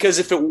 Because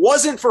if it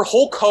wasn't for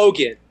Hulk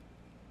Hogan,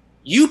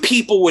 you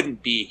people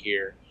wouldn't be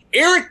here.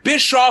 Eric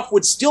Bischoff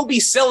would still be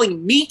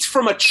selling meat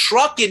from a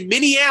truck in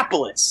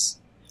Minneapolis.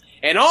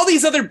 And all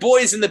these other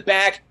boys in the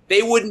back,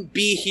 they wouldn't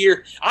be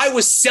here. I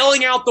was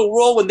selling out the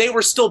world when they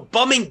were still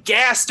bumming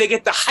gas to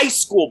get to high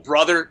school,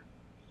 brother.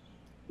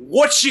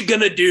 What you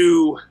gonna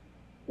do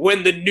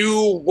when the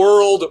New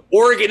World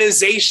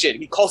Organization,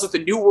 he calls it the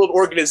New World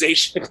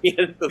Organization at the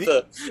end of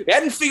they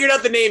hadn't figured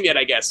out the name yet,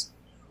 I guess,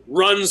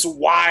 runs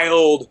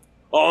wild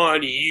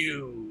on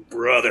you,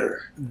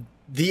 brother.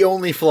 The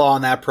only flaw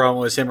in that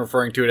promo is him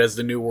referring to it as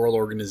the New World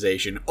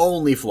Organization.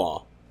 Only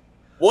flaw.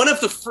 One of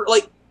the,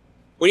 like,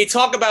 when you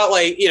talk about,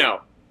 like, you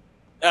know,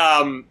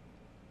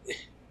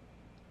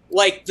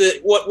 like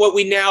what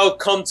we now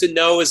come to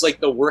know is like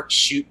the work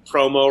shoot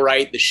promo,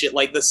 right? The shit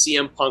like the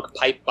CM Punk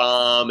pipe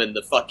bomb and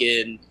the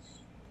fucking,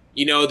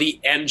 you know, the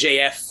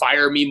MJF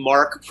fire me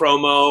Mark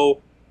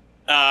promo.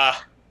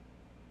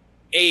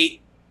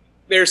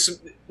 There's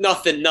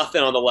nothing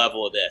on the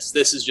level of this.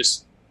 This is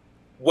just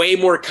way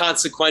more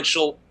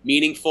consequential,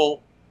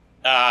 meaningful,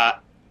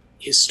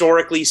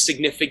 historically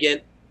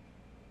significant,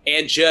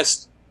 and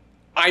just,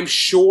 I'm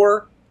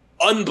sure,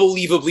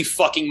 unbelievably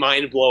fucking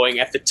mind-blowing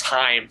at the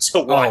time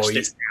to watch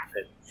this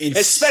happen. Insane.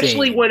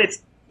 Especially when it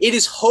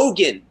is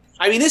Hogan.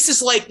 I mean, this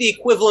is like the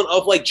equivalent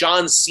of like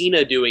John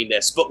Cena doing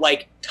this, but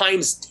like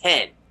times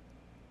 10.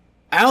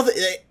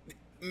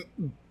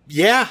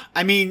 Yeah,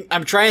 I mean,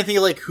 I'm trying to think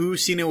of like who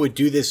Cena would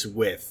do this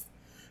with.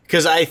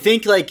 Because I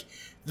think like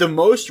the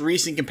most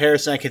recent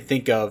comparison I could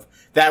think of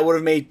that would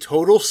have made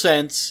total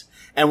sense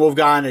and would have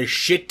gotten a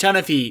shit ton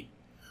of heat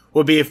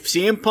would be if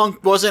CM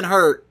Punk wasn't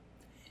hurt,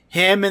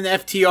 him and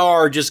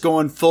FTR just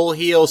going full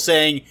heel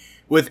saying,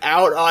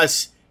 without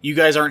us, you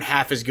guys aren't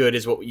half as good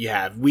as what you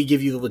have. We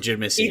give you the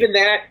legitimacy. Even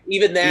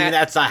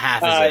that's not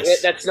half as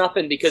this. That's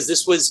nothing, because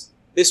this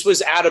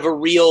was out of a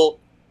real,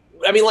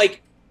 I mean,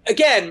 like,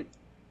 again,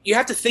 you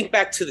have to think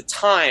back to the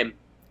time,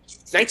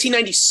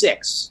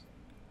 1996.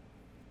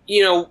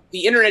 You know,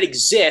 the internet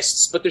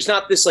exists, but there's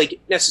not this, like,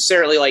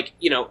 necessarily, like,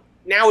 you know,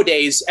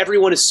 nowadays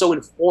everyone is so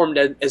informed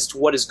as to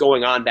what is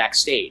going on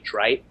backstage,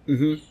 right?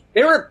 Mm-hmm.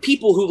 There are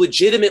people who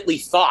legitimately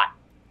thought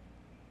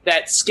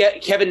that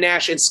Kevin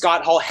Nash and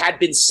Scott Hall had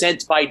been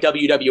sent by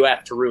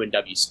WWF to ruin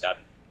WCW.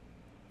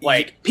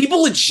 Like,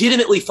 people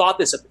legitimately thought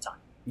this at the time.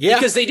 Yeah.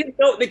 Because they didn't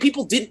know,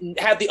 people didn't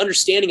have the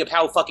understanding of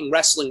how fucking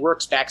wrestling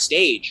works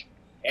backstage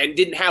and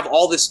didn't have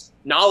all this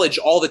knowledge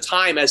all the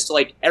time as to,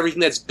 like,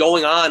 everything that's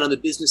going on the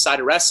business side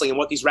of wrestling and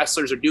what these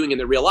wrestlers are doing in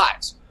their real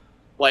lives.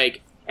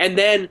 Like, and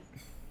then,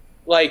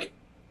 like,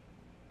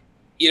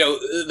 you know,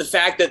 the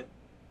fact that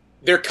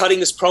they're cutting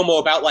this promo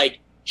about, like,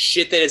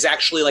 shit that is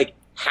actually, like,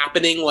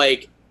 happening,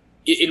 like,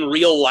 in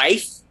real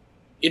life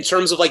in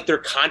terms of, like, their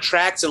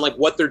contracts and, like,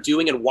 what they're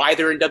doing and why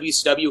they're in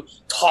WCW,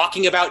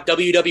 talking about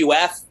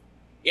WWF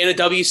in a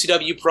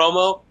WCW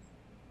promo.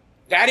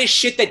 That is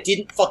shit that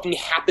didn't fucking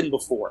happen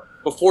before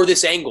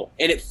this angle.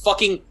 And it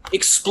fucking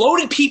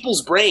exploded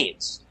people's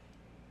brains.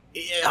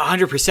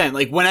 100%.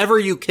 Like, whenever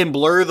you can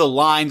blur the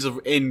lines of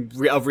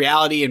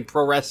reality and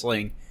pro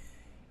wrestling,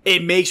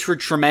 it makes for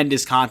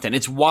tremendous content.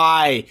 It's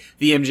why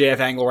the MJF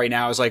angle right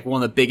now is like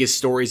one of the biggest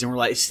stories, and we're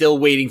like still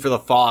waiting for the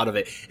fallout of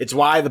it. It's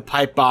why the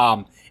pipe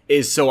bomb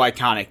is so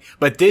iconic.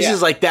 But this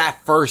is like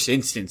that first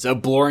instance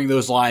of blurring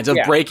those lines, of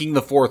breaking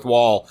the fourth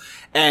wall.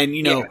 And,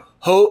 you know,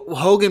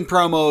 Hogan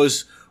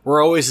promos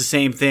were always the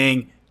same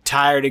thing,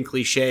 tired and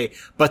cliche.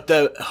 But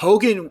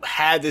Hogan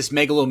had this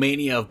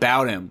megalomania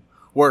about him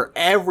where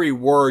every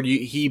word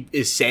he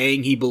is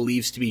saying he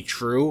believes to be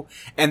true,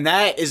 and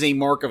that is a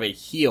mark of a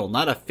heel,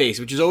 not a face,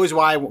 which is always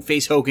why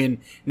face Hogan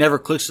never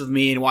clicks with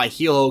me and why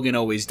heel Hogan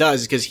always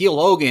does, because heel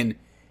Hogan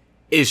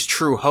is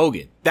true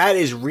Hogan. That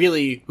is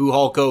really who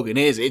Hulk Hogan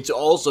is. It's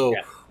also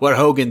what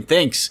Hogan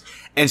thinks.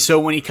 And so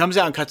when he comes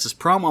out and cuts his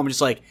promo, I'm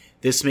just like,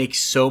 this makes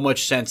so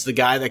much sense. The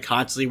guy that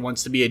constantly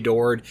wants to be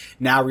adored,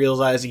 now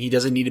realizing he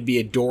doesn't need to be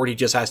adored, he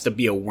just has to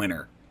be a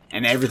winner.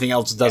 And everything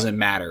else doesn't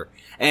matter.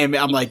 And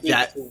I'm like,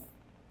 that...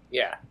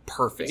 Yeah.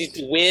 Perfect. He needs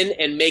to win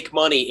and make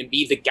money and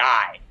be the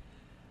guy.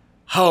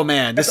 Oh,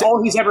 man. That's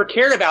all he's ever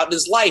cared about in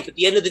his life. At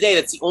the end of the day,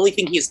 that's the only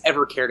thing he has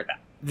ever cared about.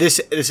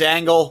 This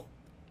angle,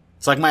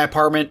 it's like my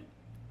apartment.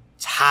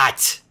 It's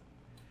hot.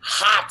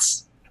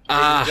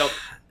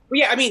 But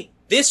yeah, I mean,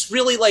 this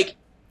really, like,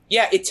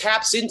 yeah, it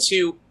taps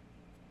into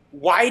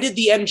why did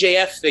the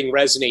MJF thing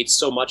resonate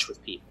so much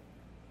with people?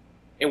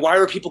 And why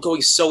were people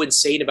going so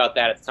insane about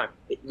that at the time?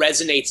 It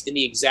resonates in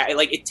the exact,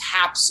 like, it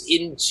taps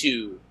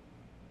into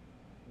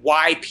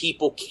why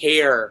people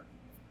cared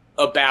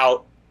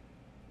about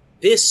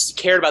this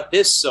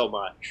so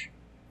much.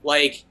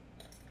 Like,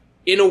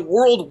 in a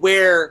world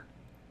where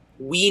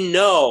we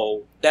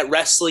know that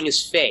wrestling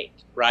is fake,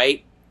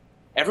 right?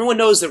 Everyone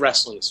knows that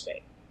wrestling is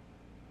fake.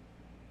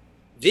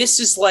 This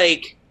is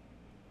like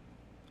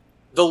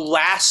the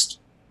last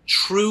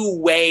true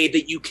way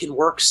that you can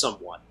work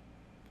someone.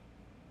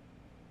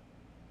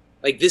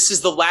 Like, this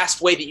is the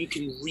last way that you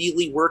can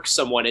really work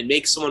someone and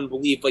make someone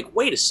believe, like,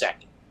 wait a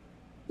second.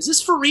 Is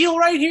this for real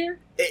right here?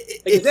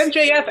 Is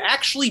MJF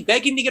actually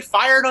begging to get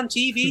fired on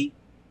TV?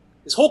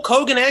 Is Hulk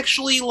Hogan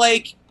actually,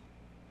 like...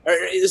 Or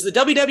is the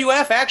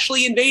WWF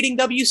actually invading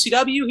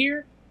WCW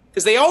here?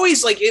 Because they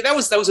always, like... That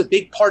was a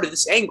big part of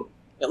this angle.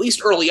 At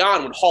least early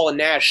on when Hall and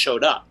Nash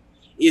showed up.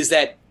 Is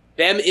that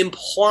them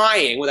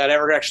implying, without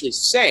ever actually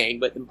saying,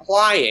 but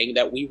implying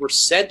that we were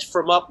sent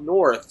from up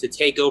north to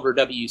take over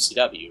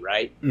WCW,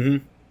 right?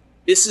 Mm-hmm.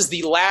 This is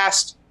the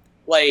last,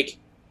 like,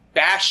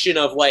 bastion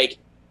of, like,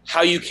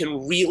 how you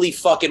can really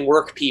fucking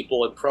work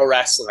people in pro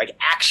wrestling, like,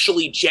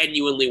 actually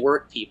genuinely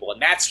work people.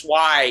 And that's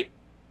why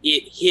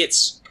it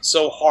hits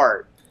so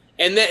hard.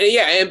 And then,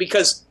 yeah, and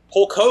because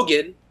Hulk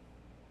Hogan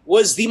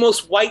was the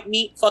most white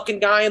meat fucking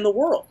guy in the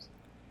world.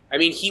 I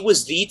mean, he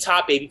was the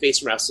top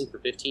babyface in wrestling for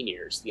 15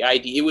 years. The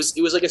idea, it was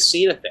like a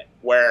Cena thing,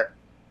 where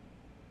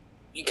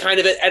you kind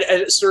of,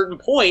 at a certain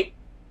point,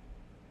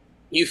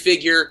 you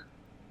figure,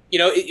 you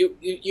know,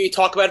 you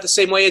talk about it the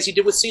same way as you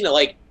did with Cena.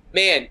 Like,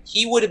 man,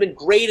 he would have been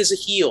great as a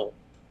heel,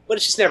 but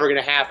it's just never going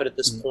to happen at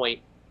this point.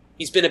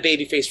 He's been a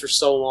babyface for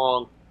so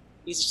long.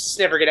 He's just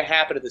never going to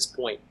happen at this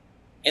point.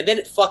 And then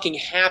it fucking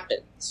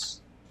happens.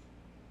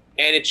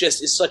 And it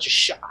just is such a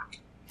shock,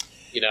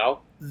 you know?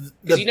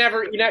 Because you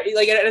never,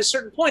 like, at a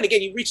certain point,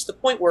 again, you reach the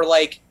point where,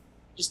 like,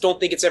 you just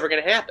don't think it's ever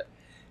going to happen.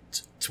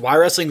 It's why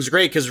wrestling's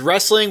great, because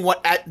wrestling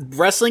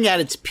at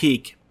its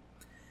peak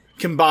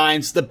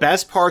combines the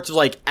best parts of,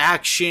 like,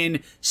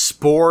 action,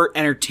 sport,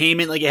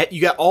 entertainment. Like,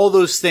 you got all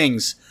those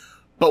things,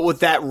 but with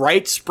that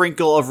right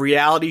sprinkle of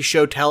reality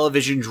show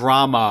television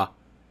drama,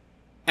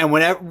 and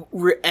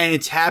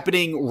it's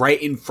happening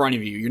right in front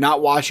of you. You're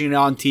not watching it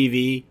on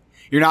TV.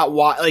 You're not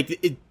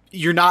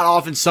you're not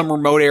off in some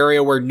remote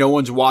area where no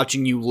one's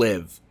watching you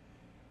live.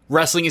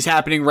 Wrestling is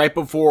happening right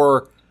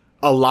before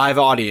a live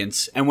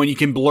audience, and when you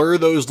can blur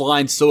those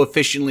lines so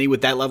efficiently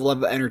with that level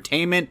of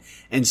entertainment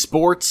and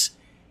sports,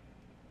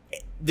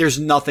 there's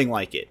nothing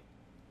like it.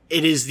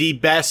 It is the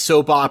best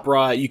soap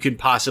opera you can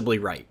possibly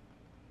write.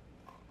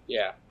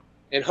 Yeah.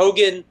 And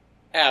Hogan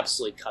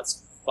absolutely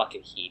cuts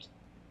fucking heat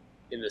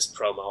in this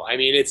promo. I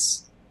mean,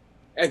 it's,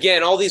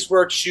 again, all these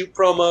work shoot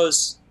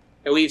promos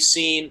that we've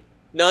seen,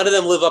 none of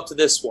them live up to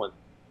this one.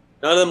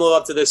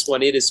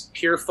 It is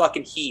pure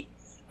fucking heat.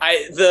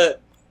 The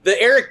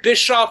Eric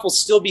Bischoff will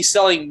still be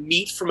selling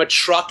meat from a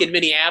truck in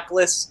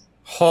Minneapolis.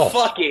 Oh,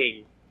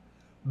 fucking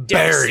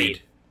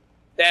buried.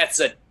 That's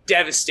a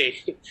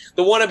devastating.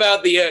 The one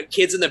about the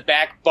kids in the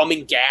back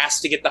bumming gas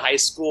to get to high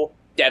school,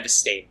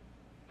 devastating.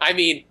 I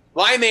mean,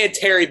 my man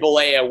Terry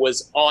Bollea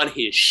was on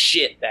his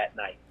shit that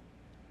night.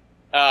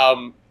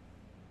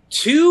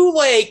 Two,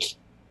 like,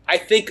 I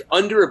think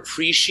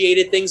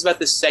underappreciated things about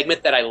this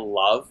segment that I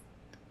love.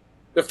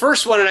 The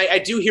first one, and I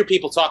do hear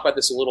people talk about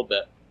this a little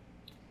bit.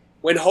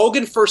 When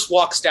Hogan first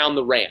walks down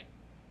the ramp,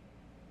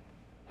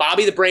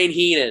 Bobby the Brain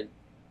Heenan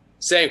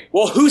saying,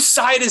 well, whose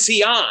side is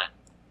he on?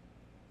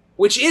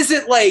 Which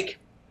isn't like,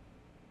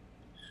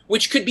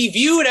 which could be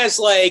viewed as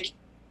like,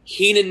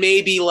 Heenan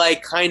may be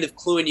like kind of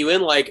cluing you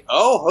in like,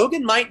 oh,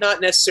 Hogan might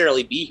not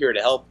necessarily be here to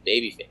help the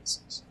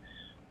babyfaces.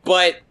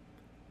 But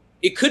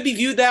it could be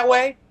viewed that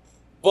way.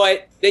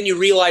 But then you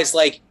realize,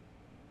 like,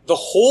 the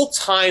whole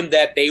time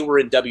that they were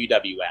in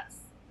WWF,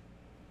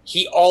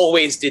 he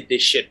always did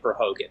this shit for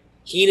Hogan.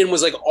 Heenan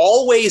was, like,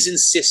 always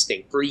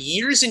insisting for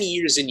years and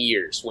years and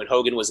years when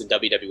Hogan was in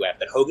WWF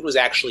that Hogan was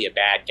actually a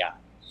bad guy.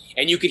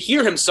 And you could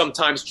hear him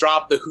sometimes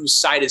drop the whose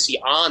side is he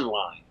on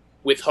line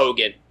with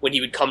Hogan when he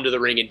would come to the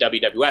ring in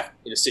WWF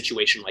in a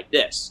situation like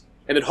this.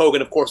 And then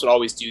Hogan, of course, would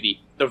always do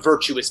the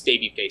virtuous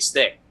babyface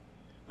thing.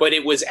 But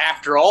it was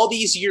after all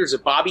these years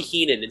of Bobby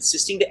Heenan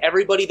insisting to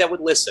everybody that would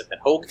listen that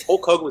Hulk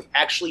Hogan was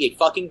actually a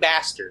fucking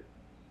bastard.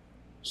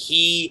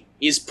 He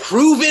is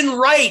proven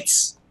right.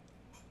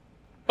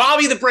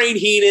 Bobby the Brain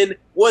Heenan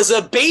was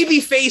a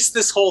babyface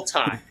this whole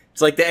time.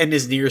 It's like the end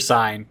is near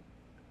sign.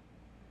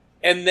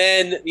 And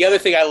then the other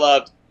thing I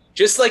loved,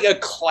 just like a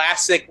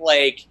classic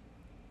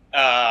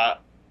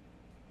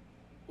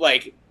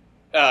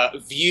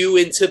view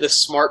into the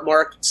Smart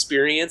Mark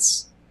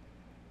experience.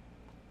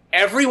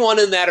 Everyone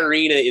in that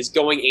arena is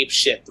going ape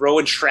shit,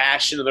 throwing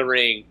trash into the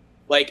ring,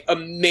 like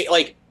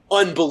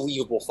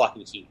unbelievable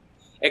fucking heat.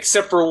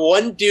 Except for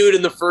one dude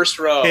in the first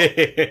row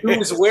who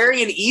was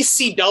wearing an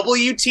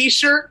ECW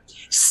t-shirt,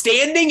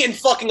 standing and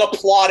fucking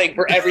applauding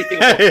for everything.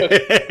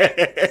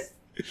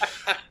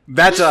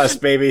 That's us,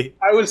 baby.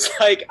 I was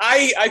like,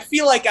 I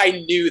feel like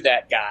I knew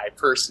that guy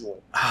personally.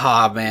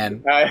 Ah,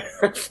 man. I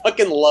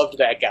fucking loved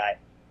that guy.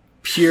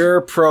 Pure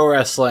pro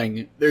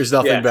wrestling. There's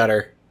nothing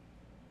better.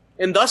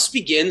 And thus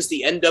begins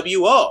the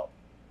NWO.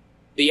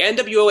 The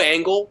NWO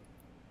angle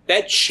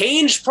that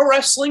changed pro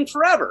wrestling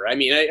forever. I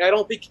mean, I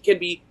don't think it can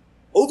be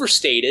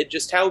overstated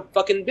just how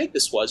fucking big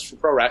this was for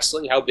pro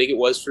wrestling, how big it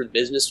was for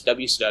business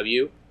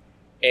WCW,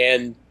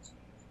 and,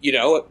 you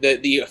know,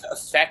 the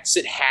effects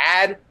it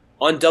had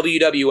on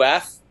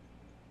WWF,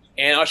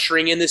 and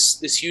ushering in this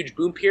huge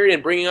boom period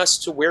and bringing us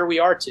to where we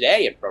are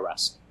today in pro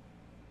wrestling.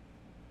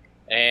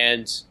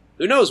 And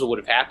who knows what would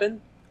have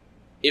happened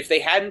if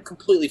they hadn't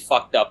completely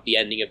fucked up the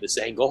ending of this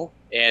angle,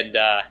 and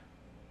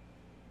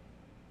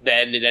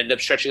then it ended up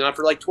stretching on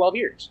for like 12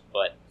 years.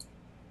 But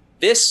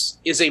this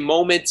is a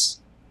moment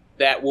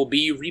that will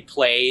be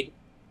replayed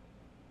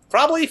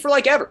probably for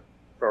like ever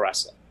pro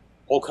wrestling.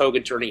 Hulk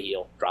Hogan turning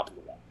heel, dropping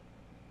the belt.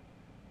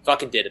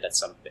 Fucking did it, that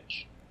son of a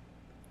bitch.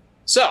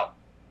 So,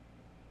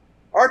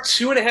 our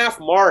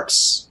 2.5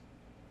 marks,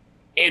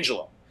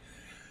 Angelo.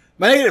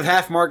 My negative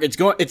half mark,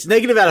 it's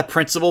negative out of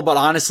principle, but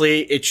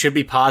honestly, it should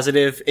be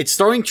positive. It's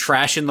throwing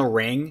trash in the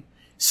ring.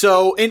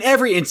 So, in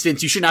every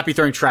instance, you should not be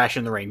throwing trash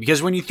in the ring,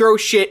 because when you throw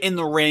shit in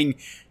the ring,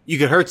 you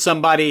could hurt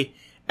somebody.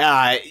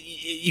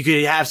 You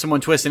could have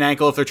someone twist an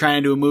ankle if they're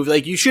trying to do a move.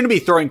 Like, you shouldn't be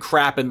throwing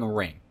crap in the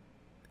ring.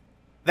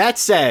 That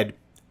said,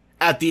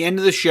 at the end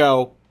of the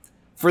show,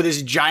 for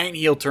this giant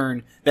heel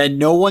turn that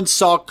no one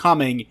saw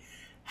coming,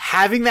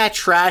 having that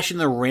trash in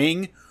the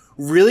ring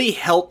really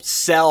helped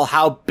sell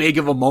how big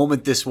of a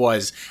moment this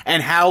was,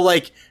 and how,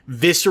 like,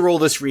 visceral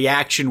this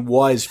reaction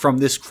was from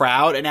this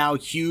crowd, and how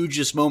huge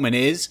this moment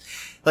is.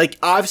 Like,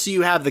 obviously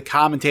you have the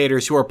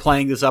commentators who are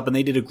playing this up, and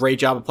they did a great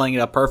job of playing it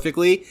up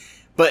perfectly.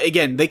 But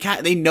again,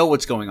 they know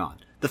what's going on.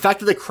 The fact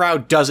that the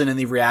crowd doesn't and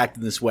they react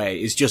in this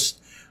way is just,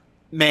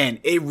 man,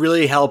 it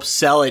really helps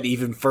sell it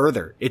even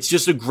further. It's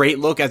just a great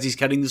look as he's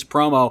cutting this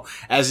promo,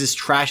 as this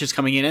trash is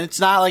coming in. And it's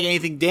not like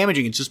anything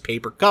damaging. It's just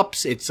paper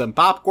cups. It's some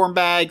popcorn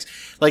bags.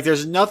 Like,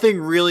 there's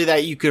nothing really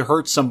that you could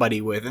hurt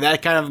somebody with. And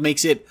that kind of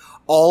makes it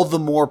all the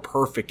more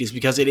perfect, is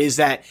because it is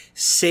that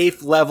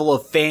safe level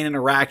of fan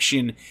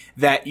interaction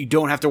that you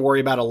don't have to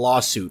worry about a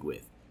lawsuit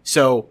with.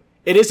 So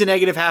it is a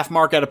negative half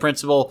mark out of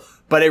principle,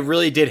 but it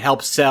really did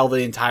help sell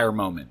the entire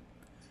moment.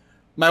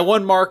 My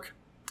 1 mark,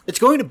 it's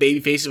going to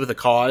babyfaces with a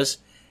cause.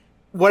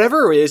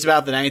 Whatever it is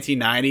about the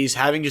 1990s,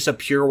 having just a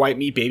pure white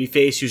meat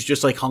babyface who's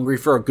just like hungry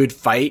for a good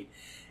fight,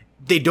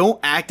 they don't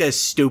act as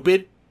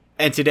stupid.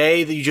 And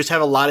today you just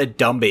have a lot of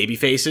dumb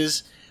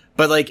babyfaces.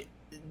 But like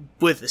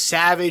with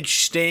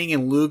Savage, Sting,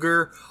 and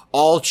Luger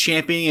all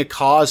championing a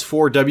cause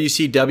for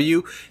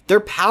WCW,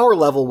 their power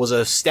level was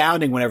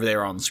astounding whenever they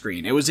were on the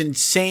screen. It was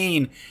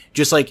insane,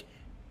 just like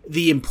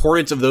the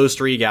importance of those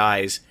 3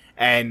 guys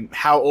and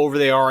how over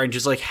they are, and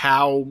just like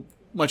how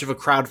much of a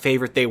crowd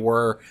favorite they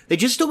were. They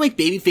just don't make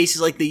baby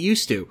faces like they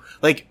used to.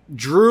 Like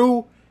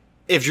Drew,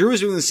 if Drew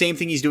was doing the same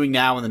thing he's doing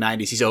now in the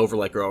 90s, he's over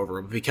like we're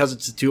over. But because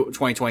it's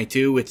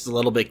 2022, it's a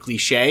little bit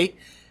cliche.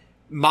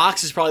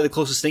 Mox is probably the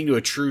closest thing to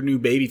a true new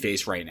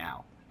babyface right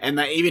now. And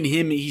even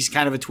him, he's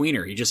kind of a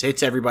tweener. He just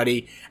hits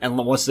everybody and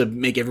wants to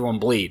make everyone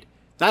bleed.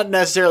 Not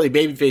necessarily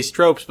babyface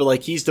tropes, but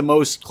like he's the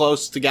most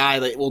close to guy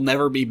that will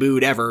never be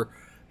booed ever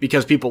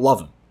because people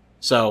love him.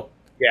 So,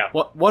 yeah,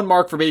 1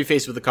 mark for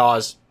babyface with a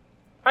cause.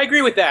 I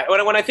agree with that.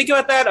 When I think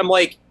about that, I'm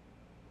like,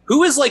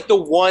 who is like the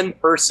one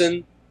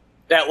person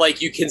that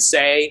like you can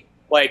say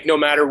like no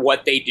matter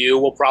what they do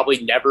will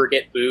probably never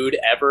get booed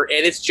ever?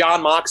 And it's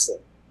Jon Moxley.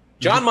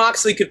 Jon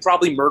Moxley could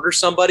probably murder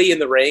somebody in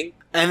the ring.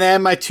 And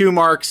then my 2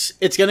 marks,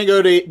 it's going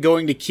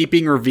to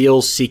keeping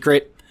reveals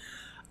secret.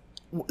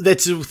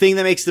 That's the thing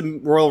that makes the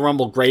Royal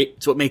Rumble great.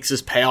 It's what makes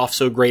this payoff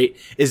so great,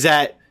 is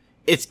that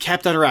it's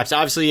kept under wraps.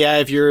 Obviously, yeah,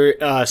 if you're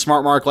a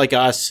smart mark like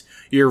us,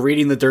 you're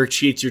reading the dirt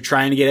sheets, you're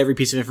trying to get every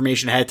piece of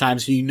information ahead of time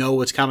so you know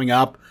what's coming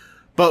up.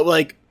 But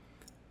like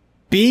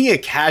being a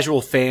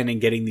casual fan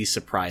and getting these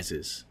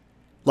surprises,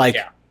 like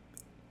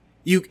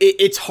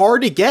it's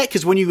hard to get,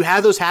 because when you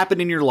have those happen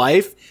in your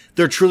life,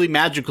 they're truly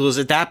magical. Because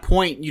at that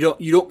point,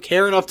 you don't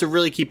care enough to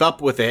really keep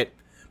up with it,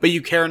 but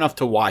you care enough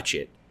to watch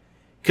it.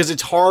 Because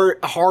it's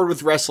hard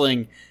with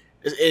wrestling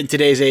in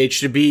today's age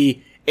to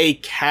be a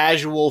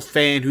casual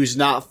fan who's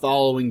not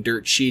following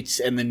dirt sheets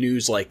and the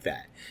news like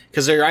that.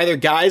 Because they're either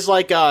guys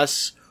like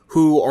us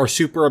who are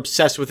super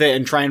obsessed with it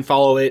and try and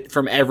follow it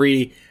from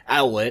every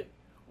outlet,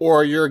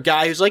 or you're a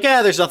guy who's like,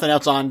 there's nothing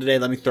else on today,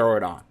 let me throw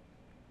it on.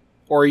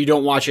 Or you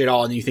don't watch it at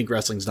all and you think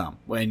wrestling's dumb,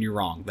 when you're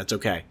wrong. That's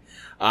okay.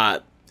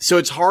 So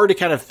it's hard to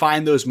kind of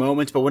find those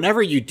moments, but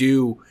whenever you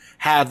do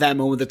have that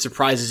moment that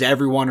surprises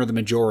everyone or the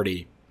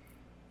majority,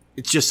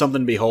 it's just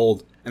something to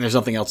behold, and there's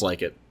nothing else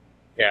like it.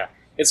 Yeah.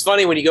 It's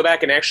funny when you go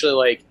back and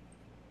actually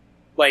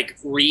like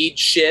read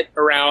shit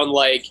around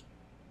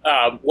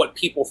what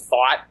people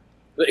thought,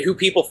 who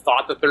people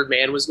thought the third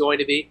man was going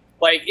to be.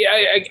 Like,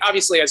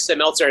 obviously, as Tim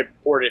Meltzer had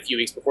reported a few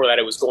weeks before that,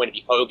 it was going to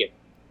be Hogan.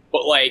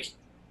 But, like,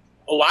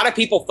 a lot of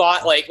people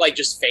thought, like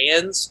just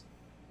fans,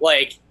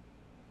 like,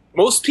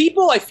 most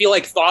people, I feel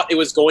like, thought it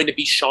was going to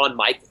be Shawn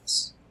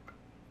Michaels.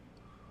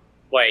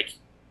 Like,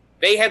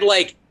 they had,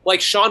 like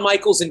Shawn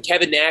Michaels and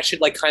Kevin Nash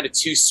had, like, kind of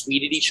too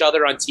sweeted each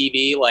other on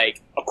TV,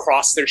 like,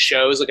 across their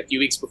shows, like, a few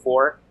weeks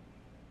before.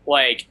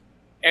 Like,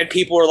 and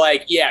people were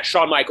like, yeah,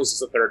 Shawn Michaels is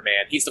the third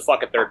man. He's the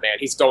fucking third man.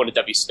 He's going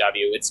to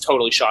WCW. It's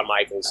totally Shawn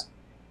Michaels.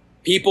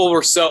 People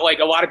were so, like,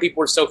 a lot of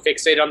people were so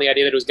fixated on the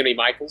idea that it was going to be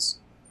Michaels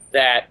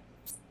that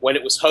when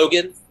it was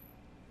Hogan,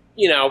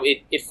 you know,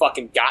 it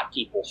fucking got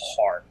people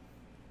hard.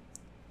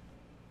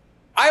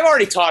 I've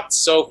already talked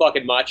so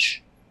fucking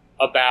much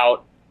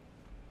about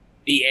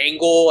the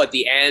angle at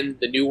the end,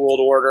 the New World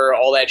Order,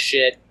 all that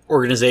shit.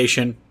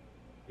 Organization.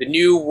 The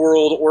New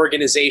World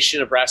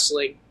Organization of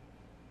Wrestling.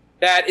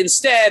 That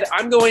instead,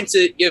 I'm going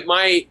to give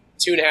my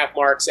 2.5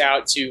 marks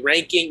out to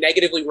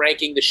negatively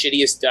ranking the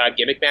shittiest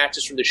gimmick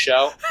matches from the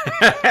show.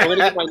 I'm going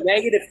to give my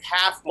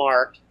 -0.5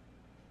 mark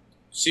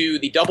to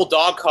the double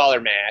dog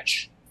collar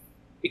match.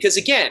 Because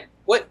again,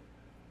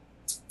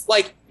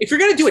 if you're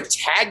going to do a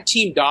tag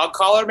team dog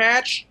collar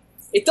match,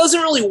 it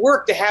doesn't really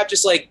work to have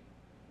just like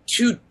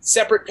two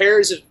separate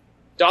pairs of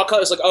dog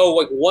collars. Like,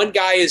 one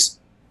guy is,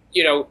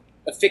 you know,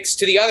 affixed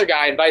to the other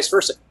guy and vice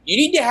versa. You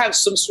need to have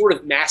some sort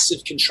of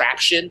massive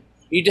contraption.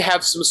 You need to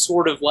have some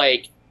sort of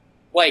like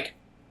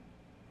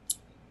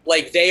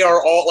they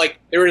are all like,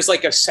 there is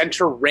like a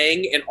center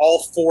ring and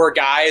all 4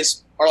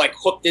 guys are like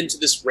hooked into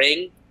this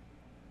ring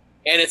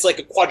and it's like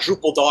a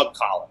quadruple dog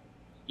collar.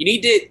 You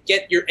need to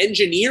get your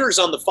engineers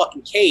on the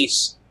fucking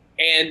case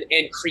and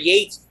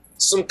create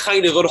some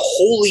kind of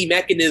unholy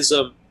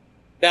mechanism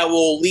that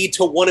will lead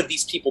to one of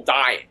these people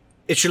dying.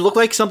 It should look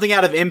like something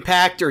out of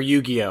Impact or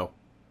Yu-Gi-Oh!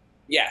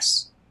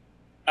 Yes.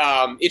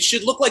 It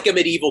should look like a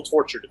medieval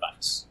torture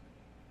device.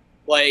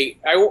 Like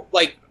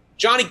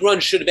Johnny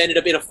Grunge should have ended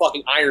up in a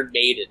fucking Iron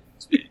Maiden.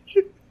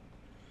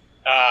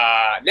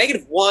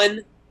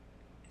 -1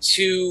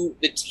 to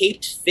the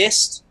taped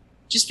fist,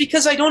 just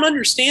because I don't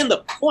understand the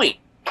point.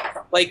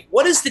 Like,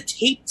 what is the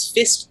taped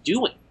fist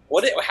doing?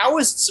 How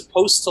is it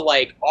supposed to,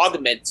 like,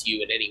 augment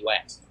you in any way?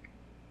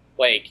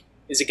 Like,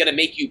 is it going to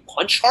make you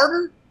punch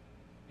harder?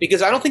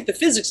 Because I don't think the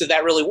physics of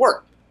that really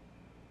work.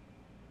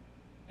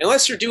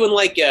 Unless you're doing,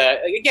 like,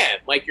 again,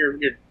 like, you're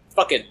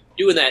fucking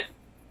doing that,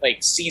 like,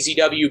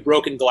 CZW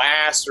broken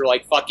glass or,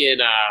 like, fucking,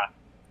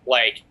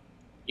 like,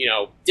 you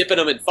know, dipping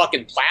them in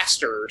fucking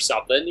plaster or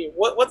something.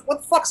 What the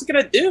fuck's it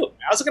going to do?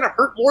 How's it going to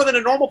hurt more than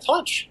a normal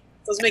punch?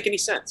 Doesn't make any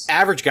sense.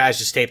 Average guys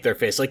just tape their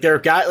face. Like, there are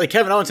guys, like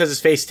Kevin Owens has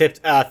his face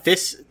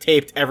fist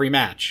taped every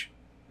match.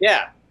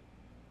 Yeah.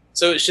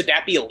 So should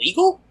that be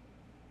illegal?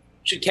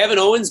 Should Kevin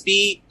Owens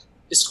be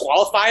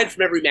disqualified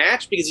from every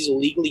match because he's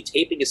illegally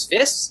taping his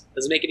fists?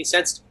 Doesn't make any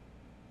sense to me.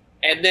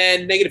 And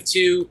then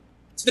 -2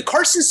 to the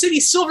Carson City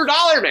Silver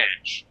Dollar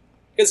match.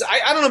 Because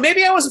I don't know,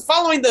 maybe I wasn't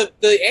following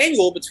the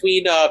angle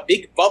between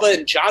Big Bubba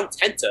and John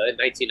Tenta in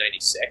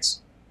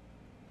 1996.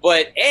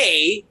 But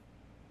A,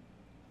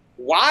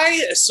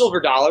 why a silver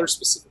dollar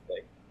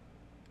specifically?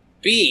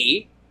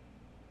 B,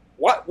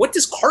 what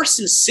does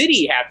Carson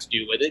City have to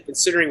do with it,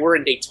 considering we're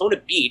in Daytona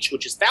Beach,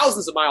 which is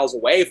thousands of miles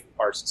away from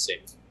Carson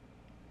City?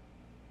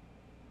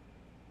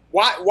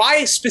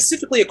 Why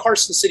specifically a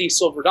Carson City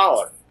silver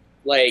dollar?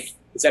 Like,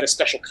 is that a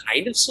special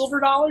kind of silver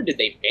dollar? Did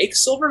they make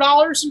silver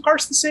dollars in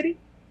Carson City?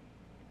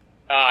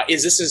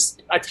 Is this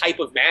a type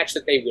of match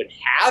that they would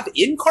have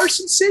in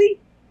Carson City?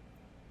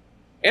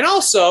 And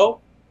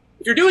also,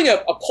 if you're doing a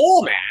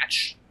pole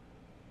match,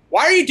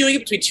 why are you doing it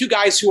between 2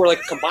 guys who are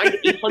like combined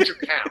 800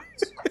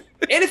 pounds?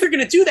 And if you're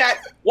going to do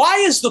that, why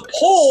is the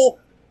pole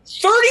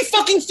 30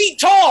 fucking feet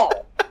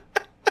tall?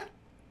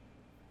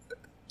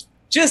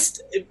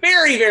 Just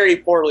very, very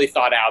poorly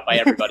thought out by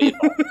everybody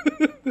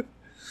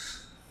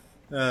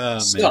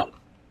involved. So,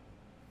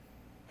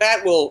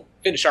 that will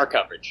finish our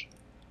coverage.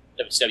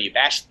 WCW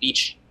Bash at the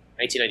Beach,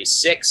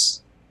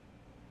 1996.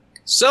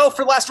 So,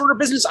 for the last order of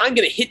business, I'm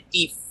going to hit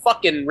the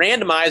fucking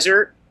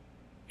randomizer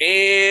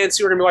and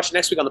see what we're going to be watching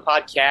next week on the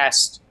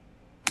podcast.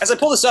 As I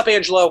pull this up,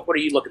 Angelo, what are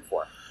you looking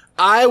for?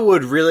 I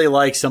would really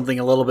like something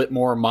a little bit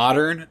more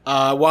modern.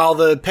 While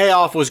the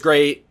payoff was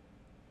great,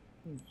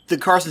 the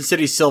Carson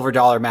City Silver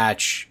Dollar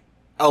match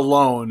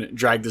alone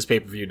dragged this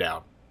pay-per-view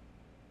down.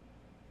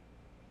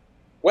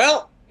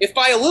 Well, if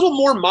by a little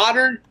more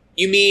modern,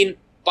 you mean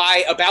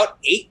by about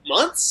 8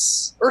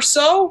 months or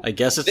so. I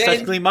guess it's then,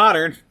 technically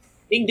modern.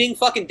 Ding, ding,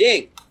 fucking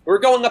ding. We're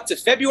going up to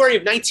February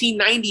of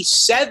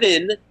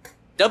 1997.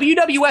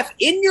 WWF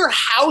In Your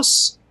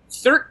House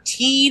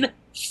 13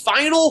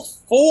 Final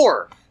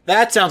Four.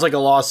 That sounds like a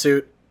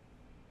lawsuit.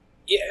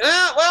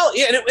 Yeah,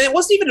 and it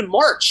wasn't even in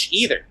March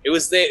either. It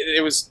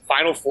was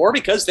Final Four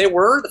because they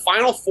were the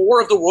Final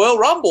Four of the Royal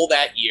Rumble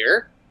that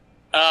year.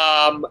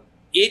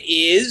 It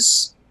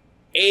is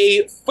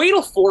a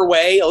fatal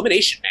four-way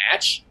elimination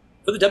match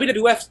for the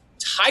WWF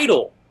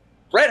title.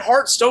 Bret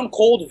Hart, Stone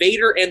Cold,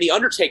 Vader, and The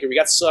Undertaker. We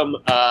got some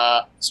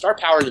star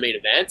power in the main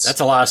event. That's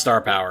a lot of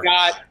star power. We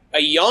got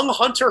a young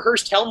Hunter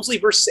Hearst Helmsley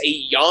versus a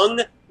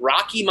young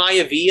Rocky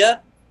Maivia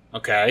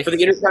Okay. for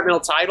the Intercontinental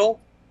title.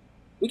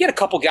 We get a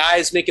couple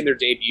guys making their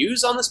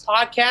debuts on this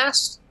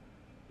podcast.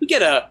 We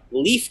get a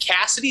Leaf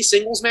Cassidy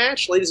singles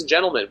match. Ladies and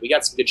gentlemen, we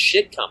got some good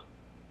shit coming.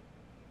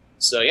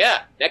 So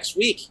yeah, next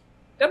week,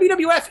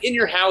 WWF In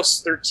Your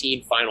House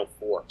 13 Final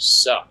Four.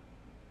 So,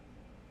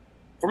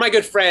 for my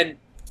good friend,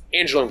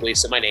 Angelo and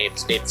Gleason, my name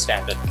is David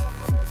Stafford.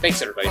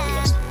 Thanks everybody for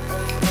listening.